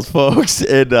miracles, folks.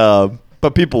 And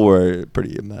but people were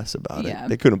pretty a mess about it.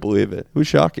 They couldn't believe it. It was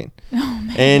shocking. Oh,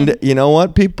 and you know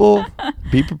what, people?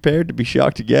 Be prepared to be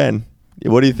shocked again.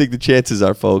 What do you think the chances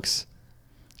are, folks?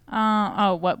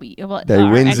 That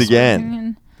he wins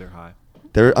again. They're high.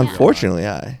 They're unfortunately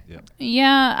high.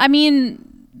 Yeah, I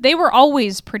mean, they were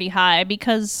always pretty high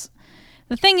because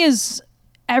the thing is,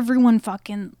 everyone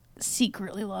fucking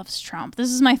secretly loves Trump. This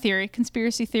is my theory,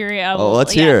 conspiracy theory.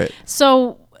 Let's hear it.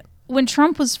 So when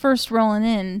Trump was first rolling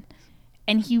in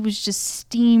and he was just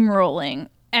steamrolling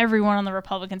everyone on the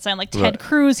Republican side, like Ted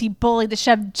Cruz, he bullied the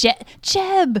chef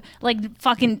Jeb, like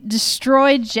fucking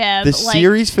destroyed Jeb. The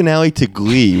series finale to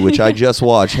Glee, which I just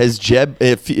watched, has Jeb.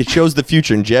 It shows the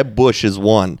future, and Jeb Bush is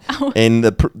one, and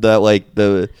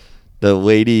the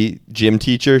lady gym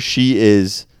teacher, she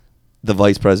is the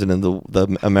vice president of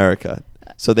the America.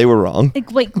 So they were wrong.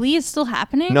 Wait, Glee is still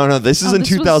happening? No, this is in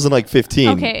 2015.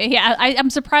 Okay, yeah, I'm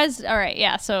surprised. All right,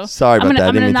 yeah. So sorry about that.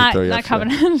 I'm gonna not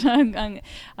comment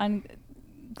on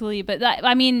Glee, but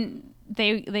I mean,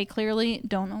 they clearly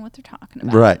don't know what they're talking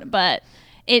about. Right. But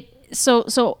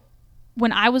so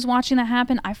when I was watching that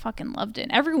happen, I fucking loved it.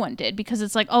 Everyone did, because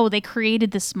it's like, oh, they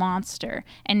created this monster,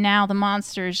 and now the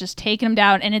monster is just taking them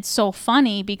down, and it's so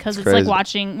funny because it's like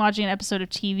watching an episode of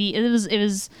TV. It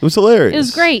was hilarious. It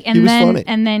was great, and he was then funny.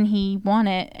 And then he won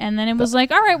it, and then it was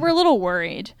like, all right, we're a little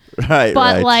worried. Right.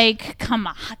 But like, come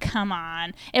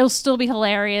on. It'll still be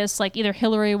hilarious. Like, either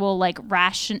Hillary will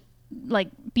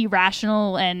be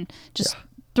rational and just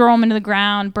throw him into the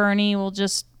ground. Bernie will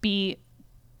just be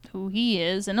who he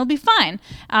is, and it'll be fine.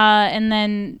 And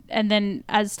then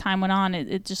as time went on,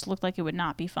 it just looked like it would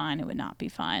not be fine.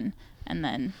 And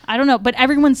then I don't know, but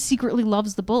everyone secretly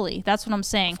loves the bully. That's what I'm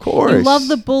saying. Of course, you love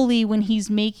the bully when he's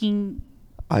making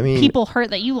people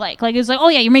hurt that you like. Like, it's like, oh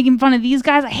yeah, you're making fun of these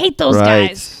guys. I hate those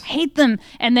guys. I hate them.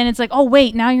 And then it's like, oh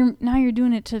wait, now you're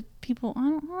doing it to people. I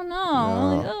don't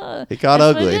know. No. It got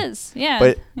ugly. What it is. Yeah.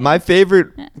 But my favorite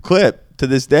clip to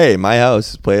this day, my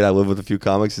house is played. I live with a few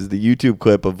comics. Is the YouTube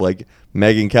clip of like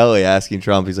Megyn Kelly asking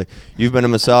Trump. He's like, "You've been a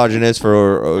misogynist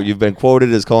or you've been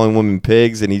quoted as calling women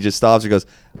pigs," and he just stops and goes,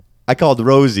 "I called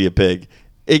Rosie a pig."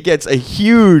 It gets a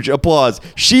huge applause.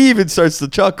 She even starts to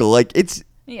chuckle. Like, it's.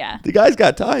 Yeah. The guy's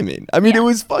got timing. I mean, it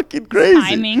was fucking crazy.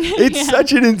 Timing. It's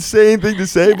such an insane thing to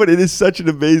say, but it is such an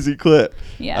amazing clip.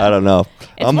 Yeah. I don't know.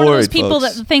 It's I'm one worried, of those people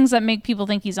folks. things that make people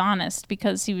think he's honest,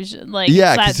 because he was like,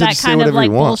 that kind of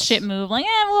like bullshit move. Like,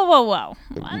 whoa.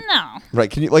 No. Right.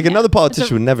 Can you, like, another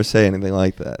politician would never say anything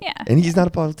like that. Yeah. And he's not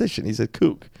a politician. He's a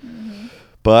kook. Mm-hmm.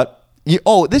 But,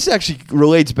 this actually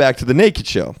relates back to the Naked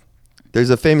Show. There's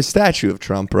a famous statue of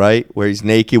Trump, right, where he's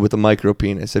naked with a micro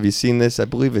penis. Have you seen this? I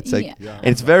believe it's like, and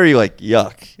it's very like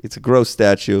yuck. It's a gross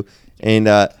statue. And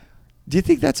do you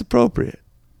think that's appropriate?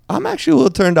 I'm actually a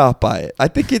little turned off by it. I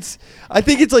think it's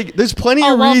like there's plenty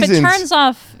of reasons. If it turns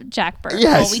off Jack Burke,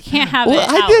 we can't have it.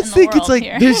 I just think it's like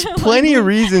here. There's plenty of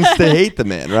reasons to hate the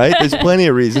man, right? There's plenty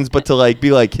of reasons, but to like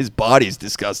be like his body's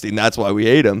disgusting, that's why we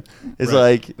hate him. It's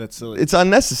like that's silly. It's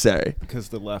unnecessary. Because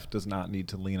the left does not need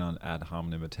to lean on ad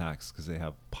hominem attacks because they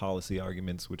have policy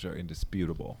arguments which are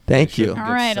indisputable. Thank you. All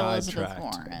right, Elizabeth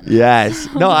Warren. Yes.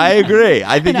 No, I agree.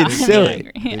 I think it's silly.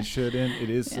 They shouldn't. It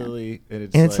is silly. And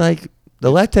it's like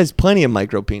the left has plenty of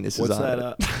micro penises. What's on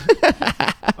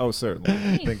that? Oh, certainly.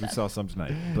 I think we saw some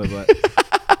tonight. But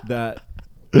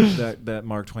that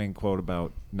Mark Twain quote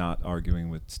about not arguing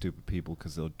with stupid people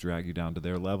because they'll drag you down to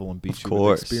their level and beat you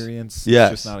with experience.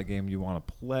 Yes. It's just not a game you want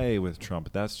to play with Trump.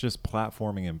 That's just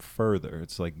platforming him further.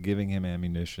 It's like giving him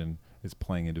ammunition. It's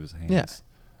playing into his hands.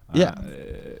 Yeah.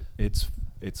 It's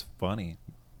funny,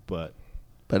 but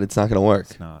it's not going to work.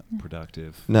 It's not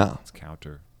productive. No. It's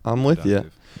counter. I'm with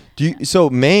you. So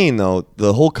Maine, though,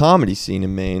 the whole comedy scene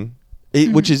in Maine,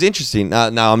 which is interesting.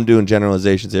 Now I'm doing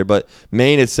generalizations here, but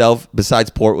Maine itself,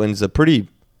 besides Portland, is a pretty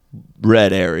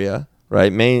red area.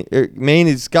 right? Maine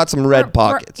has got some red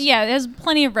pockets. Yeah, it has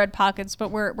plenty of red pockets, but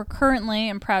we're currently,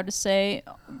 I'm proud to say,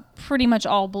 pretty much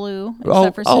all blue.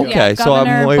 Except for okay. So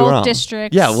I'm way both wrong.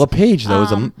 Districts. Yeah, LePage though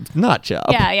is a nut job.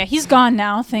 Yeah, he's gone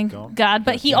now, thank God.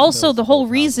 But he also, the whole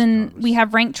reason we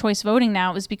have ranked choice voting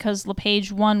now is because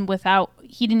LePage won without,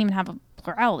 he didn't even have a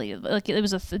plurality. Like it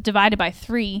was divided by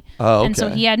 3. Oh, okay. And so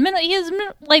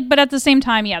but at the same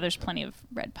time, there's plenty of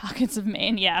red pockets of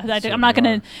Maine. Yeah, I'm not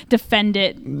going to defend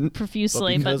it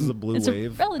profusely, but because but the blue it's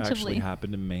wave relatively actually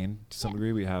happened in Maine to some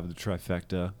degree, we have the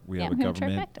trifecta. We have a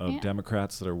government of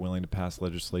Democrats that are willing to pass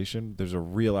legislation. There's a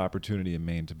real opportunity in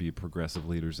Maine to be progressive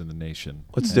leaders in the nation.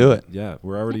 Let's do it. Yeah,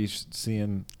 we're already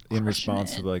seeing in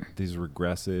response to like these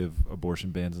regressive abortion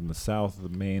bans in the South, the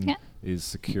Maine is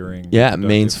securing. Yeah,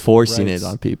 Maine's forcing it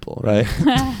on people, right?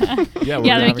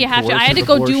 You have to. I had to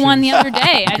go do one the other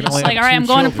day. I just all right, I'm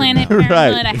going to Planned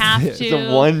Parenthood. I have to. It's a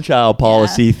 1-child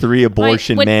policy, 3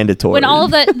 abortion mandatory. When all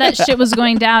of that shit was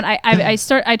going down, I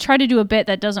tried to do a bit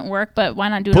that doesn't work, but why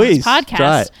not do it on this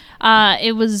podcast? Try it.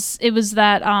 It was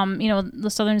that the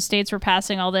southern states were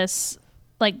passing all this.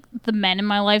 Like the men in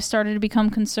my life started to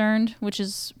become concerned, which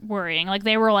is worrying. Like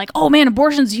they were like, "Oh man,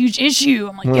 abortion's a huge issue."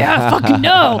 I'm like, "Yeah, fucking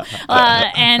no."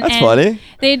 That's funny.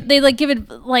 They like give it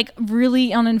like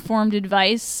really uninformed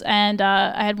advice, and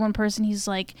I had one person. He's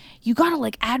like, "You gotta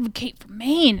like advocate for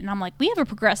Maine," and I'm like, "We have a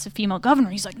progressive female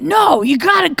governor." He's like, "No, you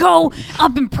gotta go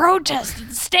up and protest at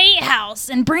the state house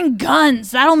and bring guns.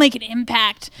 That'll make an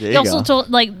impact." He also told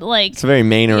like it's a very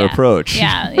Mainer approach.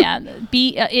 Yeah.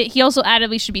 He also added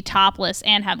we should be topless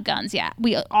and have guns. Yeah,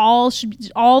 we all should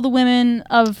be, all the women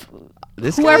of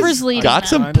this whoever's leading got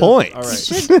some them. points. All right.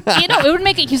 Should, it would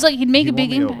make it. He's like he'd make a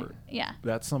big impact. Over. Yeah,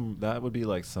 that would be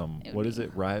like what is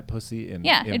it? Riot pussy in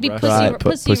it'd be Russian?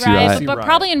 pussy riot, but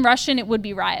probably in Russian it would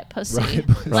be riet pussy.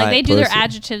 Like they do their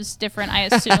adjectives different, I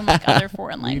assume, like other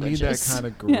foreign languages. We need that kind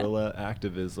of guerrilla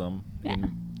activism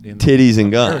in titties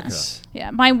and America. guns.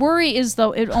 Yeah, my worry is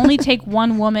though it would only take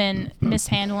one woman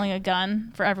mishandling a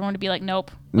gun for everyone to be like,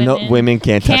 nope. Women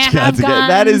can't touch guns again.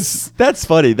 That's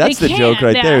funny. That's the joke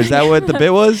right there. Is that what the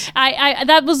bit was?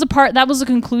 That was the part. That was the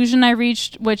conclusion I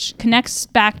reached, which connects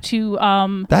back to.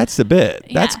 That's the bit.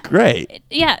 Yeah. That's great.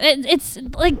 It's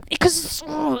like because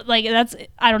like that's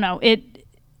I don't know it.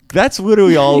 That's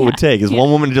literally all it would take is one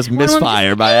woman to just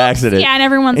misfire by accident. Yeah, and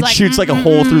everyone's like shoots like a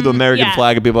hole through the American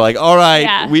flag, and people are like, "All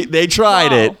right, they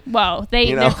tried it." Whoa,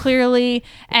 they're clearly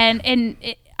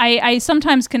I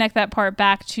sometimes connect that part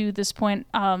back to this point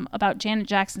about Janet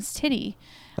Jackson's titty.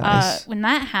 Nice. When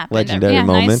that happened, legendary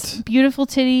moment, nice, beautiful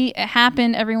titty. It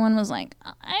happened. Everyone was like,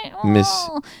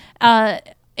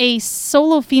 a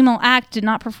solo female act did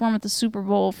not perform at the Super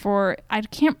Bowl for I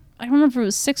remember if it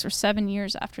was 6 or 7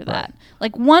 years after that. Right.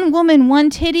 Like one woman, one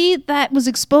titty that was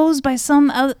exposed by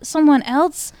someone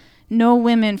else. No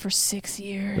women for 6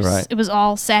 years. Right. It was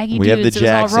all saggy we dudes. Have the it was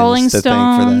Jacksons all Rolling to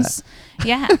Stones.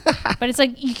 Yeah, but it's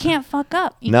like you can't fuck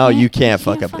up. You can't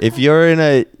fuck up. If you're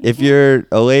you're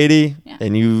a lady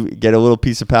and you get a little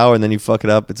piece of power and then you fuck it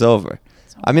up, it's over.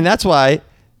 I mean, that's why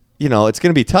it's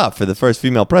going to be tough for the first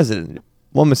female president.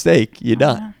 One mistake, you're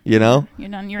done. You're done.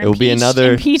 You're it will be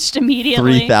another impeached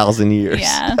immediately. 3,000 years.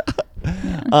 Yeah.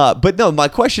 But no, my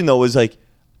question though was like,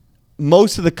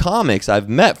 most of the comics I've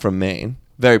met from Maine,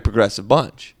 very progressive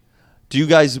bunch. Do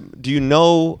you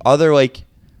know other like?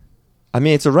 I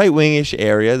mean, it's a right-wing-ish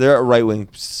area. There are right-wing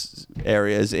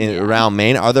areas around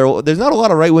Maine. There's not a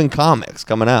lot of right-wing comics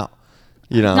coming out.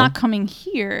 Not coming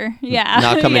here. Yeah.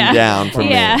 Not coming down from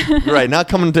Maine. Right. Not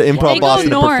coming to Improv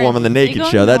Boston to perform on the Naked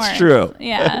Show. That's true.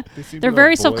 Yeah. They're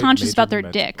very self-conscious about their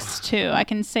dicks, too. I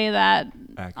can say that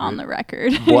on the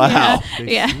record. Wow.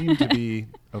 They seem to be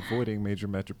avoiding major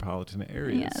metropolitan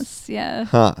areas. Yes, yeah.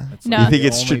 Huh. No. You think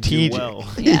it's strategic?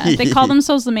 Yeah, they call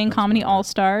themselves the Maine Comedy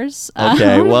All-Stars.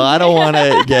 Okay, well, I don't want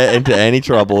to get into any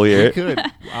trouble here. Good.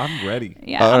 I'm ready.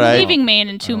 Yeah, I'm leaving Maine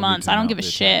in 2 months. I don't give a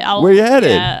shit. Where you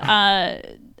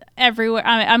headed? Everywhere.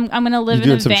 I'm going to live in a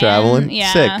van. You doing some traveling?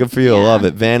 Yeah. Sick. Good for you. I love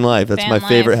it. Van life. That's my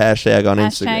favorite hashtag on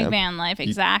Instagram. Hashtag van life.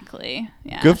 Exactly.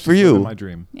 Yeah. Good for you. My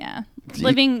dream. Yeah.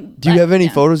 Do you have any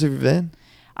photos of your van?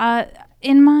 I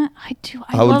do.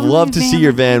 I would love to see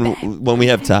your van when we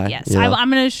have time. Yes, I'm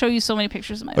going to show you so many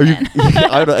pictures of my van.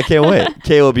 I can't wait.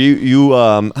 Caleb, you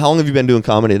how long have you been doing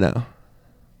comedy now?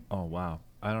 Oh wow,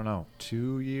 I don't know,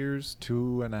 2 years,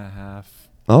 2.5.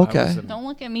 Okay. Don't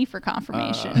look at me for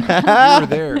confirmation. You were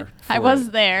there. I was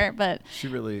there, but she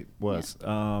really was.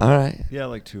 All right. Yeah,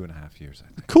 like 2.5 years, I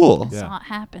think. Cool. It's not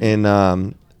happening.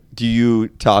 And do you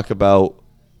talk about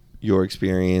your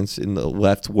experience in the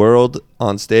left world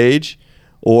on stage?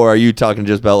 Or are you talking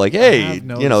just about like, hey,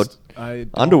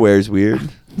 Underwear is weird.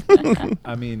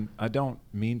 I mean, I don't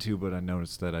mean to, but I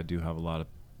noticed that I do have a lot of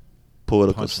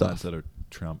Political punchlines stuff. that are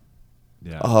Trump.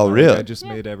 Yeah. Oh, Like, really? I just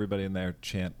made everybody in there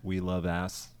chant "We love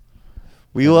ass."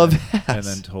 We and love then, ass. And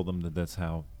then told them that that's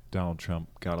how Donald Trump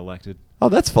got elected. Oh,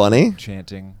 that's funny.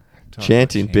 Chanting.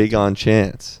 Chanting, big on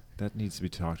chants. That needs to be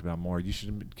talked about more. You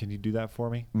should. Can you do that for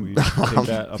me? Will you take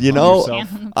that upon You know, yourself?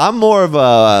 I'm more of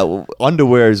a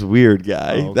underwear is weird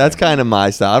guy. Oh, okay. That's kind of my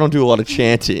style. I don't do a lot of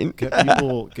chanting.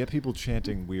 Get people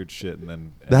chanting weird shit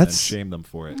and then shame them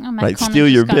for it. Oh, Matt Right, Conan steal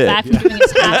just your got bit. back from doing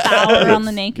his half hour on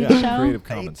the Naked Show. Creative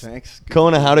Commons. Thanks. Good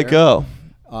Kona, to be how'd it here. go?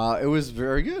 It was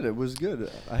very good. It was good.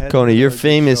 I had Kona, you're a good show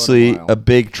in famously while. a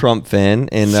big Trump fan,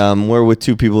 and we're with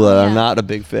two people that are not a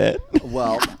big fan.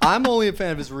 Well, I'm only a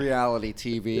fan of his reality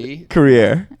TV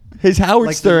Career. His Howard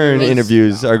Like the Stern newest-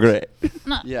 interviews are great.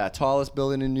 Yeah, tallest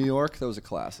building in New York. That was a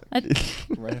classic. Right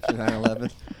after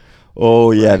 9/11.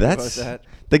 Oh yeah, Bragging about that's that.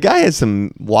 the guy has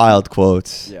some wild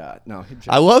quotes. Yeah, no.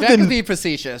 I love Jack the- to be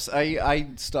facetious. I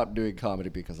stopped doing comedy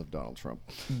because of Donald Trump.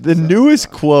 The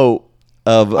newest quote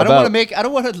of I don't want about to make. I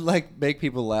don't want to make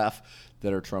people laugh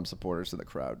that are Trump supporters in the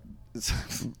crowd.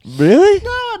 really.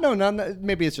 No.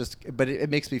 Maybe it's just, but it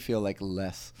makes me feel like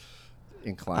less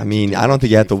inclined. I mean, to do I don't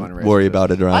think you have to fundraisers, worry but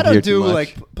about it around I don't here do too much.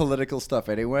 like political stuff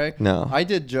anyway. No. I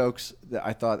did jokes that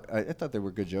I thought they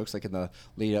were good jokes, like in the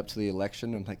lead up to the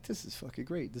election. I'm like, this is fucking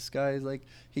great. This guy is like,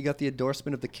 he got the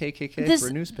endorsement of the KKK for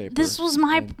a newspaper. This was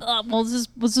my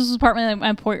this was part of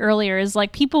my point earlier. Is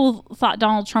like people thought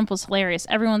Donald Trump was hilarious.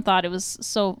 Everyone thought it was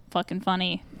so fucking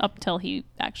funny up till he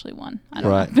actually won. I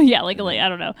don't Right. know. But yeah, like I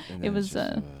don't know. And It then was it's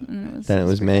just, Then it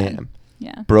was pretty bad. mayhem.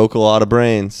 Yeah. Broke a lot of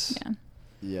brains. Yeah.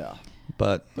 Yeah.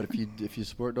 But if you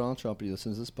support Donald Trump and you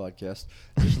listen to this podcast,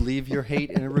 just leave your hate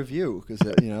in a review because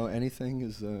anything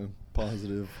is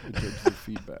positive in terms of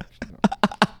feedback.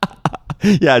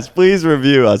 yes, please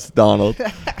review us, Donald.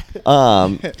 Jack,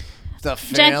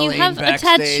 you have a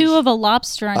tattoo of a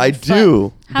lobster on your I foot.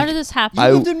 do. How did this happen?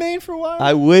 I lived in Maine for a while?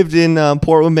 I lived in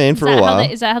Portland, Maine for a while.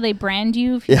 Is that how they brand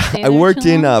you? If you Yeah, stay I there worked too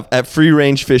in long? at Free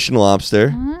Range Fish and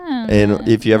Lobster, Ah, and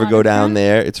if you ever go down waterfront?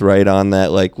 there, it's right on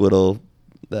that like little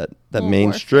that Little main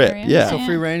wharf strip. area. Yeah. So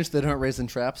free range, they don't raise in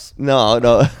traps. No.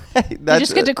 You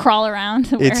just get to crawl around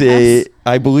the It's warehouse.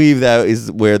 I believe that is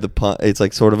where the pun. It's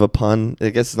like sort of a pun.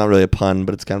 I guess it's not really a pun,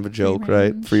 but it's kind of a joke,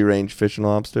 right? Free range fish and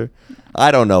lobster.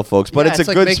 I don't know, folks, but Yeah, it's a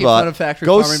like good making spot. Fun of factory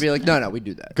Go farmer and be like, no, we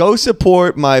do that. Go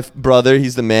support my brother.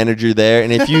 He's the manager there,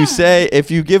 and if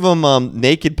you give him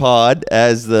Naked Pod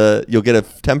as you'll get a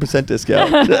 10%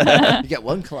 discount. You get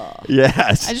one claw.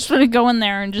 Yes. I just want to go in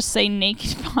there and just say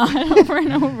Naked Pod over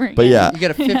and over again. But yeah. You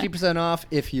get a 50% off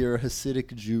if you're a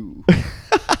Hasidic Jew.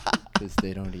 Because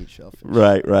they don't eat shellfish.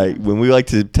 Right. When we like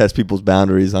to test people's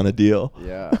boundaries on a deal.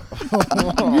 Yeah.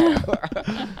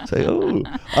 Say,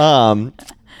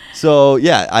 so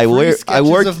yeah, I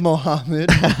worked of Mohammed.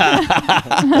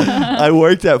 I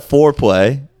worked at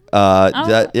Foreplay.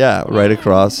 Right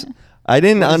across. I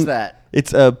didn't. What is that?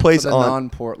 It's a place For the on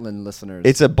non-Portland listeners.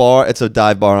 It's a bar. It's a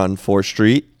dive bar on 4th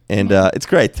Street, and it's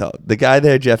great though. The guy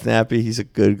there, Jeff Nappy, he's a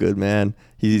good man.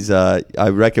 He's I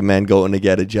recommend going to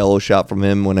get a Jello shot from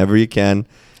him whenever you can.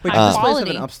 Wait, does this place have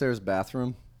Quality. an upstairs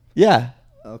bathroom? Yeah.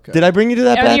 Okay. Did I bring you to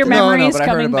that Are your bathroom? memories but I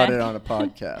heard coming about back? it on a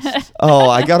podcast. Oh,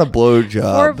 I got a blowjob.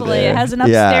 Foreplay there. has an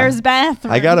Yeah. upstairs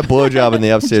bathroom. I got a blowjob in the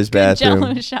upstairs Good Jell-O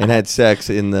bathroom shot. and had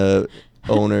sex in the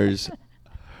owner's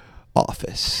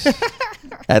office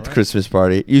at the Christmas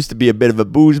party. It used to be a bit of a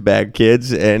booze bag,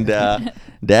 kids, and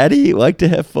Daddy liked to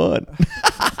have fun.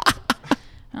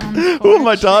 Who am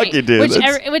I talking to?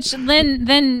 Which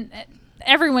then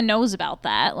everyone knows about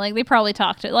that. Like they probably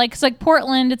talked to it's like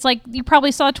Portland. It's like you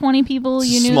probably saw 20 people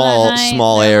you knew that night.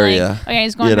 Small They're area. Like, okay,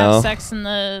 he's going you to have know? sex in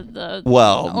the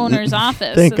Thank owner's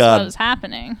office. That's God. what was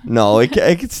happening. No,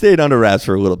 it stayed under wraps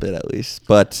for a little bit at least.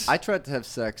 But I tried to have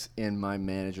sex in my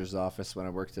manager's office when I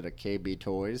worked at a KB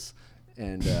Toys,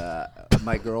 and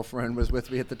my girlfriend was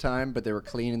with me at the time, but they were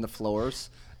cleaning the floors.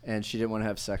 And she didn't want to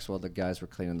have sex while the guys were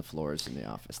cleaning the floors in the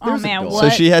office. Oh, There's a man, door. what? so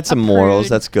she had some A morals.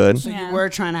 prude. That's good. So you were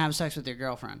trying to have sex with your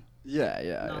girlfriend,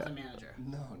 Yeah. not the manager.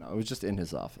 No, it was just in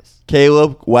his office.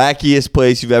 Caleb, wackiest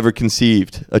place you've ever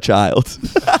conceived a child.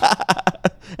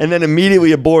 And then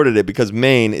immediately aborted it because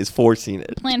Maine is forcing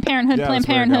it. Planned Parenthood. Yeah, Planned that's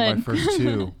where I got Parenthood. my first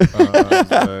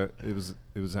two.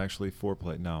 It was actually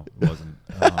Foreplay. No, it wasn't.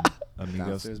 Amigos.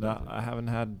 Downstairs No, I haven't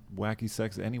had wacky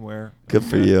sex anywhere. Good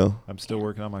for you. I'm still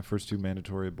working on my first 2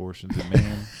 mandatory abortions in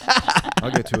Maine. I'll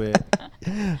get to it.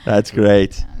 That's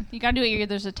great. You got to do it.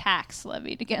 There's a tax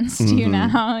levied against you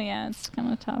now. Yeah, it's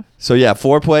kind of tough. So yeah,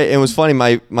 Foreplay. It was funny.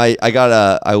 I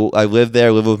lived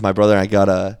there, lived with my brother. And I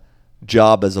got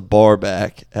job as a bar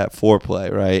back at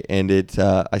Foreplay, right? And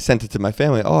I sent it to my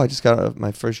family. Oh, I just got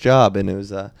my first job, and it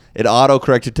was it auto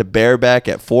corrected to bareback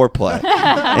at Foreplay,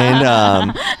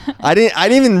 and I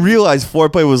didn't even realize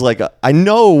Foreplay was like I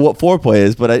know what Foreplay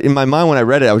is, but in my mind when I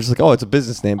read it, I was just like, oh, it's a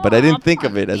business name, but I didn't think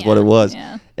of it as what it was.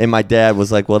 Yeah. And my dad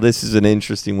was like, well, this is an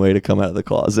interesting way to come out of the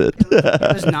closet.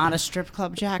 It was not a strip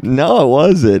club, Jack. No, it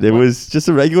wasn't. It was just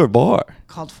a regular bar.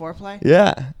 Called Foreplay.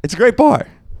 Yeah, it's a great bar.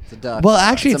 It's a duck. Well,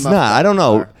 actually, it's not. I don't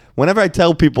know. Whenever I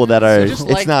tell people that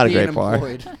it's not a great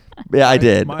bar. Yeah, I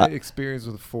did. My experience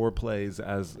with Foreplays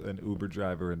as an Uber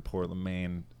driver in Portland,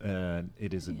 Maine,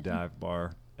 it is a dive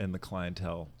bar, and the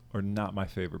clientele are not my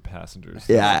favorite passengers.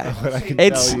 Yeah,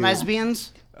 it's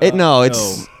lesbians.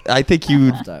 I think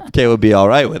Kay would be all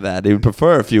right with that. He would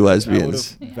prefer a few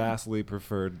lesbians. I would have vastly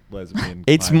preferred lesbian.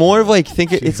 It's more of like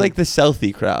it's like the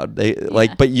Southie crowd. They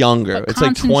but younger. It's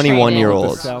like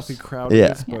 21-year-olds. The Southie crowd.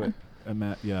 Yeah. Is, but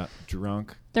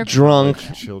drunk. They're drunk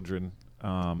children.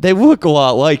 They look a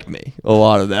lot like me. A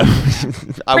lot of them.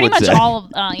 I pretty would much say.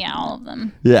 all of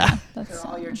them. Yeah. They're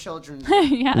all your children.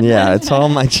 Yeah, it's all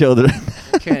my children.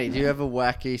 Kenny, do you have a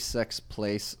wacky sex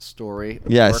place story?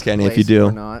 Yes, Kenny, if you do.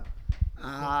 Or not?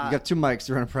 You got 2 mics.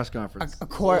 You're on a press conference. A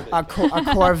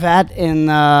Corvette in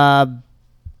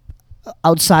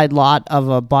outside lot of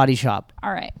a body shop.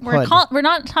 All right, we're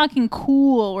not talking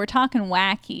cool. We're talking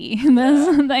wacky.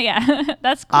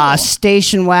 That's cool.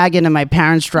 Station wagon in my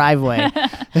parents' driveway.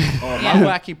 My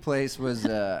wacky place was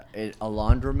a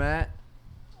laundromat.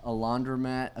 A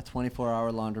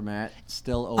 24-hour laundromat,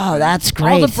 still open. Oh, that's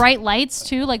great. All the bright lights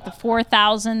too, like the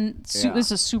 4,000. This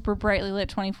is a super brightly lit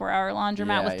 24-hour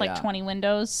laundromat with like 20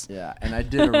 windows. Yeah, and I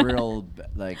did a real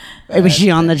Was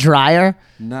she on the dryer?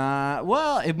 Nah,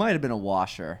 well, it might have been a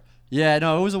washer. Yeah,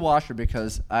 no, it was a washer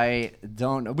because we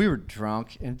were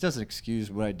drunk, and it doesn't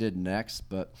excuse what I did next,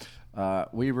 but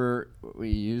we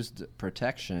used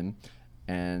protection,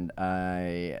 and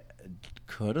I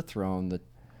could have thrown the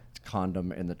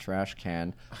condom in the trash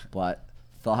can, but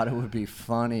thought it would be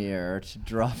funnier to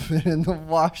drop it in the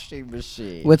washing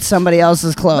machine with somebody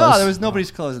else's clothes. No, there was nobody's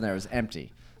clothes in there. It was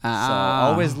empty. So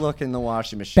always look in the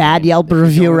washing machine. Bad Yelp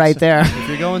review right there. If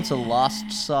you're going to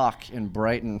Lost Sock in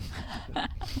Brighton,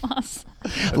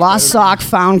 Lost Sock,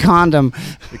 found condom.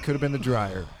 It could have been the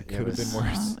dryer. It could have been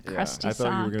worse. Crusty I thought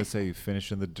you sock. were going to say you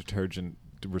finished in the detergent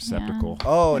receptacle.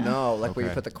 Oh no! Like where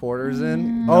you put the quarters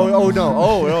in. No. Oh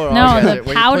no! No,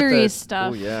 the powdery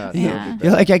stuff. Oh yeah.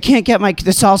 You're like, I can't get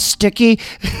this all sticky.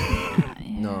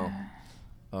 No.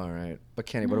 All right, but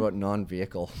Kenny, what about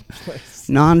non-vehicle place?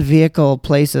 Non-vehicle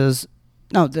places.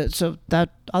 No, so that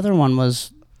other one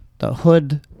was the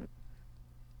hood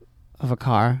of a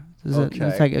car.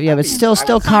 It's like, yeah, but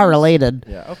still car related.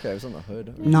 Yeah. Okay, it was on the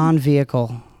hood.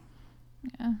 Non-vehicle.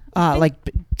 Yeah. Like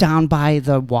down by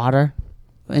the water.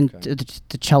 In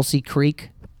the Chelsea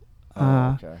Creek.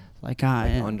 Okay. Like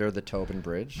under the Tobin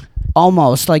Bridge?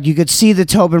 Almost. Like you could see the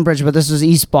Tobin Bridge, but this was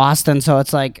East Boston, so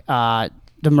it's like the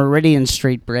Meridian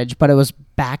Street Bridge, but it was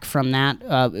back from that.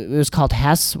 It was called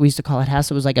Hess. We used to call it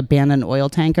Hess. It was like abandoned oil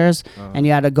tankers, and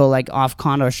you had to go like off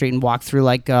Condo Street and walk through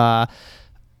like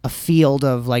a field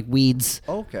of like weeds.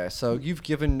 Okay, so you've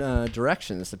given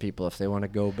directions to people if they want to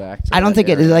go back to I don't think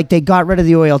area. it like they got rid of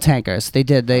the oil tankers. They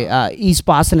did. East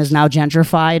Boston is now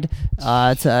gentrified.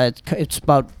 It's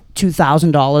about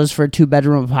 $2,000 for a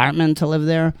 2-bedroom apartment to live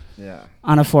there. Yeah.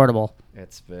 Unaffordable.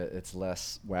 It's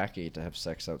less wacky to have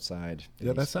sex outside.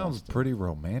 Yeah, that sounds pretty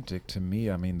romantic to me.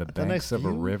 I mean, the banks of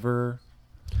a river.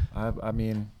 I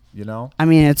mean, you know. I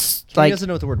mean, it's He like doesn't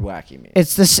know what the word wacky means.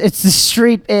 it's the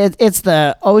street. It's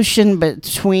the ocean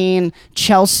between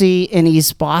Chelsea and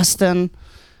East Boston.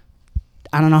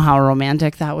 I don't know how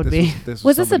romantic that would be.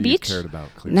 Was this a beach?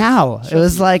 No, it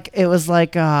was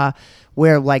like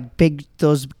where like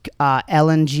those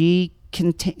LNG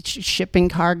shipping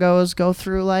cargoes go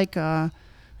through. Like,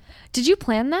 did you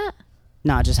plan that?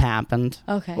 no, it just happened.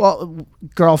 Okay. Well,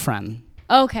 girlfriend.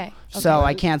 Okay. So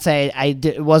I can't say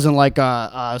it wasn't like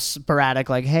a sporadic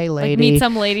like, hey lady, Like meet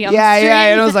some lady on the yeah, street. yeah.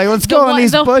 And I was like, let's go in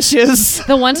these bushes.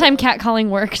 The one time catcalling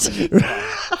worked.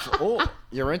 Oh,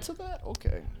 you're into that?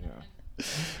 Okay. Yeah.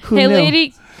 Who Hey knew?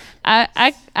 lady,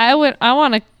 I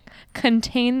want to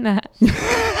contain that.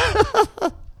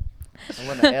 I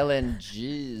want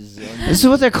LNGs. This is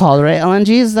what they're called, right? LNG,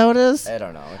 is that what it is? I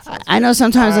don't know. I know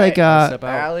sometimes like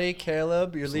Allie,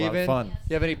 Caleb, you're It's a lot of leaving. fun.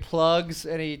 You have any plugs,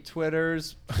 any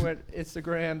Twitters,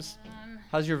 Instagrams?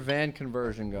 How's your van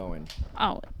conversion going?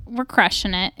 Oh, we're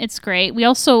crushing it. It's great. We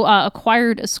also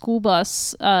acquired a school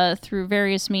bus through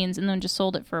various means and then just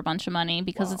sold it for a bunch of money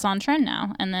because it's on trend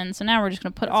now. And then so now we're just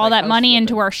going to put all that money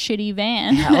into our shitty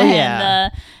van. Hell yeah.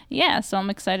 And yeah, so I'm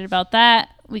excited about that.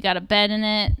 We got a bed in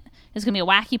it. It's going to be a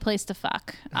wacky place to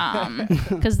fuck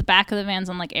because the back of the van's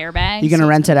on like airbags. You going to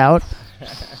rent it out?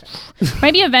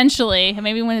 Maybe eventually.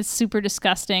 Maybe when it's super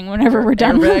disgusting, whenever we're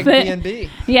done with it. B&B.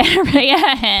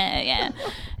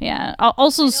 Yeah.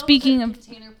 Also, speaking of...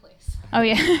 Oh,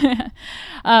 yeah.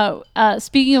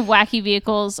 Speaking of wacky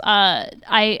vehicles,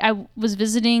 I was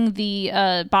visiting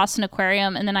the Boston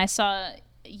Aquarium, and then I saw...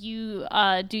 you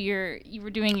were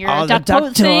doing your duck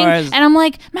boat thing, and I'm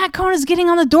like, Matt Kona's getting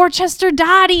on the Dorchester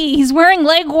Dottie. He's wearing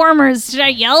leg warmers. Should I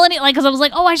yell at it? Like, because I was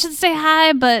like, oh, I should say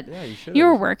hi, but you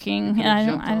were working,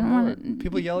 and I don't want to.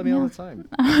 People yell at me all the time.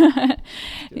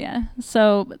 Yeah.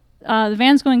 So the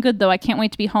van's going good though. I can't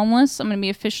wait to be homeless. I'm gonna be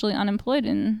officially unemployed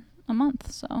in a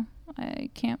month, so I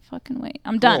can't fucking wait.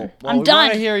 I'm done. Well, I'm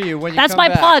done. We hear you when you That's come my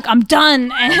back. plug. I'm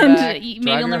done. And maybe Drive you'll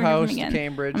your never hear house from me to again.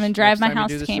 Cambridge. I'm gonna drive Next my time you house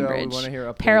do to the show, we Cambridge. wanna hear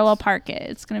updates. Parallel park it.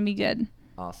 It's gonna be good.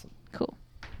 Awesome. Cool.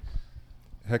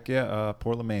 Heck yeah,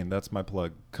 Portland, Maine. That's my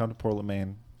plug. Come to Portland,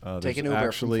 Maine. Take an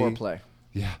Uber from Foreplay.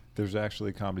 Yeah, there's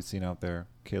actually a comedy scene out there.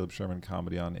 Caleb Sherman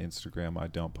Comedy on Instagram. I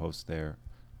don't post there.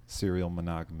 Serial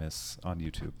Monogamous on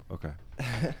YouTube. Okay.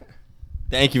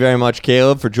 Thank you very much,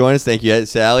 Caleb, for joining us. Thank you,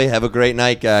 Sally. Have a great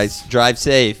night, guys. Drive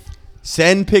safe.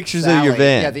 Send pictures of your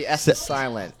van. Yeah, the S is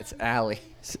silent. It's Allie.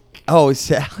 Oh, it's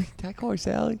Sally. Did I call her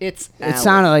Sally? It's It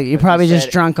sounded like you're probably just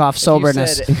drunk off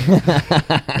soberness.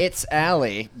 It's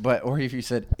Allie, or if you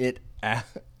said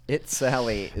it's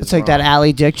Sally. It's like that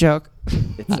Allie dick joke.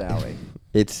 It's Allie.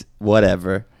 It's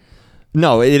whatever.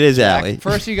 No, it is Allie.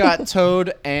 First you got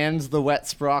Toad and the wet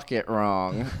sprocket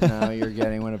wrong. Now you're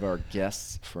getting one of our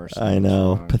guests first. I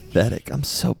know. Wrong. Pathetic. I'm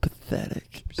so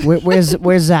pathetic. Where's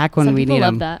Zach when Some we people need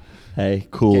love him? that. Hey,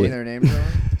 cool. Getting their names wrong?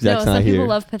 Zach's No, not some here. people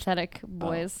love pathetic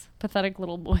boys. Pathetic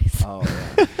little boys. Oh,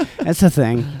 yeah. That's a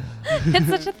thing. It's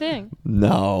such a thing.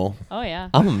 No. Oh, yeah.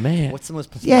 I'm a man. What's the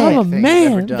most pathetic Yeah, I'm a thing man.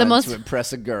 you've ever done The most- to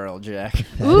impress a girl, Jack?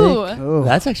 Ooh.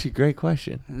 That's actually a great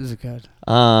question. This is good.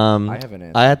 I have an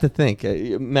answer. I have to think.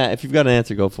 Matt, if you've got an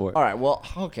answer, go for it. All right. Well,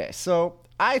 okay. So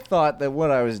I thought that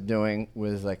what I was doing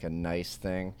was like a nice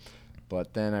thing,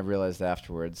 but then I realized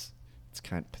afterwards it's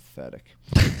kind of pathetic.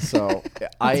 So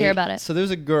Let's hear about it. So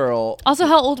there's a girl. Also,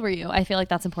 how old were you? I feel like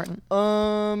that's important.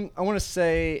 I want to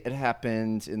say it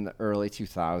happened in the early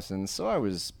 2000s. So I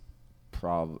was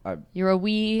You're a I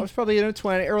wee. was probably in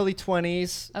early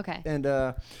 20s. Okay. And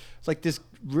it's like this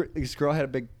girl I had a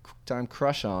big time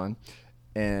crush on,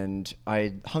 and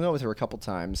I hung out with her a couple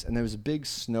times, and there was a big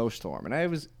snowstorm, and I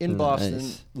was in Boston,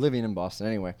 living in Boston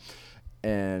anyway,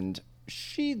 and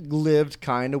she lived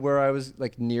kind of where I was,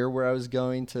 like near where I was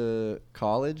going to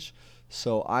college,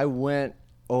 so I went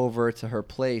over to her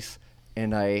place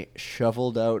and I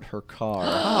shoveled out her car.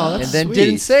 Oh, that's and then sweet.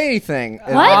 didn't say anything.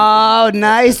 And What? Oh,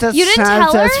 nice. That's You didn't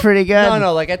tell That's her? pretty good.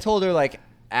 No, like I told her like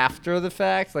after the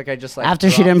fact, like I just like After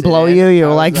she didn't dropped blow it in. you, you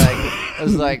were I like,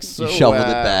 was like, so You shoveled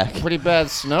it back. Pretty bad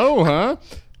snow, huh?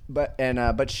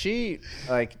 But she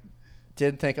like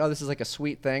did think, oh, this is like a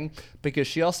sweet thing, because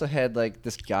she also had like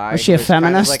this guy. Was she a who kind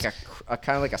of feminist? like a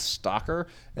kind of like a stalker,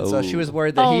 and so she was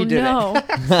worried that Oh, he did no. it.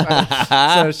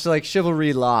 So it's like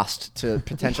chivalry lost to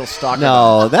potential stalker.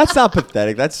 No, that's not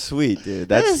pathetic. That's sweet, dude.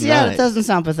 That That's is, yeah, nice. it doesn't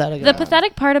sound pathetic. The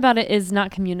pathetic part about it is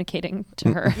not communicating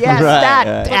to her. Yes, Right,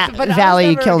 that But I was Valley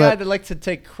never a killed guy it. that like to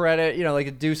take credit, like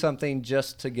to do something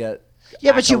just to get.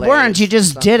 Yeah, but you accolades weren't. You or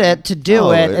just something. did it to do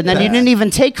Oh, it, and then you yeah. didn't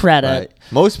even take credit. Right.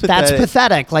 Most That's pathetic.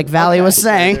 pathetic, like Valley was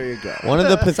saying. There you go. One of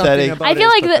the Something pathetic. about I it feel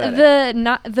is like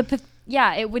pathetic.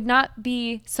 it would not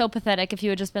be so pathetic if you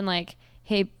had just been like,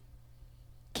 hey,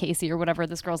 Casey or whatever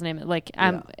this girl's name is. Like,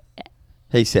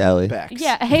 Hey, Sally. Bex.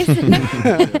 yeah, hey,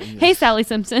 hey, Sally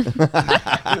Simpson.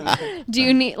 Do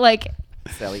you need like?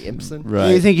 Sally Impson.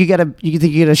 Right. You think you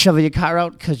gotta shovel your car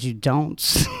out because you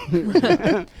don't?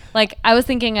 Like, I was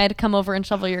thinking I'd come over and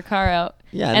shovel your car out.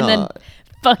 Yeah, and no. then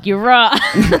fuck you raw.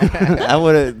 That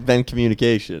would have been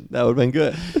communication. That would have been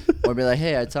good. Or be like,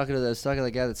 hey, I was talking to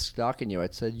the guy that's stalking you. I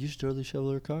said, you should totally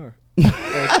shovel her car.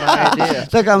 That's my idea.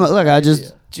 Look, I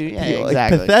just yeah, Like,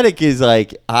 exactly. pathetic is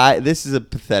like this is a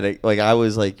pathetic. Like I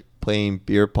was like playing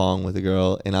beer pong with a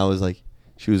girl, and I was like,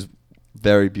 she was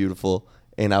very beautiful,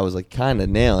 and I was like kind of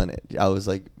nailing it. I was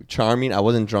like charming. I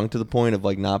wasn't drunk to the point of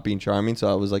like not being charming, so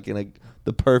I was like in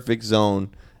the perfect zone,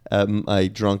 my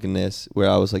drunkenness where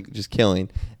I was like just killing.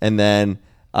 And then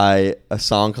a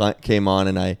song came on,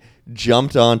 and I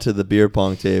jumped onto the beer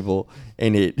pong table,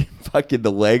 and it fucking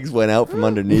the legs went out from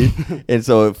underneath, and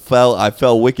so it fell. I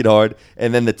fell wicked hard,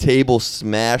 and then the table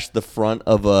smashed the front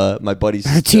of my buddy's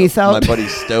teeth out. my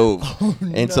buddy's stove,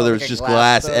 and so there was like a just glass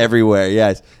glass stove. everywhere.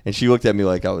 Yes, and she looked at me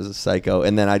like I was a psycho,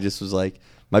 and then I just was like.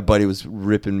 My buddy was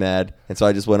ripping mad, and so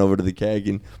I just went over to the keg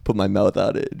and put my mouth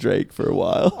out at Drake for a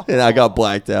while. And I got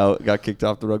blacked out, got kicked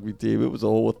off the rugby team. It was a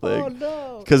whole thing. Oh,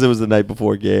 no. Because it was the night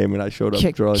before game, and I showed up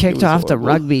drunk. Kicked off the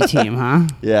rugby team, huh?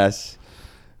 Yes.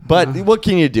 But what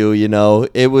can you do, you know?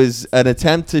 It was an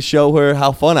attempt to show her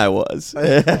how fun I was. Was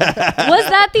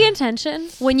that the intention?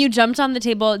 When you jumped on the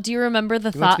table, do you remember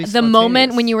the thought, the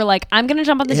moment when you were like, I'm going to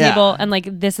jump on the table, and like,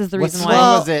 this is the What reason song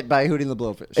why? was it by Hootie and the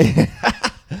Blowfish?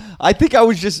 I think I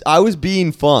was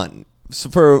being fun. So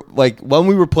for like when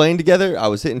we were playing together, I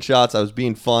was hitting shots, I was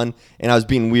being fun, and I was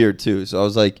being weird too. So I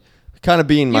was like kind of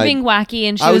being You're being wacky,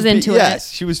 and she I was into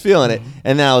yes, it. she was feeling it.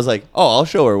 And then I was like, oh, I'll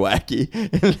show her wacky.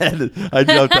 And then I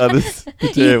jumped on the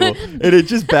table. And it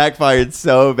just backfired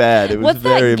so bad. It was What's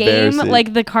very that game, embarrassing.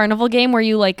 like the carnival game where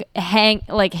you like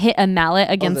hit a mallet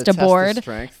against a test of board,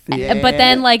 strength? but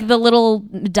then like the little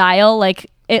dial, like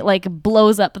it like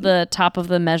blows up the top of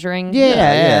the measuring.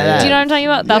 Yeah. Do you know what I'm talking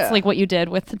about? That's Yeah. like what you did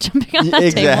with jumping on that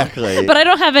Exactly. table. But I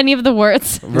don't have any of the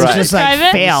words Right. to Just like describe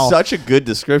it. fail. Such a good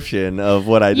description of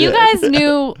what I did. You guys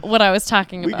knew what I was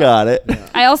talking We about. got it.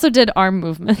 I also did arm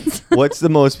movements. What's the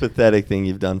most pathetic thing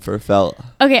you've done for a fella?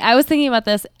 Okay, I was thinking about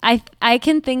this. I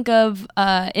can think of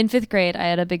in 5th grade, I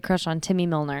had a big crush on Timmy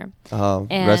Milner. Oh,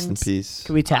 rest in peace.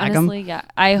 Can we tag Honestly, him? yeah,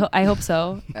 I hope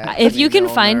so. At If Timmy you can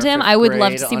Milner, find him, 5th I would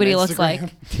love to grade see on what he looks Instagram.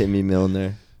 like. Timmy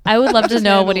Milner. I would love to His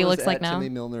know what he handle is looks like at now. Timmy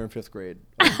Milner in 5th grade.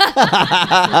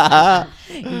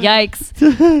 Yikes.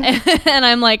 And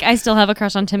I'm like, I still have a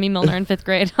crush on Timmy Milner in 5th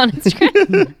grade on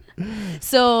Instagram.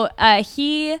 So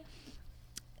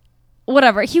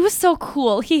whatever. He was so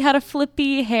cool. He had a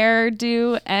flippy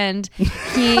hairdo, and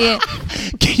he.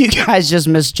 You guys just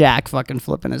missed Jack fucking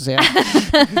flipping his hair.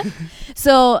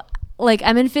 So, like,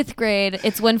 I'm in 5th grade.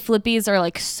 It's when flippies are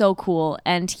like so cool,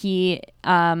 and he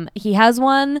has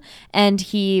one, and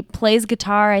he plays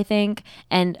guitar, I think.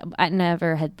 And I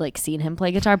never had like seen him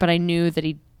play guitar, but I knew that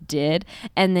he did.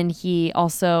 And then he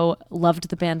also loved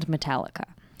the band Metallica,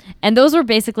 and those were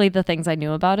basically the things I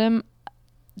knew about him.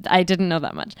 I didn't know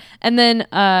that much. And then,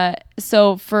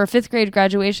 so for 5th grade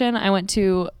graduation, I went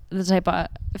to the type of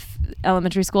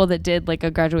elementary school that did like a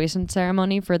graduation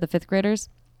ceremony for the 5th graders.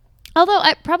 Although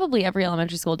probably every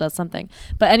elementary school does something.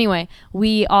 But anyway,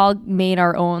 we all made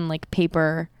our own like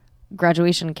paper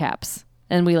graduation caps,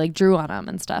 and we like drew on them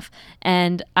and stuff.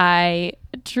 And I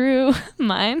drew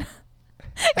mine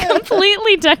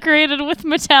completely decorated with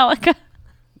Metallica.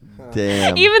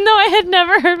 Damn. Even though I had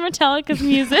never heard Metallica's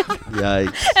music.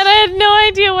 Yikes. And I had no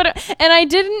idea and I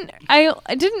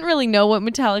didn't really know what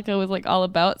Metallica was like all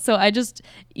about. So I just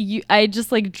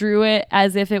like drew it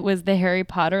as if it was the Harry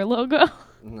Potter logo.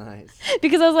 Nice.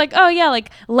 Because I was like, oh yeah,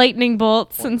 like lightning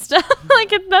bolts and stuff.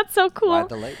 Like that's so cool. Ride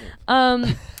the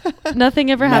lightning. Nothing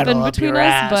ever Metal happened up between your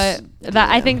us, ass. but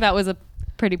I think that was a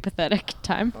pretty pathetic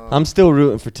time. I'm still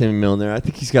rooting for Timmy Milner. I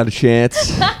think he's got a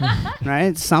chance.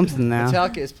 Right? Something now.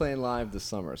 Metallica is playing live this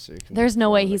summer, so you can. There's no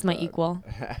join way the he's my crowd. equal.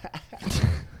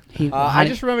 I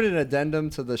just remembered an addendum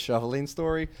to the shoveling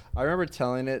story. I remember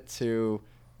telling it to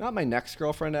not my next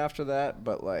girlfriend after that,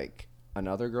 but like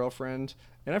another girlfriend.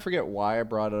 And I forget why I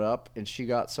brought it up, and she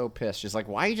got so pissed. She's like,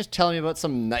 "Why are you just telling me about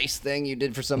some nice thing you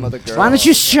did for some other girl?" Why don't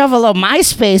you shovel a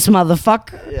MySpace,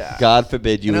 motherfucker? Yeah. God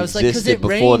forbid you And I was like, 'Cause existed it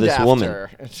before rained this woman. after.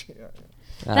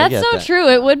 I That's get so that. true.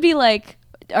 It would be like,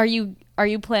 are you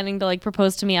planning to like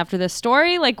propose to me after this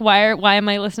story? Like, why am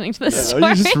I listening to this You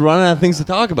story? just run out of things to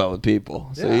talk about with people.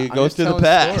 So Yeah, you I'm go just through the telling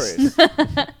past.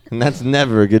 stories. And that's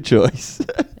never a good choice.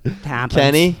 Happens.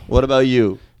 Kenny, what about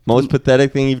you? Most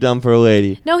pathetic thing you've done for a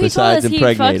lady? No, he told besides us he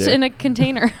impregnate fucked her? in a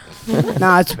container.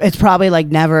 No, it's probably like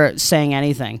never saying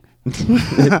anything.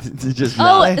 Just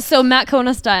Oh, so Matt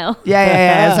Kona style.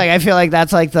 Yeah. It's like I feel like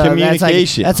that's like the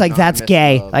Communication. That's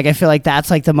gay. Like I feel like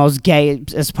that's like the most gay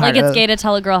as part Like it's of gay to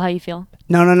tell a girl how you feel.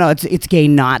 No. It's gay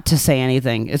not to say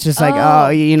anything. It's just like Oh.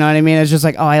 you know what I mean. It's just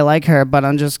like I like her, but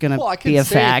I'm just gonna Well, I be a could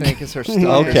say fag. anything because her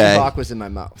Okay. cock was in my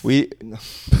mouth. We.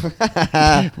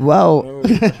 Whoa.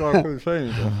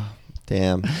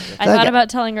 Damn. I thought about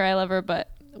telling her I love her, but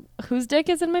whose dick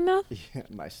is in my mouth?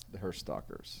 Her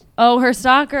stalkers. Oh, her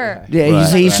stalker. Yeah,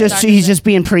 he's just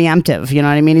being preemptive. You know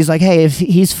what I mean? He's like, hey, if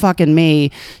he's fucking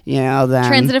me, you know, then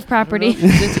Transitive property.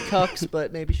 She's into cucks,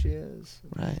 but maybe she is.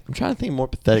 Right. I'm trying to think of more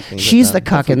pathetic things. she's I've the done.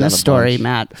 cuck in Definitely this done a story, bunch.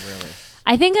 Matt.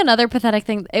 I think another pathetic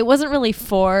thing, it wasn't really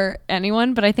for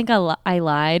anyone, but I think I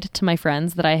lied to my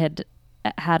friends that I had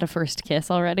had a first kiss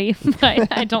already.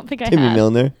 But I don't think I Timmy had.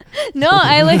 Milner. No,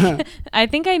 I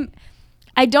think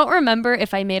I don't remember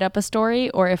if I made up a story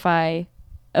or if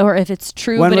it's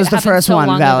true. When but was it the happened first so one,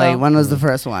 long Valley? ago. When was the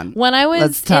first one? When I was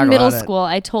Let's talk in middle about it. school,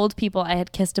 I told people I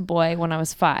had kissed a boy when I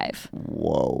was 5.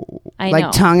 Whoa. I like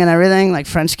know. tongue and everything, like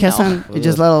French kissing. You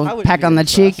just little peck on the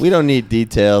cheek. We don't need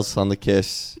details on the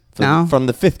kiss from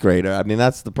the 5th grader. I mean,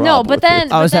 that's the problem. No, but then,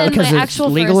 Oh, is that then because my it's actual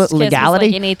legal- first kiss legality?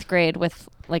 was like in 8th grade with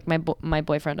like my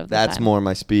boyfriend of the that's time. more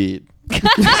my speed. Give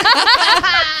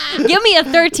me a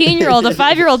 13-year-old. A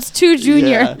 5-year-old's too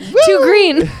junior, Yeah. too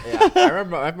green. Yeah, I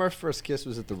remember my first kiss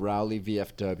was at the Rowley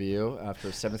VFW after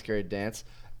a 7th grade dance,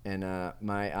 and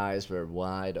my eyes were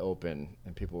wide open,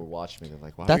 and people were watching me. They're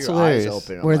like, "Why That's are your hilarious. eyes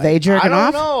open?" I'm Were like, they jerking I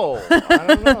off?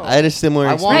 don't know. I had a similar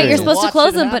I experience. wanted Right, you're to supposed to watch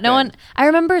close it them, but no one. happen. I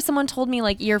remember someone told me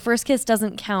like your first kiss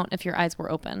doesn't count if your eyes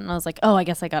were open, and I was like, oh, I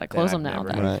guess I gotta close them now. Never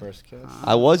Then. had a Right. first kiss.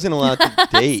 I wasn't allowed to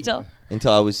date Still.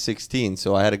 until I was 16.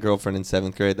 So I had a girlfriend in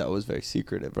 7th grade that was very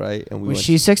secretive, right? And we Was went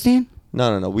she 16?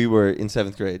 No. We were in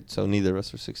 7th grade, so neither of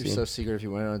us were 16. You're so secret if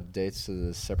you went on dates to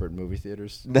the separate movie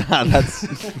theaters. Nah,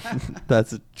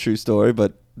 that's a true story,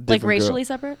 but Like different girl. racially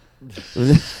separate.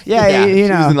 Yeah, you she was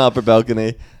know. in the upper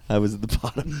balcony. I was at the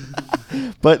bottom.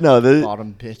 But no, the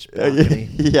Bottom bitch balcony.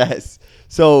 yes.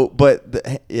 So, but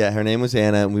her name was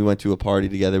Anna, and we went to a party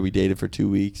together. We dated for 2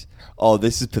 weeks. Oh,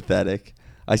 this is pathetic.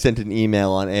 I sent an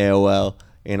email on AOL,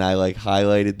 and I like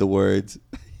highlighted the words.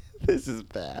 This is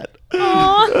bad.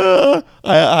 I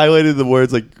highlighted the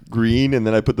words like green, and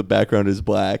then I put the background as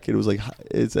black. It was like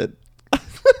it said.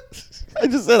 I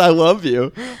just said I love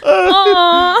you.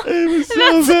 Aww. It was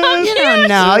so bad. You don't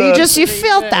know. You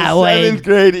felt that way. 7th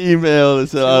grade email that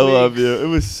said I love you. It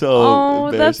was so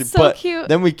Oh, that's embarrassing. so but cute.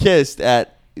 Then we kissed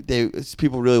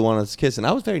people really wanted us to kiss, and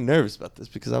I was very nervous about this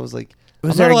because I was like,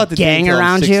 Was I'm there not a allowed to date gang until I'm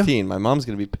around you? 16. My mom's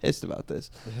gonna be pissed about this.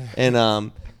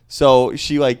 And so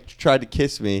she like tried to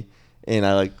kiss me, and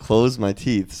I like closed my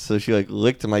teeth. So she like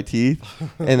licked my teeth,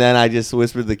 and then I just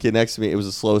whispered to the kid next to me. It was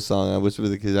a slow song. I whispered to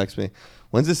the kid next to me,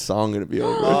 "When's this song gonna be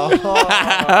over?"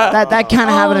 That kind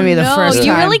of happened to me the first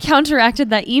you time. really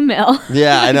counteracted that email.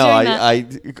 Yeah, I know.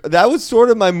 During that. That was sort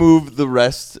of my move the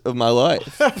rest of my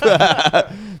life.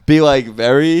 Be like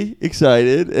very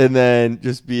excited and then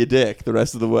just be a dick the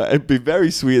rest of the way. Be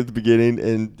very sweet at the beginning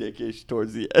and dickish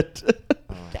towards the end.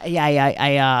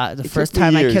 I the It first took me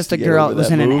time I years kissed to a get girl, over it was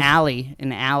that in move.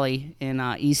 an alley in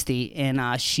Eastie,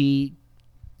 and she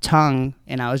tongue,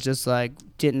 and I was just like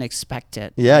didn't expect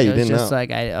it. Yeah, Like, you it was didn't just know.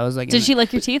 like I was like. Did she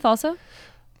lick your teeth also?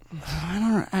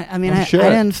 I mean, I'm I sure.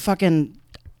 didn't fucking.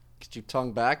 Did you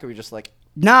tongue back, or were you just like?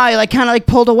 No, I like kind of like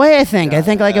pulled away. I think. I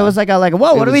think like it was like whoa, It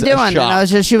what are we was a doing? And I shock.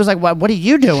 was just, she was like, what are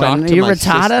you doing? Shock Are to you my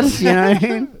retarded? system. You know what I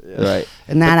mean? Right.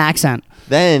 In that accent.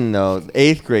 Then though,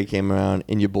 8th grade came around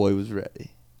and your boy was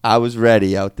ready. I was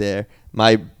ready out there.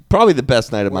 Probably the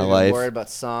best night of my Were you life. worried about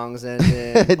songs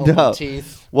ending, open No.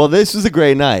 teeth, Well, this was a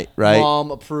great night, right?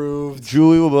 mom approved.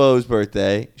 Julie LeBeau's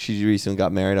birthday. She recently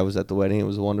got married. I was at the wedding. It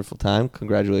was a wonderful time.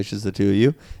 Congratulations to the two of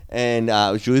you. And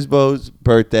it was Julie LeBeau's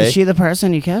birthday. Is she the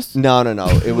person you kissed? No.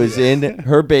 It was in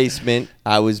her basement.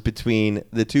 I was between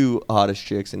the two hottest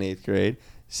chicks in 8th grade,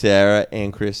 Sarah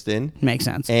and Kristen. Makes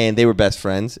sense. And they were best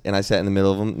friends. And I sat in the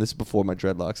middle of them. This is before my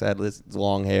dreadlocks. I had this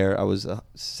long hair. I was a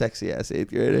sexy ass 8th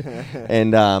grader.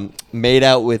 And made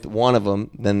out with one of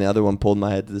them. Then the other one pulled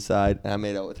my head to the side. And I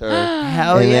made out with her.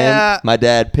 Hell and yeah. then my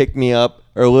dad picked me up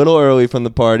a little early from the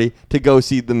party to go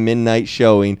see the midnight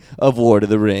showing of Lord of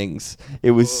the Rings.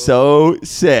 It was so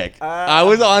sick. I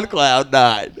was on cloud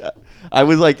 9. I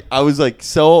was like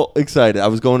so excited. I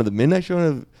was going to the midnight showing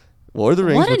of Lord of the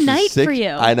Rings. What a which was night sick. for you.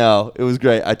 I know. It was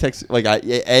great. I texted like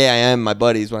AIM my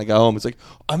buddies when I got home. It's like,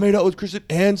 I made out with Kristen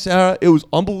and Sarah. It was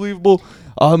unbelievable.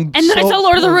 And then I saw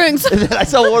Lord of the Rings. And then I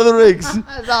saw Lord of the Rings.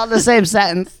 It's all the same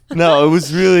sentence. No, it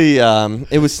was really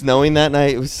it was snowing that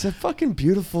night. It was a fucking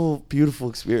beautiful, beautiful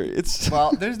experience.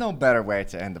 Well, there's no better way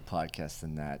to end the podcast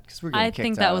than that, because we're getting I kicked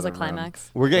think out that of was the a room.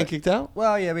 climax. We're getting kicked out?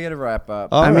 Well, yeah, we got to wrap up.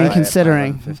 All I mean, right.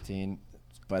 considering. 15.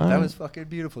 But All that right. was fucking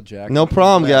beautiful, Jack. No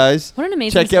problem, guys. What an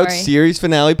amazing Check out story. Series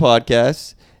Finale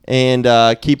Podcast and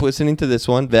keep listening to this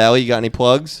one. Valley, you got any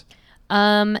plugs?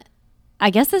 I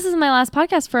guess this is my last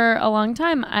podcast for a long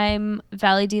time. I'm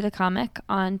Valley D the Comic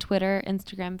on Twitter,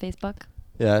 Instagram, Facebook.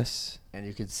 Yes. And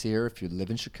you can see her if you live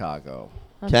in Chicago.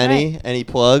 That's Kenny, right. any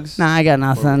plugs? Nah, I got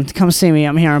nothing. Come see me.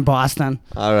 I'm here in Boston.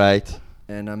 All right.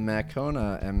 And I'm Matt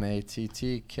Kona,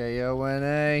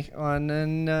 MATTKONA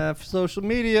on social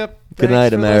media. Good night,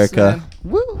 Thanks for America.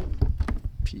 listening. Woo.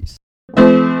 Peace.